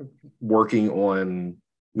us working on,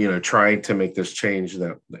 trying to make this change,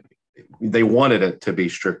 that they wanted it to be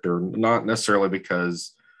stricter, not necessarily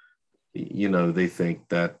because, they think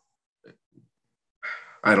that,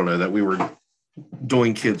 I don't know, that we were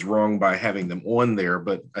doing kids wrong by having them on there.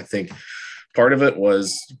 But I think part of it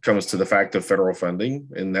comes to the fact of federal funding,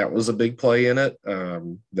 and that was a big play in it,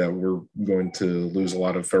 that we're going to lose a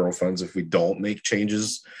lot of federal funds if we don't make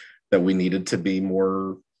changes that we needed to be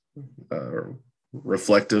more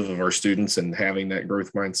reflective of our students and having that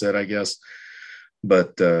growth mindset, I guess.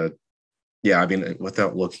 But, yeah, I mean,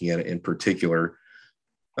 without looking at it in particular,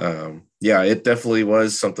 yeah, it definitely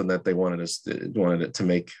was something that they wanted it to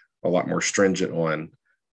make a lot more stringent on.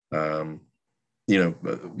 Um,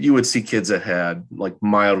 you would see kids that had like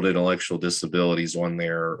mild intellectual disabilities on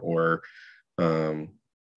there, or um,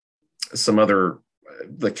 some other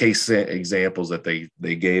the case examples that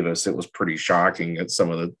they gave us. It was pretty shocking at some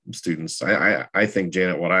of the students. I think,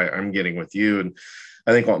 Janet, what I'm getting with you, and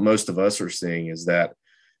I think what most of us are seeing, is that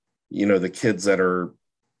the kids that are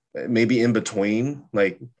maybe in between,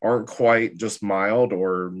 like aren't quite just mild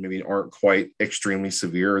or maybe aren't quite extremely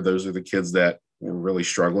severe. Those are the kids that we're really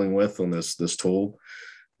struggling with on this tool.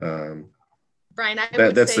 Brian,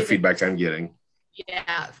 That's the feedback I'm getting.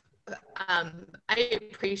 Yeah, I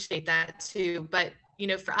appreciate that too. But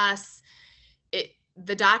for us,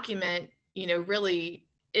 the document, really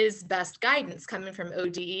is best guidance coming from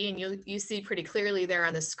ODE, and you see pretty clearly there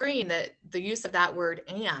on the screen that the use of that word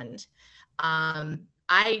 "and."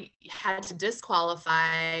 I had to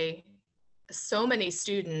disqualify so many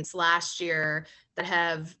students last year that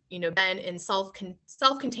have been in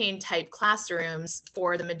self-contained type classrooms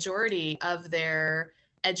for the majority of their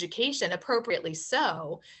education, appropriately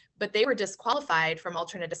so, but they were disqualified from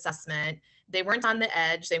alternate assessment. They weren't on the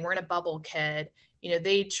edge, they weren't a bubble kid.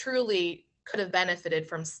 They truly could have benefited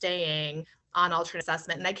from staying on alternate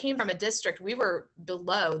assessment. And I came from a district, we were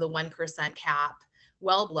below the 1% cap,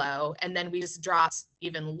 well below, and then we just dropped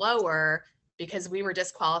even lower because we were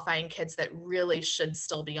disqualifying kids that really should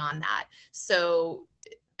still be on that. So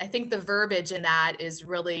I think the verbiage in that is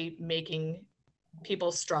really making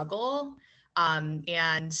people struggle,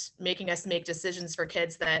 and making us make decisions for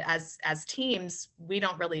kids that as teams, we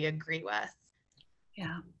don't really agree with.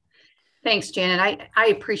 Yeah. Thanks, Janet. I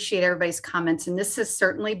appreciate everybody's comments. And this has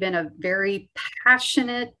certainly been a very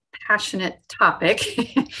passionate topic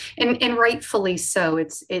and rightfully so.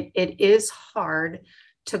 It is hard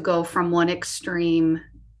to go from one extreme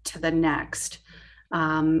to the next.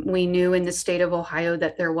 We knew in the state of Ohio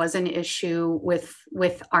that there was an issue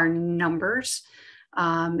with our numbers.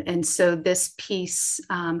 And so this piece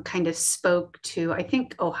kind of spoke to, I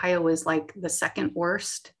think Ohio is like the second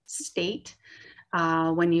worst state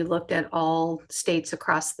when you looked at all states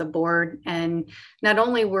across the board. And not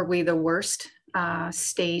only were we the worst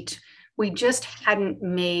state, we just hadn't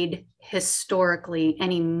made historically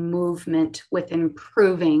any movement with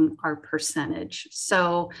improving our percentage.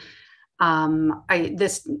 So I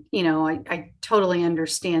totally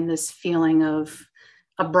understand this feeling of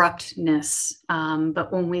abruptness.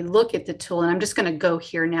 But when we look at the tool, and I'm just going to go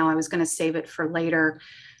here now, I was going to save it for later.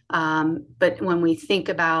 But when we think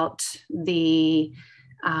about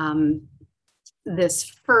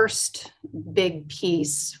this first big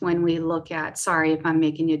piece, when we look at, sorry if I'm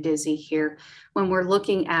making you dizzy here, when we're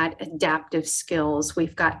looking at adaptive skills,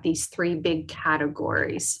 we've got these three big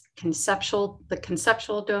categories: the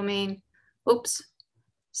conceptual domain. Oops,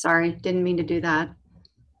 sorry, didn't mean to do that.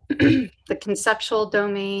 The conceptual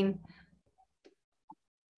domain,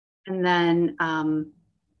 and then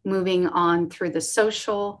moving on through the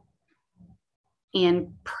social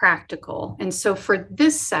and practical. And so for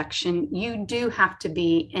this section, you do have to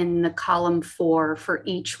be in the column 4 for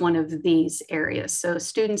each one of these areas. So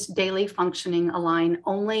students' daily functioning align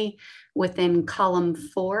only within column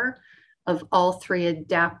 4 of all 3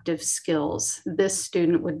 adaptive skills. This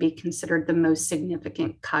student would be considered the most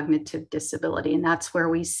significant cognitive disability. And that's where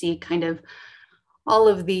we see kind of all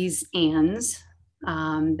of these ands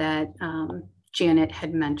that Janet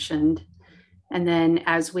had mentioned. And then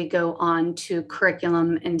as we go on to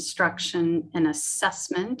curriculum, instruction, and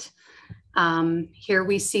assessment, here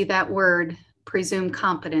we see that word presumed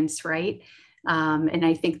competence, right? And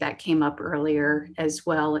I think that came up earlier as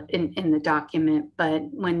well in the document. But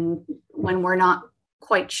when we're not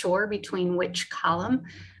quite sure between which column,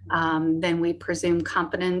 then we presume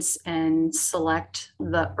competence and select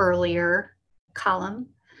the earlier column.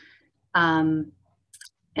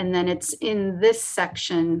 And then it's in this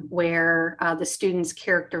section where the student's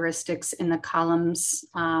characteristics in the columns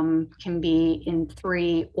can be in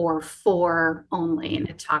 3 or 4 only. And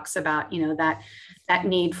it talks about, that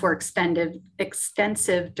need for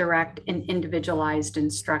extensive, direct, and individualized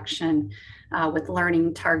instruction with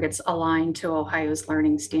learning targets aligned to Ohio's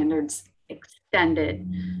learning standards extended.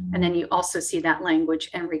 And then you also see that language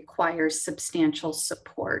and requires substantial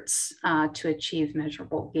supports to achieve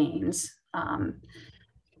measurable gains.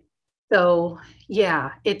 So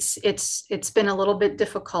yeah, it's been a little bit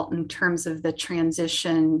difficult in terms of the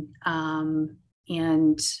transition.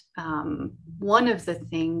 And one of the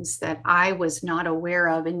things that I was not aware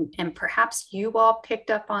of, and perhaps you all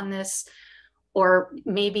picked up on this, or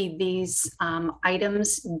maybe these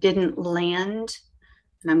items didn't land.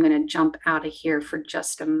 And I'm going to jump out of here for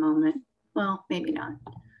just a moment. Well, maybe not.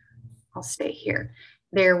 I'll stay here.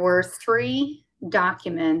 There were 3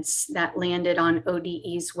 documents that landed on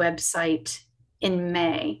ODE's website in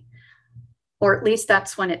May, or at least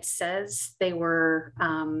that's when it says they were,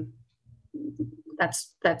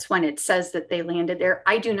 that's when it says that they landed there.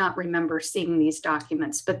 I do not remember seeing these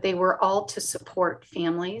documents, but they were all to support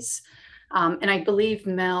families. And I believe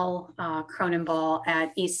Mel Cronenball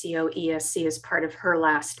at ECO ESC, as part of her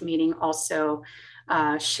last meeting, also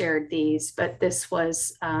shared these. But this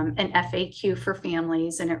was an FAQ for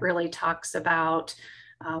families, and it really talks about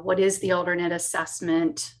what is the alternate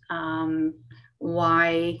assessment,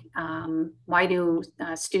 why do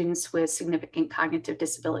students with significant cognitive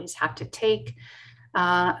disabilities have to take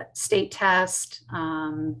state test.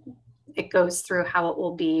 It goes through how it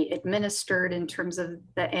will be administered in terms of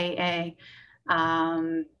the AA,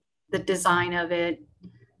 the design of it,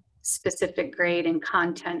 specific grade and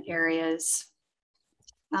content areas.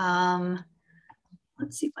 Let's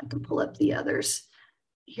see if I can pull up the others.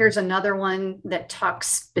 Here's another one that talks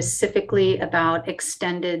specifically about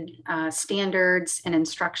extended standards and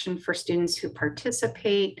instruction for students who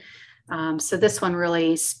participate. So this one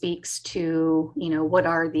really speaks to, what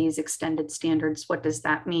are these extended standards? What does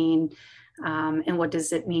that mean? And what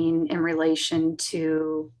does it mean in relation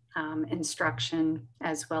to instruction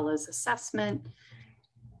as well as assessment?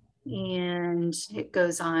 And it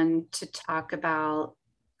goes on to talk about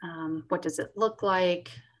what does it look like,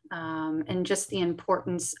 and just the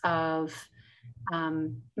importance of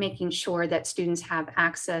making sure that students have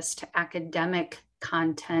access to academic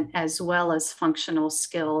content as well as functional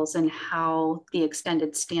skills, and how the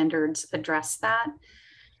extended standards address that.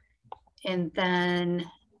 And then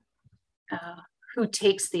who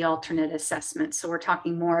takes the alternate assessment. So we're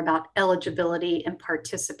talking more about eligibility and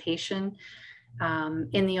participation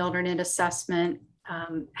in the alternate assessment.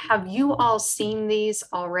 Have you all seen these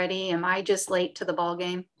already? Am I just late to the ball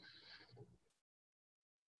game?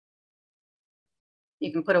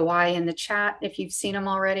 You can put a Y in the chat if you've seen them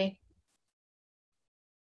already.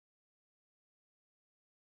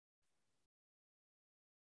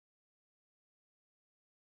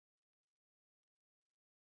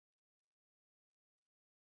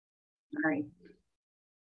 All right.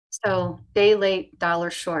 So day late, dollar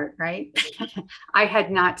short, right? I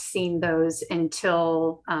had not seen those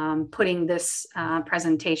until putting this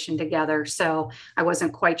presentation together. So I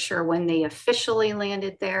wasn't quite sure when they officially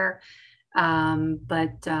landed there. Oh,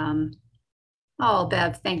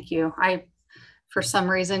 Bev, thank you. I, for some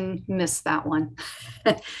reason, missed that one.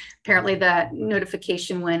 Apparently that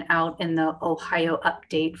notification went out in the Ohio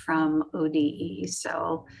update from ODE.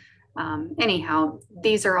 So anyhow,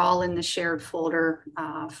 these are all in the shared folder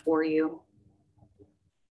for you.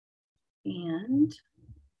 And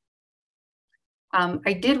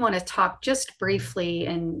I did want to talk just briefly,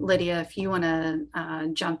 and Lydia, if you want to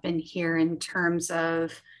jump in here in terms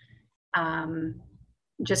of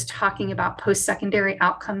just talking about post-secondary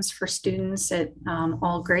outcomes for students at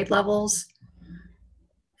all grade levels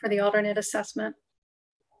for the alternate assessment.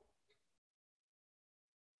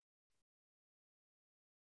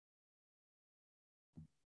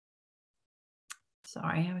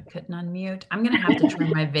 Sorry, I couldn't unmute. I'm going to have to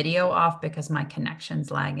turn my video off because my connection's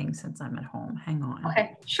lagging since I'm at home. Hang on.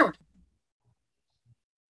 Okay, sure.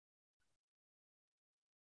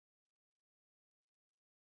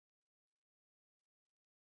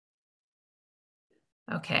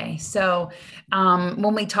 Okay, so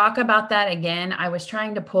when we talk about that again, I was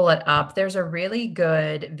trying to pull it up. There's a really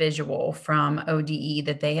good visual from ODE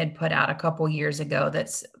that they had put out a couple years ago that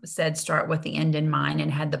said start with the end in mind,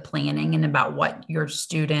 and had the planning and about what your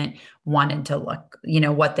student wanted to look,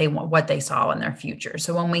 what they saw in their future.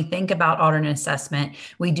 So when we think about alternate assessment,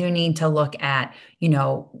 we do need to look at,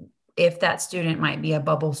 if that student might be a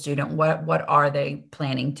bubble student, what are they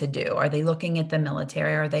planning to do? Are they looking at the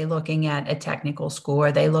military? Are they looking at a technical school?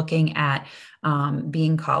 Are they looking at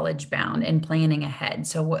being college bound and planning ahead?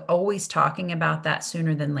 So we're always talking about that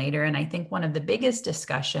sooner than later. And I think one of the biggest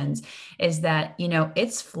discussions is that,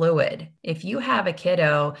 it's fluid. If you have a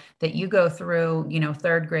kiddo that you go through,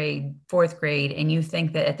 3rd grade, 4th grade, and you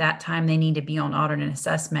think that at that time they need to be on alternate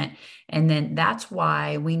assessment, and then that's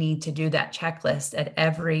why we need to do that checklist at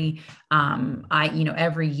every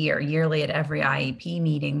every yearly at every IEP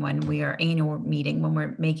meeting when we are annual meeting, when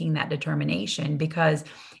we're making that determination, because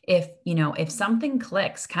if something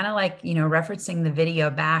clicks, kind of like, referencing the video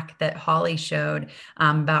back that Holly showed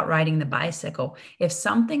about riding the bicycle, if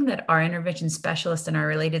something that our intervention specialists and our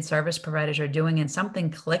related service providers are doing and something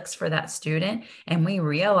clicks for that student, and we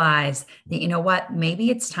realize that, what, maybe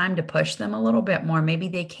it's time to push them a little bit more, maybe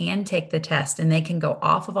they can take the test and they can go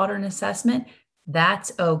off of alternate assessment,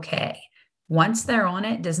 that's okay. Once they're on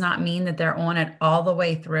it does not mean that they're on it all the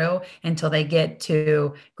way through until they get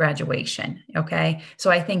to graduation. Okay.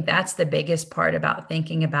 So I think that's the biggest part about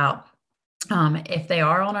thinking about if they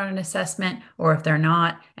are on an assessment or if they're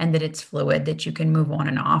not, and that it's fluid, that you can move on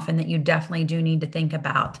and off, and that you definitely do need to think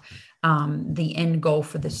about the end goal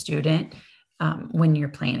for the student when you're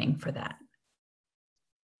planning for that.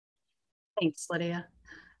 Thanks, Lydia.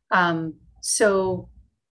 So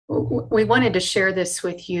we wanted to share this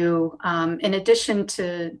with you. In addition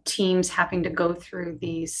to teams having to go through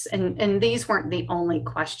these, and these weren't the only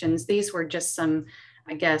questions. These were just some,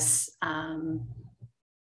 I guess,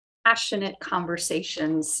 passionate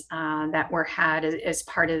conversations that were had as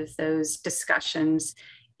part of those discussions.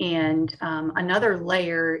 And another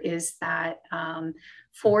layer is that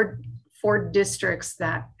for districts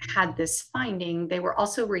that had this finding, they were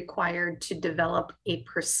also required to develop a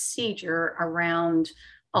procedure around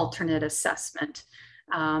alternate assessment.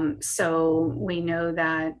 So we know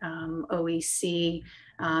that OEC,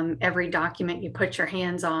 every document you put your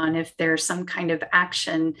hands on, if there's some kind of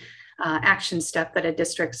action step that a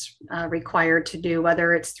district's required to do,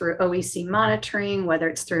 whether it's through OEC monitoring, whether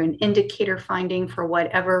it's through an indicator finding, for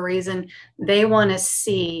whatever reason, they want to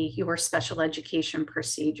see your special education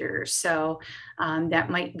procedures. So that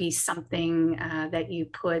might be something that you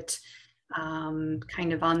put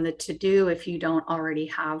kind of on the to-do if you don't already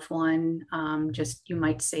have one. Just, you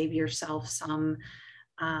might save yourself some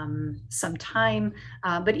time,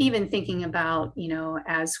 but even thinking about,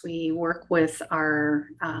 as we work with our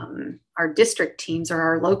district teams or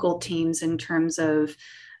our local teams in terms of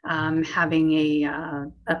having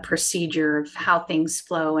a procedure of how things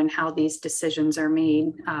flow and how these decisions are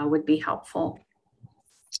made would be helpful.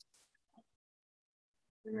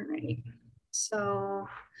 All right, so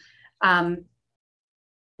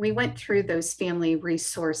we went through those family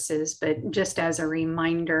resources, but just as a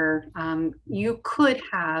reminder, you could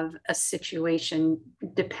have a situation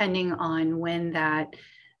depending on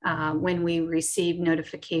when we receive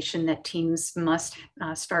notification that teams must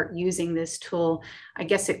start using this tool. I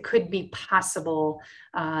guess it could be possible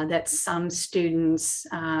that some students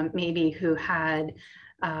maybe who had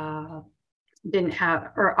didn't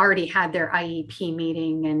have or already had their IEP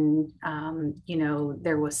meeting, and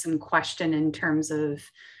there was some question in terms of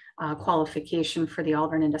qualification for the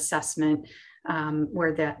alternate assessment,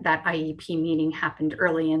 where that IEP meeting happened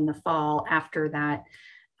early in the fall after that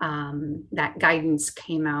guidance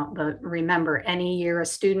came out. But remember, any year a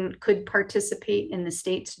student could participate in the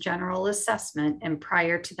state's general assessment, and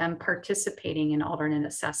prior to them participating in alternate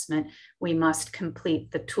assessment, we must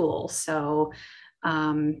complete the tool. So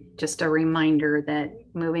just a reminder that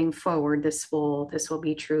moving forward, this will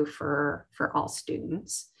be true for all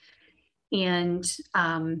students. And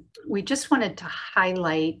we just wanted to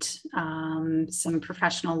highlight some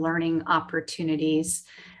professional learning opportunities.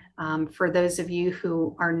 For those of you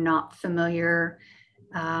who are not familiar,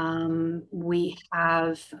 we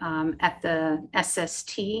have at the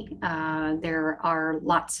SST, there are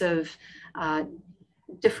lots of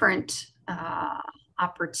different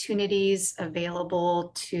opportunities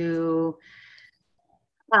available to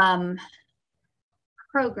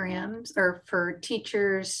programs or for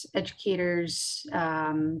teachers, educators,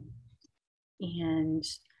 and I'm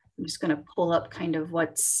just going to pull up kind of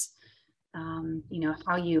what's,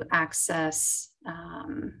 how you access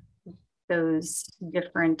those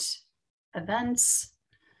different events.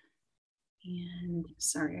 And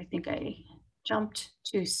sorry, I think I jumped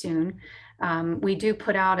too soon. We do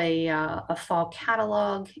put out a fall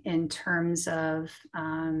catalog in terms of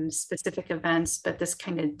specific events, but this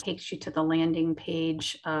kind of takes you to the landing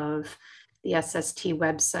page of the SST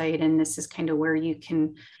website. And this is kind of where you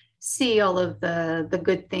can see all of the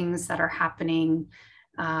good things that are happening.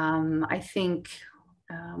 I think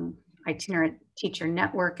Itinerant Teacher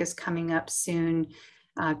Network is coming up soon.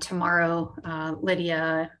 Tomorrow,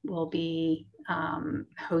 Lydia will be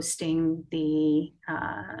hosting the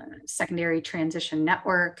Secondary Transition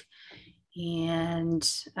Network. And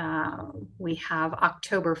we have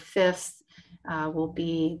October 5th will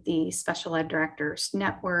be the Special Ed Directors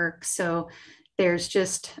Network. So there's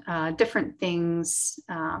just different things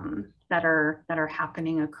that are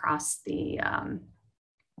happening across the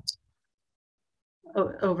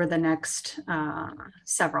over the next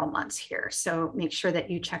several months here. So make sure that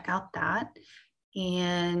you check out that.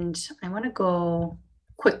 And I want to go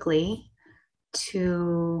quickly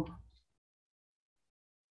to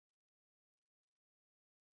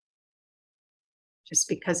just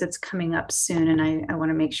because it's coming up soon and I want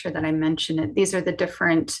to make sure that I mention it. These are the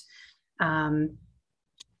different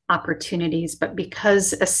opportunities, but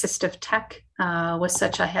because assistive tech was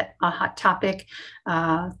such a hot topic,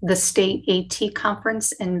 the state AT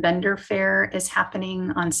conference and vendor fair is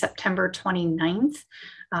happening on September 29th.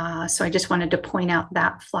 So I just wanted to point out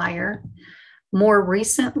that flyer. More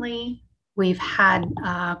recently, we've had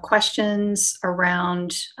questions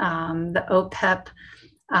around the OPEP.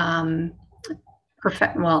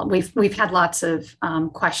 We've had lots of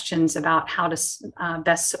questions about how to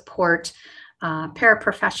best support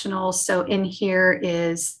paraprofessionals. So in here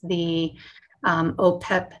is the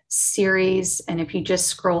OPEP series. And if you just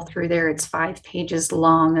scroll through there, it's 5 pages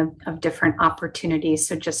long of different opportunities.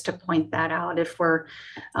 So just to point that out, if we're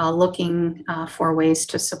looking for ways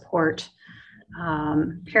to support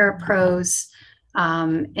parapros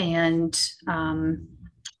and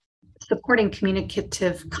supporting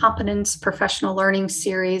communicative competence professional learning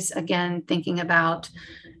series, again, thinking about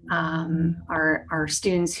our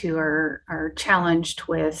students who are challenged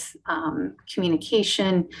with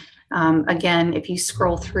communication. Again, if you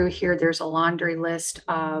scroll through here, there's a laundry list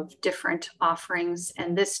of different offerings,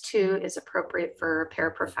 and this too is appropriate for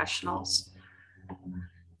paraprofessionals.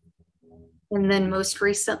 And then most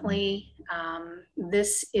recently,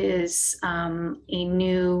 this is a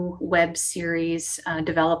new web series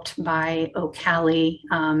developed by O'Calley,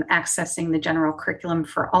 accessing the general curriculum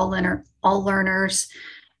for all learners.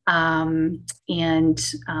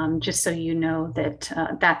 Just so you know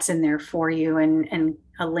that that's in there for you, and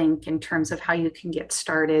a link in terms of how you can get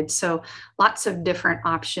started. So lots of different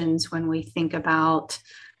options when we think about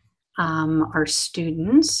our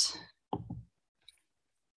students.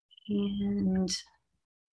 And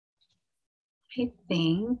I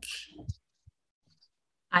think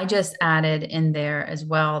I just added in there as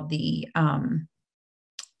well the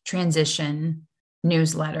transition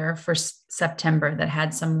newsletter for September that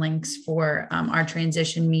had some links for our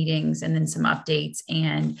transition meetings and then some updates,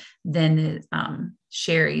 and then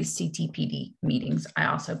Sherry's CTPD meetings. I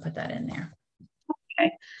also put that in there.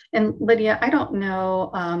 Okay. And Lydia, I don't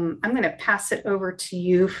know, I'm going to pass it over to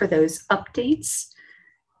you for those updates.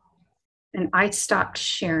 And I stopped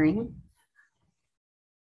sharing.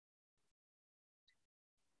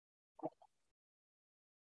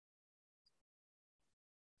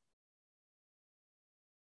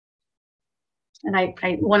 And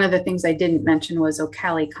one of the things I didn't mention was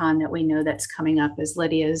OCaliCon that we know that's coming up, as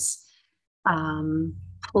Lydia's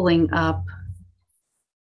pulling up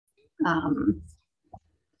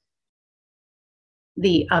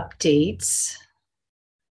the updates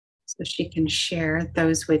so she can share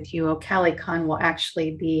those with you. OCaliCon will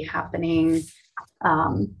actually be happening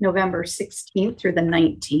November 16th through the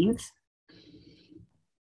 19th.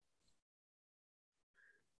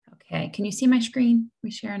 Okay, can you see my screen? We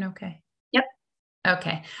sharing okay? Yep.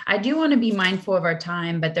 Okay, I do want to be mindful of our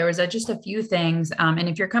time, but there was just a few things. And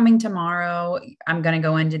if you're coming tomorrow, I'm going to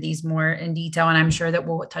go into these more in detail, and I'm sure that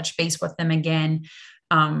we'll touch base with them again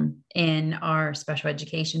in our special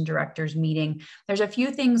education directors meeting. There's a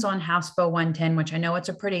few things on House Bill 110, which I know it's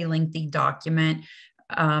a pretty lengthy document.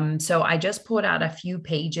 So I just pulled out a few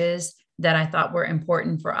pages that I thought were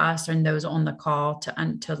important for us and those on the call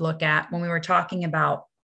to look at when we were talking about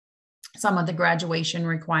some of the graduation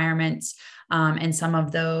requirements and some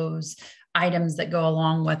of those items that go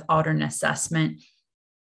along with alternate assessment.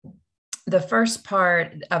 The first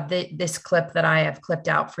part of this clip that I have clipped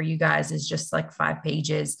out for you guys is just like 5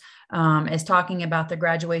 pages, is talking about the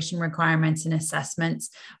graduation requirements and assessments.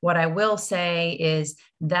 What I will say is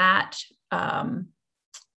that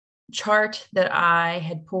chart that I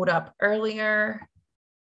had pulled up earlier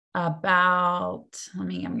about, I'm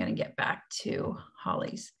going to get back to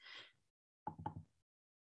Holly's.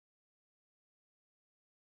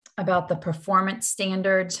 About the performance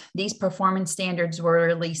standards. These performance standards were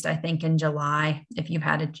released, I think, in July, if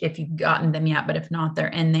you've gotten them yet, but if not, they're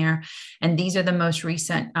in there. And these are the most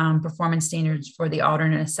recent performance standards for the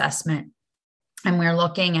alternate assessment. And we're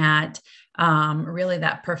looking at really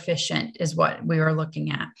that proficient is what we are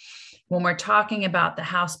looking at. When we're talking about the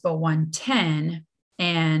House Bill 110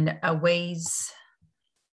 and ways,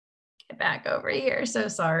 back over here. So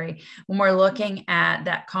sorry. When we're looking at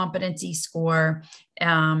that competency score,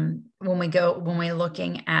 when we're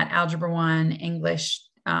looking at Algebra 1, English,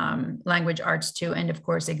 Language Arts 2, and of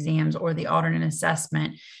course exams or the alternate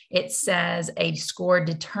assessment, it says a score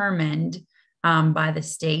determined by the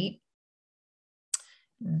state.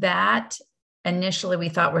 That initially we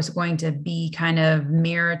thought was going to be kind of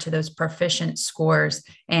mirror to those proficient scores,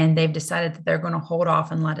 and they've decided that they're going to hold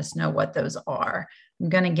off and let us know what those are. I'm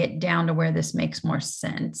going to get down to where this makes more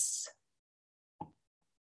sense.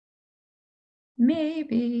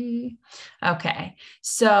 Maybe. Okay.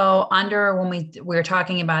 So under when we were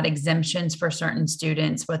talking about exemptions for certain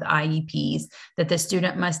students with IEPs, that the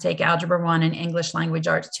student must take Algebra 1 and English Language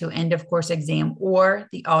Arts 2 end of course exam or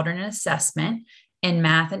the alternate assessment in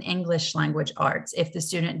Math and English Language Arts if the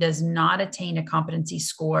student does not attain a competency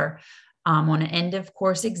score on an end of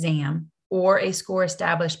course exam or a score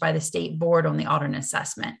established by the state board on the alternate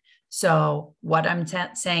assessment. So what I'm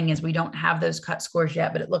saying is we don't have those cut scores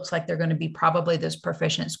yet, but it looks like they're going to be probably those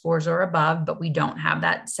proficient scores or above, but we don't have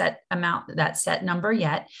that set amount, that set number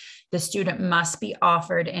yet. The student must be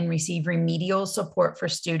offered and receive remedial support for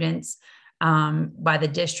students by the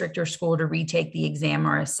district or school to retake the exam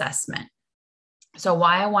or assessment. So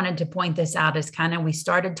why I wanted to point this out is kind of we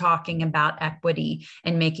started talking about equity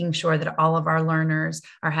and making sure that all of our learners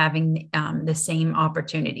are having the same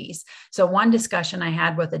opportunities. So one discussion I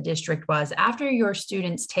had with the district was after your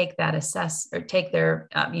students take that take their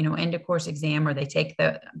end of course exam, or they take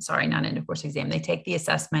the not end of course exam, they take the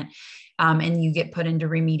assessment and you get put into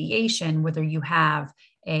remediation, whether you have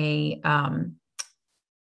a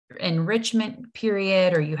enrichment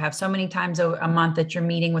period or you have so many times a month that you're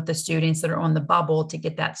meeting with the students that are on the bubble to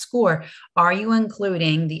get that score, are you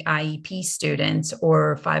including the IEP students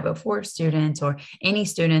or 504 students or any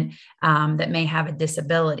student that may have a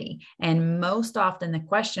disability? And most often the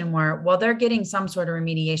question were, well, they're getting some sort of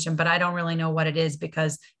remediation, but I don't really know what it is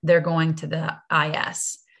because they're going to the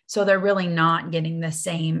IS. So they're really not getting the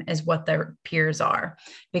same as what their peers are,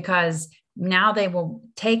 because now they will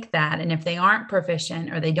take that. And if they aren't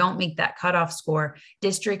proficient or they don't meet that cutoff score,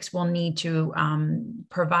 districts will need to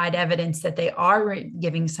provide evidence that they are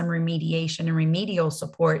giving some remediation and remedial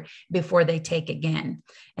support before they take again.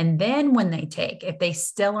 And then when they take, if they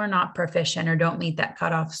still are not proficient or don't meet that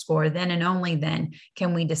cutoff score, then and only then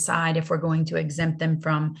can we decide if we're going to exempt them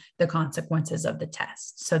from the consequences of the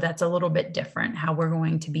test. So that's a little bit different how we're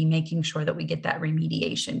going to be making sure that we get that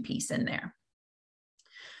remediation piece in there.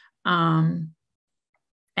 And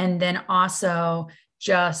then also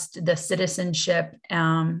just the citizenship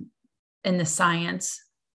and the science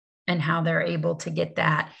and how they're able to get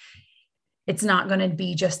that. It's not going to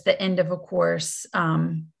be just the end of a course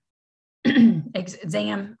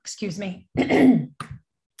exam, excuse me.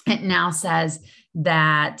 It now says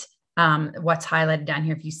that what's highlighted down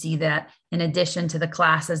here, if you see that, in addition to the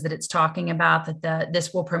classes that it's talking about, that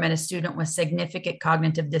this will permit a student with significant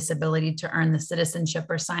cognitive disability to earn the citizenship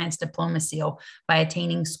or science diploma seal by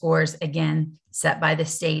attaining scores, again, set by the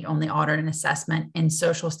state on the alternate assessment in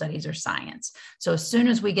social studies or science. So as soon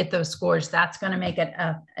as we get those scores, that's going to make it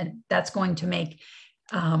a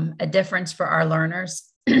difference for our learners.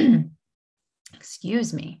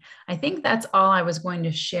 Excuse me. I think that's all I was going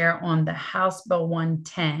to share on the House Bill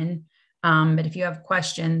 110. But if you have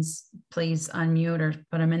questions, please unmute or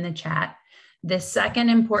put them in the chat. The second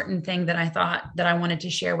important thing that I thought that I wanted to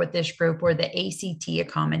share with this group were the ACT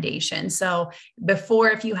accommodations. So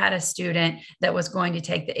before, if you had a student that was going to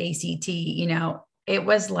take the ACT, it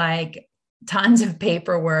was like tons of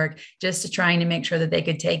paperwork just to trying to make sure that they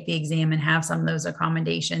could take the exam and have some of those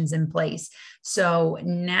accommodations in place. So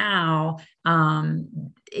now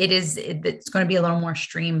it's going to be a little more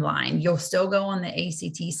streamlined. You'll still go on the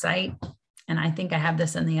ACT site. And I think I have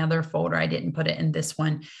this in the other folder. I didn't put it in this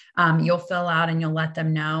one. You'll fill out and you'll let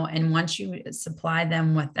them know. And once you supply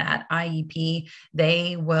them with that IEP,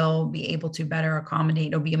 they will be able to better accommodate.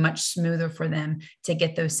 It'll be much smoother for them to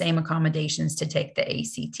get those same accommodations to take the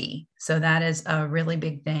ACT. So that is a really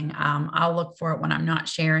big thing. I'll look for it when I'm not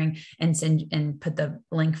sharing and send and put the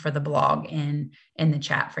link for the blog in the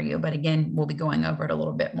chat for you. But again, we'll be going over it a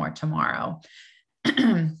little bit more tomorrow.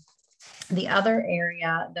 The other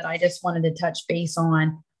area that I just wanted to touch base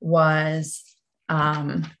on was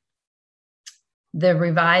the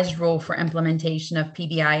revised rule for implementation of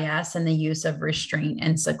PBIS and the use of restraint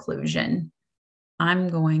and seclusion. I'm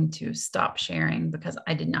going to stop sharing because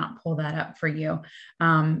I did not pull that up for you.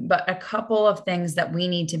 But a couple of things that we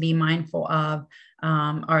need to be mindful of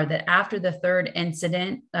are that after the third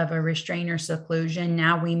incident of a restraint or seclusion,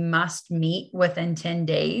 now we must meet within 10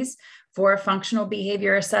 days for a functional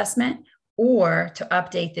behavior assessment or to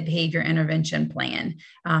update the behavior intervention plan.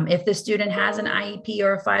 If the student has an IEP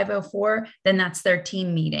or a 504, then that's their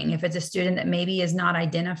team meeting. If it's a student that maybe is not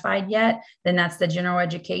identified yet, then that's the general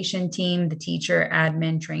education team, the teacher,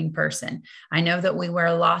 admin, trained person. I know that we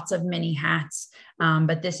wear lots of many hats,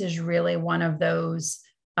 but this is really one of those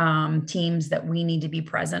teams that we need to be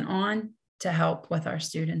present on to help with our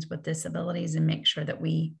students with disabilities and make sure that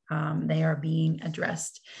they are being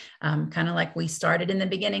addressed. Kind of like we started in the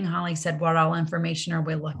beginning, Holly said, what all information are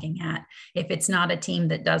we looking at? If it's not a team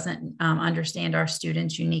that doesn't understand our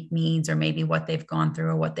students' unique needs or maybe what they've gone through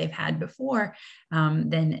or what they've had before,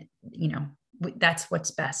 then, that's what's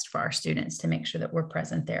best for our students, to make sure that we're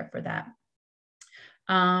present there for that.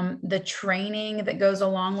 The training that goes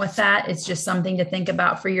along with that, it's just something to think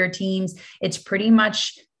about for your teams. It's pretty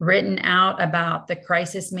much written out about the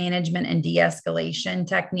crisis management and de-escalation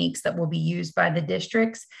techniques that will be used by the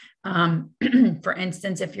districts. For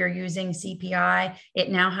instance, if you're using CPI, it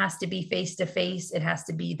now has to be face-to-face. It has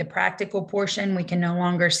to be the practical portion. We can no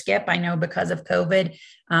longer skip. I know because of COVID,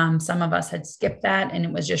 some of us had skipped that and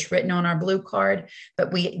it was just written on our blue card,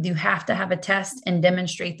 but we do have to have a test and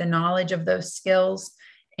demonstrate the knowledge of those skills.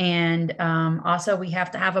 And also we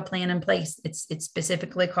have to have a plan in place. It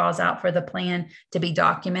specifically calls out for the plan to be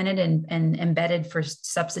documented and embedded for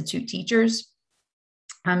substitute teachers,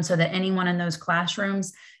 so that anyone in those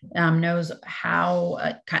classrooms knows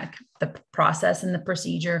how kind of the process and the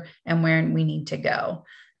procedure and where we need to go.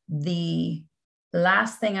 The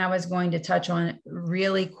last thing I was going to touch on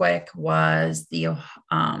really quick was the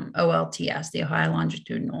OLTS, the Ohio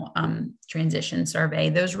Longitudinal Transition Survey.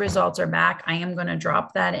 Those results are back. I am going to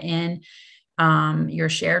drop that in your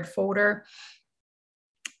shared folder.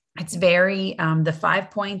 It's very, the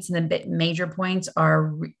 5 points and the major points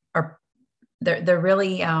are they're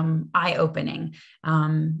really eye-opening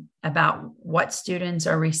about what students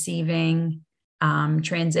are receiving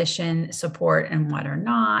transition support and what are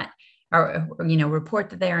not, or report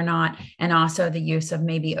that they are not, and also the use of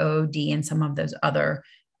maybe OOD and some of those other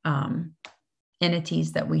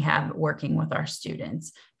entities that we have working with our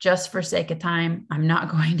students. Just for sake of time, I'm not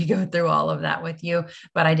going to go through all of that with you,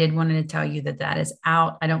 but I did want to tell you that that is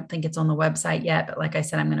out. I don't think it's on the website yet, but like I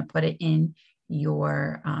said, I'm going to put it in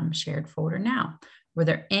your shared folder now. Were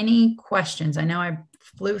there any questions? I know I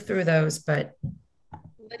flew through those, but.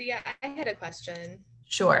 Lydia, I had a question.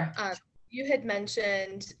 Sure. You had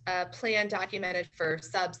mentioned a plan documented for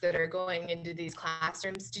subs that are going into these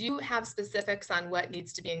classrooms. Do you have specifics on what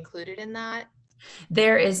needs to be included in that?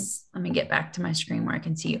 There is, let me get back to my screen where I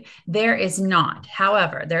can see you. There is not.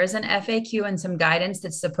 However, there is an FAQ and some guidance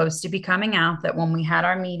that's supposed to be coming out, that when we had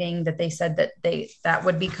our meeting that they said that that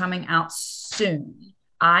would be coming out soon.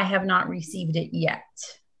 I have not received it yet.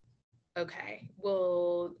 Okay.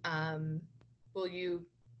 Will you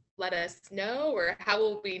let us know, or how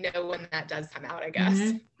will we know when that does come out, I guess?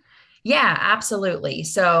 Mm-hmm. Yeah, absolutely.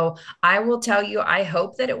 So I will tell you, I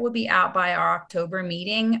hope that it will be out by our October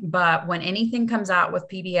meeting, but when anything comes out with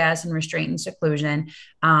PBS and restraint and seclusion,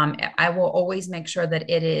 I will always make sure that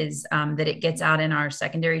it is, that it gets out in our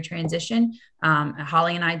secondary transition.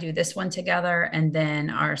 Holly and I do this one together, and then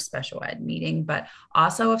our special ed meeting. But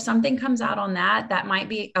also if something comes out on that, that might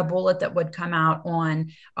be a bullet that would come out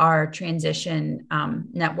on our transition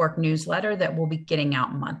network newsletter that will be getting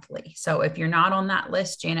out monthly. So if you're not on that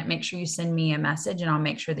list, Janet, make sure you send me a message and I'll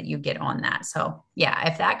make sure that you get on that. So yeah,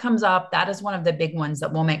 if that comes up, that is one of the big ones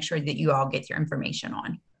that we'll make sure that you all get your information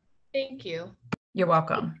on. Thank you. You're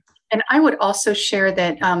welcome. And I would also share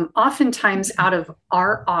that oftentimes out of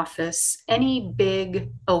our office, any big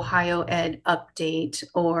Ohio Ed update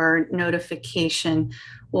or notification,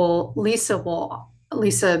 Lisa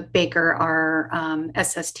Baker, our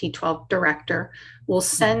SST 12 director, will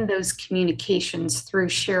send those communications through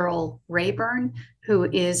Cheryl Rayburn, who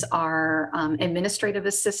is our administrative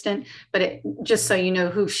assistant. But just so you know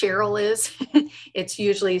who Cheryl is, it's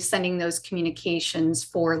usually sending those communications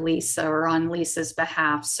for Lisa or on Lisa's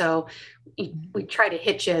behalf. So we try to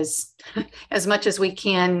hit you as much as we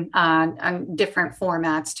can on different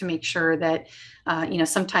formats to make sure that,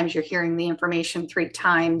 sometimes you're hearing the information 3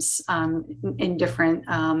 times in different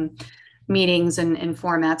meetings and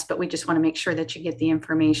formats, but we just want to make sure that you get the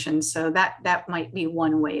information. So that might be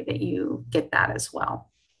one way that you get that as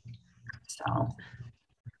well. So.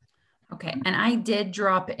 Okay, and I did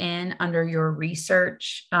drop in under your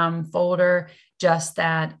research folder just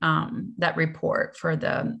that that report for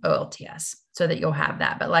the OLTS, so that you'll have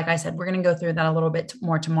that. But like I said, we're going to go through that a little bit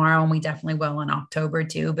more tomorrow, and we definitely will in October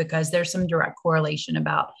too, because there's some direct correlation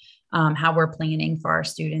about how we're planning for our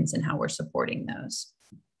students and how we're supporting those.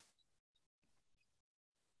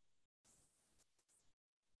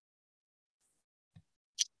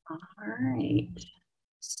 All right.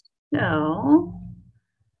 So,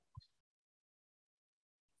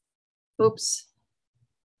 oops.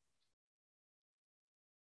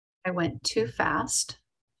 I went too fast.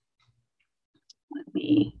 Let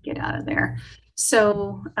me get out of there.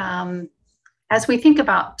 So, as we think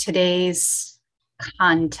about today's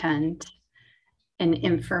content and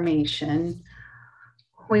information,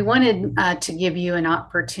 we wanted to give you an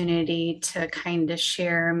opportunity to kind of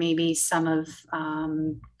share maybe some of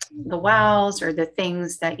the wows or the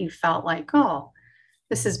things that you felt like, oh,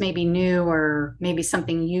 this is maybe new or maybe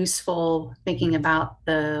something useful, thinking about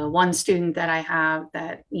the one student that I have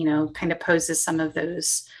that, you know, kind of poses some of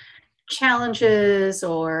those challenges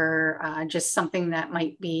or just something that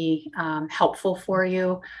might be helpful for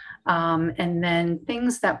you. And then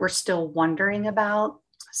things that we're still wondering about.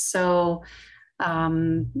 So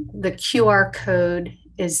the QR code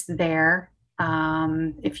is there.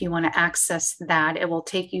 If you want to access that, it will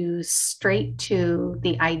take you straight to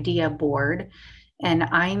the idea board. And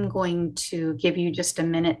I'm going to give you just a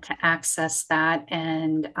minute to access that,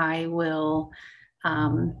 and I will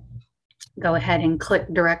go ahead and click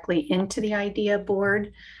directly into the idea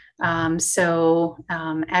board. As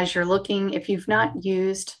you're looking, if you've not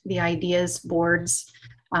used the ideas boards,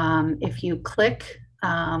 if you click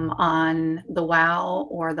on the wow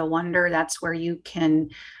or the wonder, that's where you can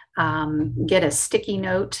get a sticky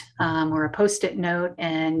note or a post-it note,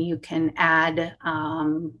 and you can add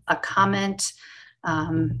a comment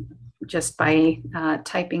just by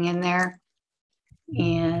typing in there.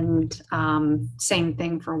 And same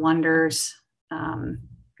thing for wonders.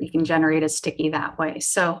 You can generate a sticky that way.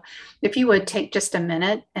 So if you would take just a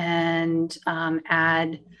minute and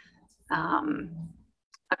add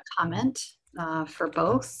a comment for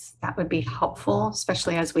both, that would be helpful,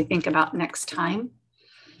 especially as we think about next time.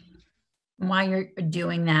 While you're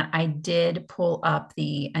doing that, I did pull up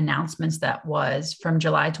the announcements that was from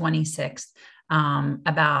July 26th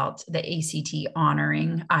about the ACT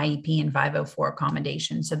honoring IEP and 504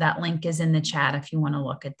 accommodation. So that link is in the chat if you want to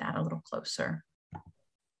look at that a little closer.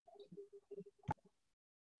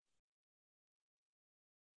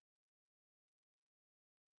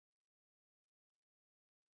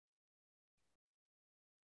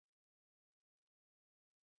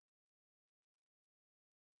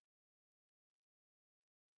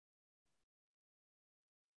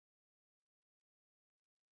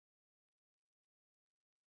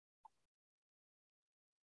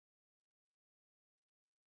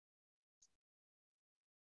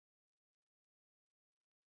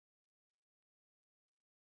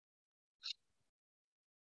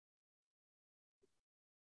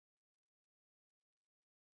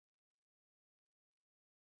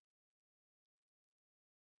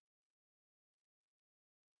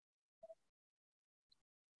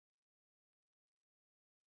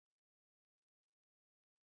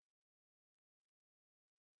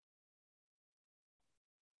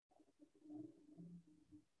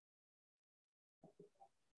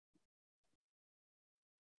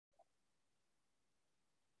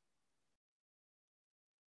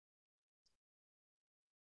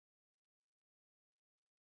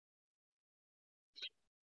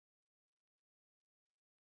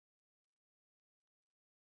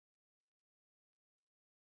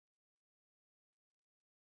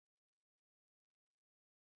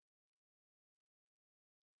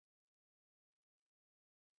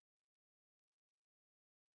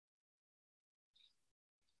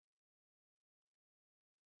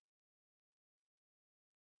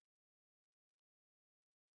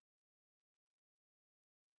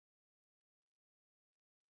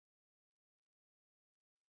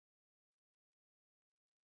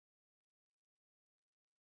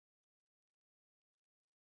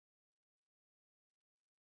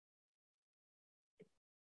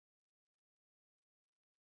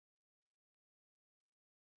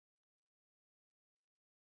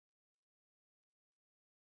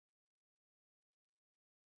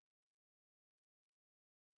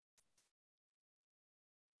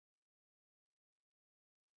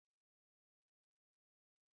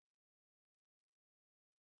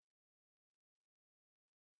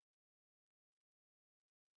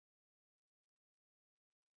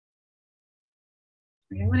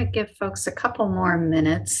 I want to give folks a couple more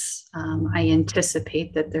minutes. I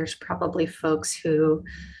anticipate that there's probably folks who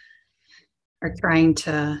are trying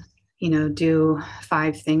to, you know, do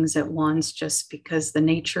 5 things at once just because the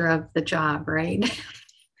nature of the job, right?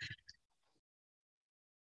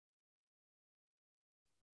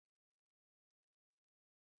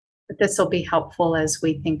 But this will be helpful as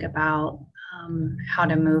we think about how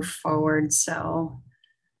to move forward. So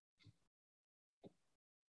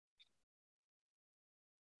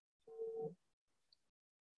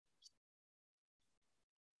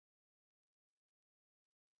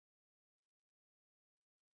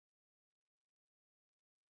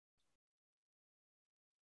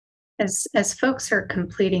as folks are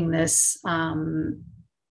completing this, I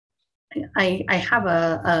have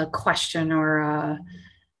a question or a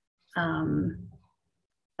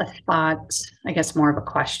thought, I guess more of a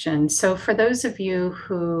question. So for those of you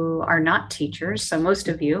who are not teachers, so most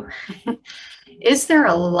of you, is there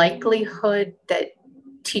a likelihood that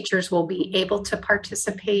teachers will be able to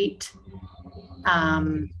participate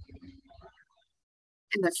in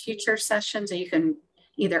the future sessions? Or you can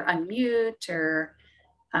either unmute or,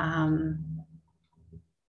 I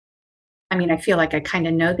mean, I feel like I kind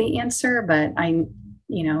of know the answer, but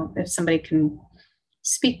if somebody can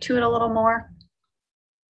speak to it a little more.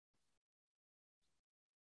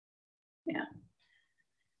 Yeah.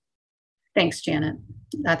 Thanks, Janet.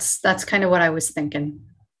 That's kind of what I was thinking.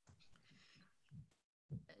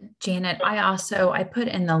 Janet, I put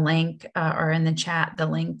in the link or in the chat, the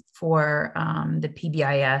link for the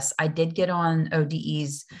PBIS. I did get on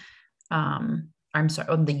ODE's, on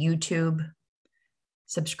the YouTube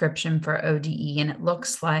subscription for ODE, and it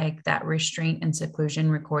looks like that restraint and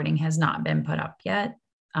seclusion recording has not been put up yet.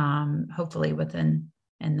 Hopefully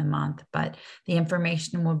in the month, but the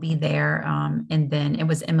information will be there. And then it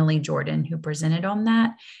was Emily Jordan who presented on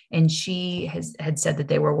that, and she had said that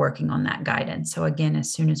they were working on that guidance. So again,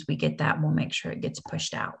 as soon as we get that, we'll make sure it gets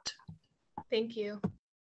pushed out. Thank you.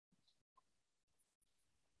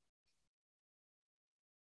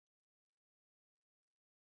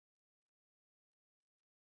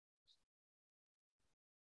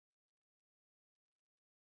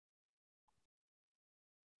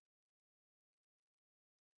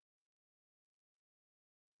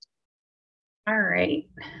 All right,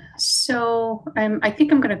 so I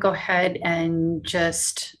think I'm going to go ahead and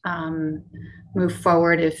just move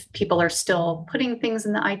forward. If people are still putting things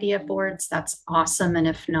in the idea boards, that's awesome. And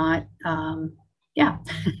if not, yeah.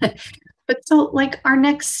 But so like our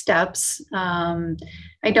next steps,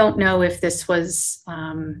 I don't know if this was,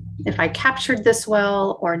 if I captured this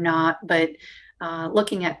well or not, but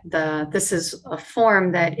looking at this is a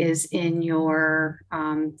form that is in your,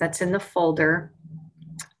 that's in the folder.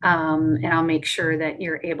 And I'll make sure that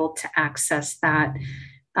you're able to access that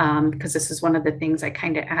because this is one of the things I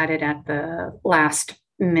kind of added at the last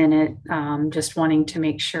minute, just wanting to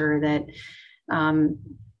make sure that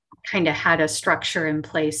kind of had a structure in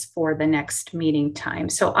place for the next meeting time.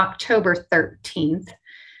 So October 13th,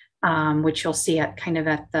 which you'll see at kind of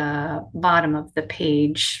at the bottom of the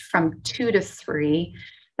page from 2 to 3,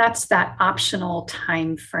 that's that optional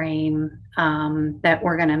time frame that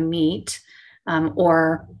we're going to meet.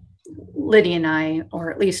 Or Lydia and I, or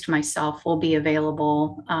at least myself, will be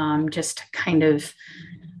available just to kind of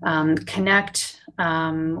connect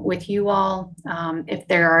with you all. If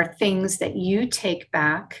there are things that you take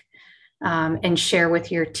back and share with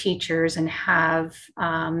your teachers and have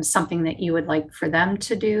something that you would like for them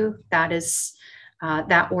to do,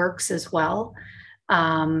 that works as well.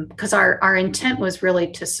 Because our intent was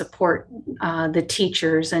really to support the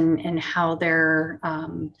teachers and how they're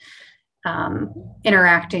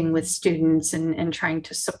interacting with students and trying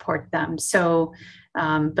to support them. So,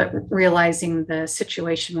 but realizing the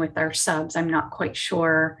situation with our subs, I'm not quite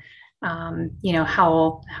sure,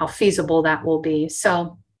 how feasible that will be.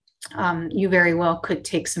 So you very well could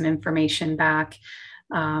take some information back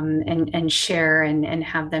and share and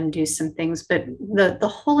have them do some things. But the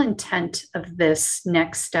whole intent of this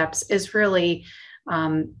next steps is really,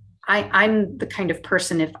 I'm the kind of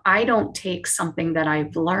person, if I don't take something that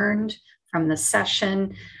I've learned from the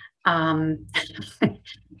session, and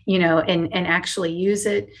actually use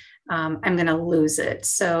it, I'm going to lose it.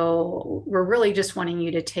 So we're really just wanting you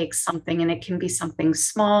to take something, and it can be something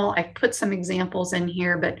small. I put some examples in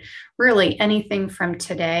here, but really anything from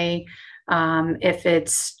today. If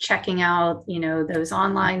it's checking out, those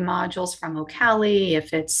online modules from Ocali,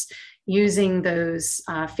 if it's using those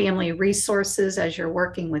family resources as you're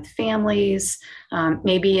working with families.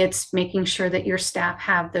 Maybe it's making sure that your staff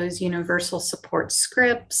have those universal support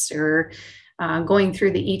scripts, or going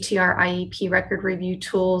through the ETR IEP record review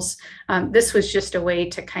tools. This was just a way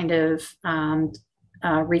to kind of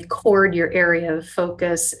record your area of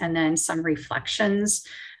focus and then some reflections.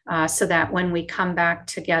 So that when we come back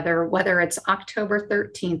together, whether it's October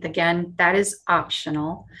 13th, again, that is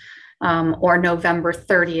optional, or November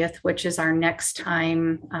 30th, which is our next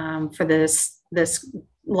time for this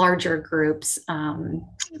larger groups,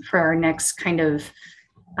 for our next kind of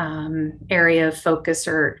area of focus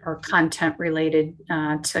or content related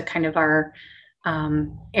to kind of our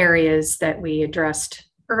areas that we addressed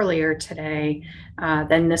earlier today.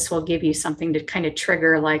 Then this will give you something to kind of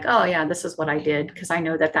trigger, like, oh yeah, this is what I did, because I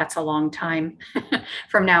know that that's a long time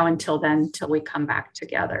from now until then, till we come back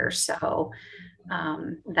together. So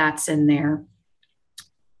that's in there.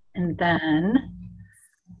 And then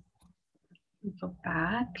go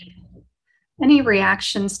back. Any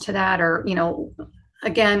reactions to that? Or,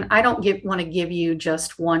 again, I don't want to give you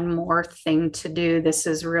just one more thing to do. This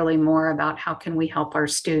is really more about how can we help our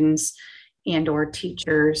students and or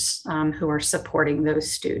teachers who are supporting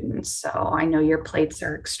those students. So I know your plates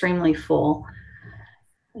are extremely full.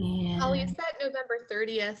 Holly, is that November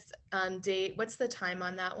 30th date? What's the time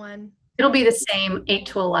on that one? It'll be the same, 8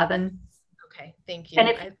 to 11. Okay, thank you.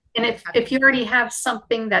 And if you already have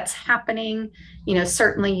something that's happening,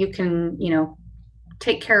 certainly you can,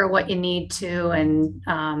 take care of what you need to, and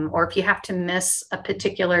or if you have to miss a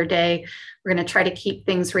particular day, we're going to try to keep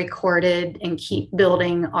things recorded and keep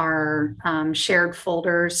building our shared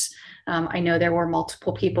folders. I know there were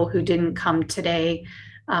multiple people who didn't come today,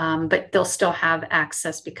 but they'll still have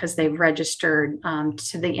access because they've registered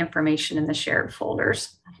to the information in the shared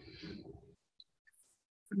folders.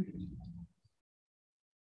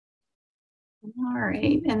 All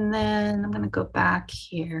right, and then I'm going to go back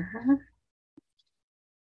here.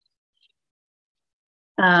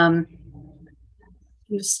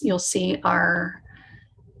 You'll see our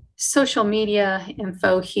social media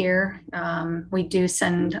info here. We do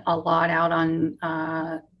send a lot out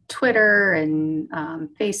on Twitter and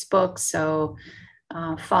Facebook, so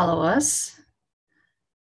follow us.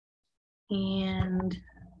 And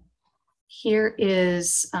here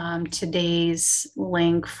is today's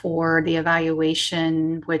link for the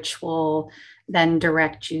evaluation, which will then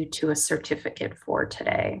direct you to a certificate for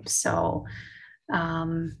today. So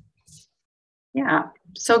yeah,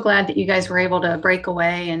 so glad that you guys were able to break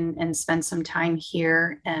away and spend some time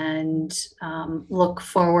here, and look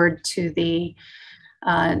forward to the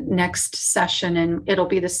next session. And it'll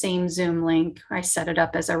be the same Zoom link. I set it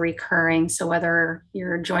up as a recurring. So whether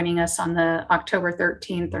you're joining us on the October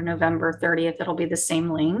 13th or November 30th, it'll be the same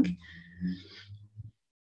link.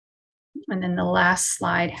 And then the last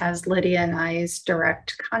slide has Lydia and I's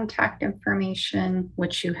direct contact information,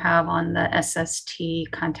 which you have on the SST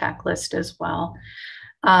contact list as well.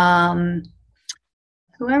 Whoever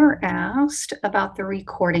asked about the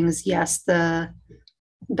recordings, yes, the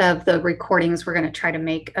recordings we're going to try to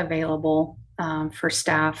make available for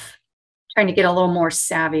staff, trying to get a little more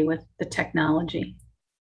savvy with the technology.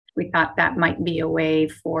 We thought that might be a way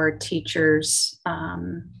for teachers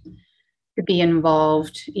to be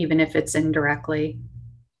involved, even if it's indirectly.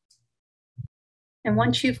 And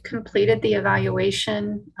once you've completed the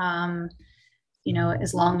evaluation,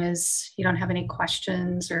 as long as you don't have any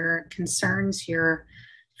questions or concerns, you're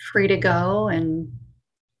free to go. And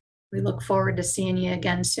we look forward to seeing you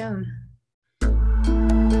again soon.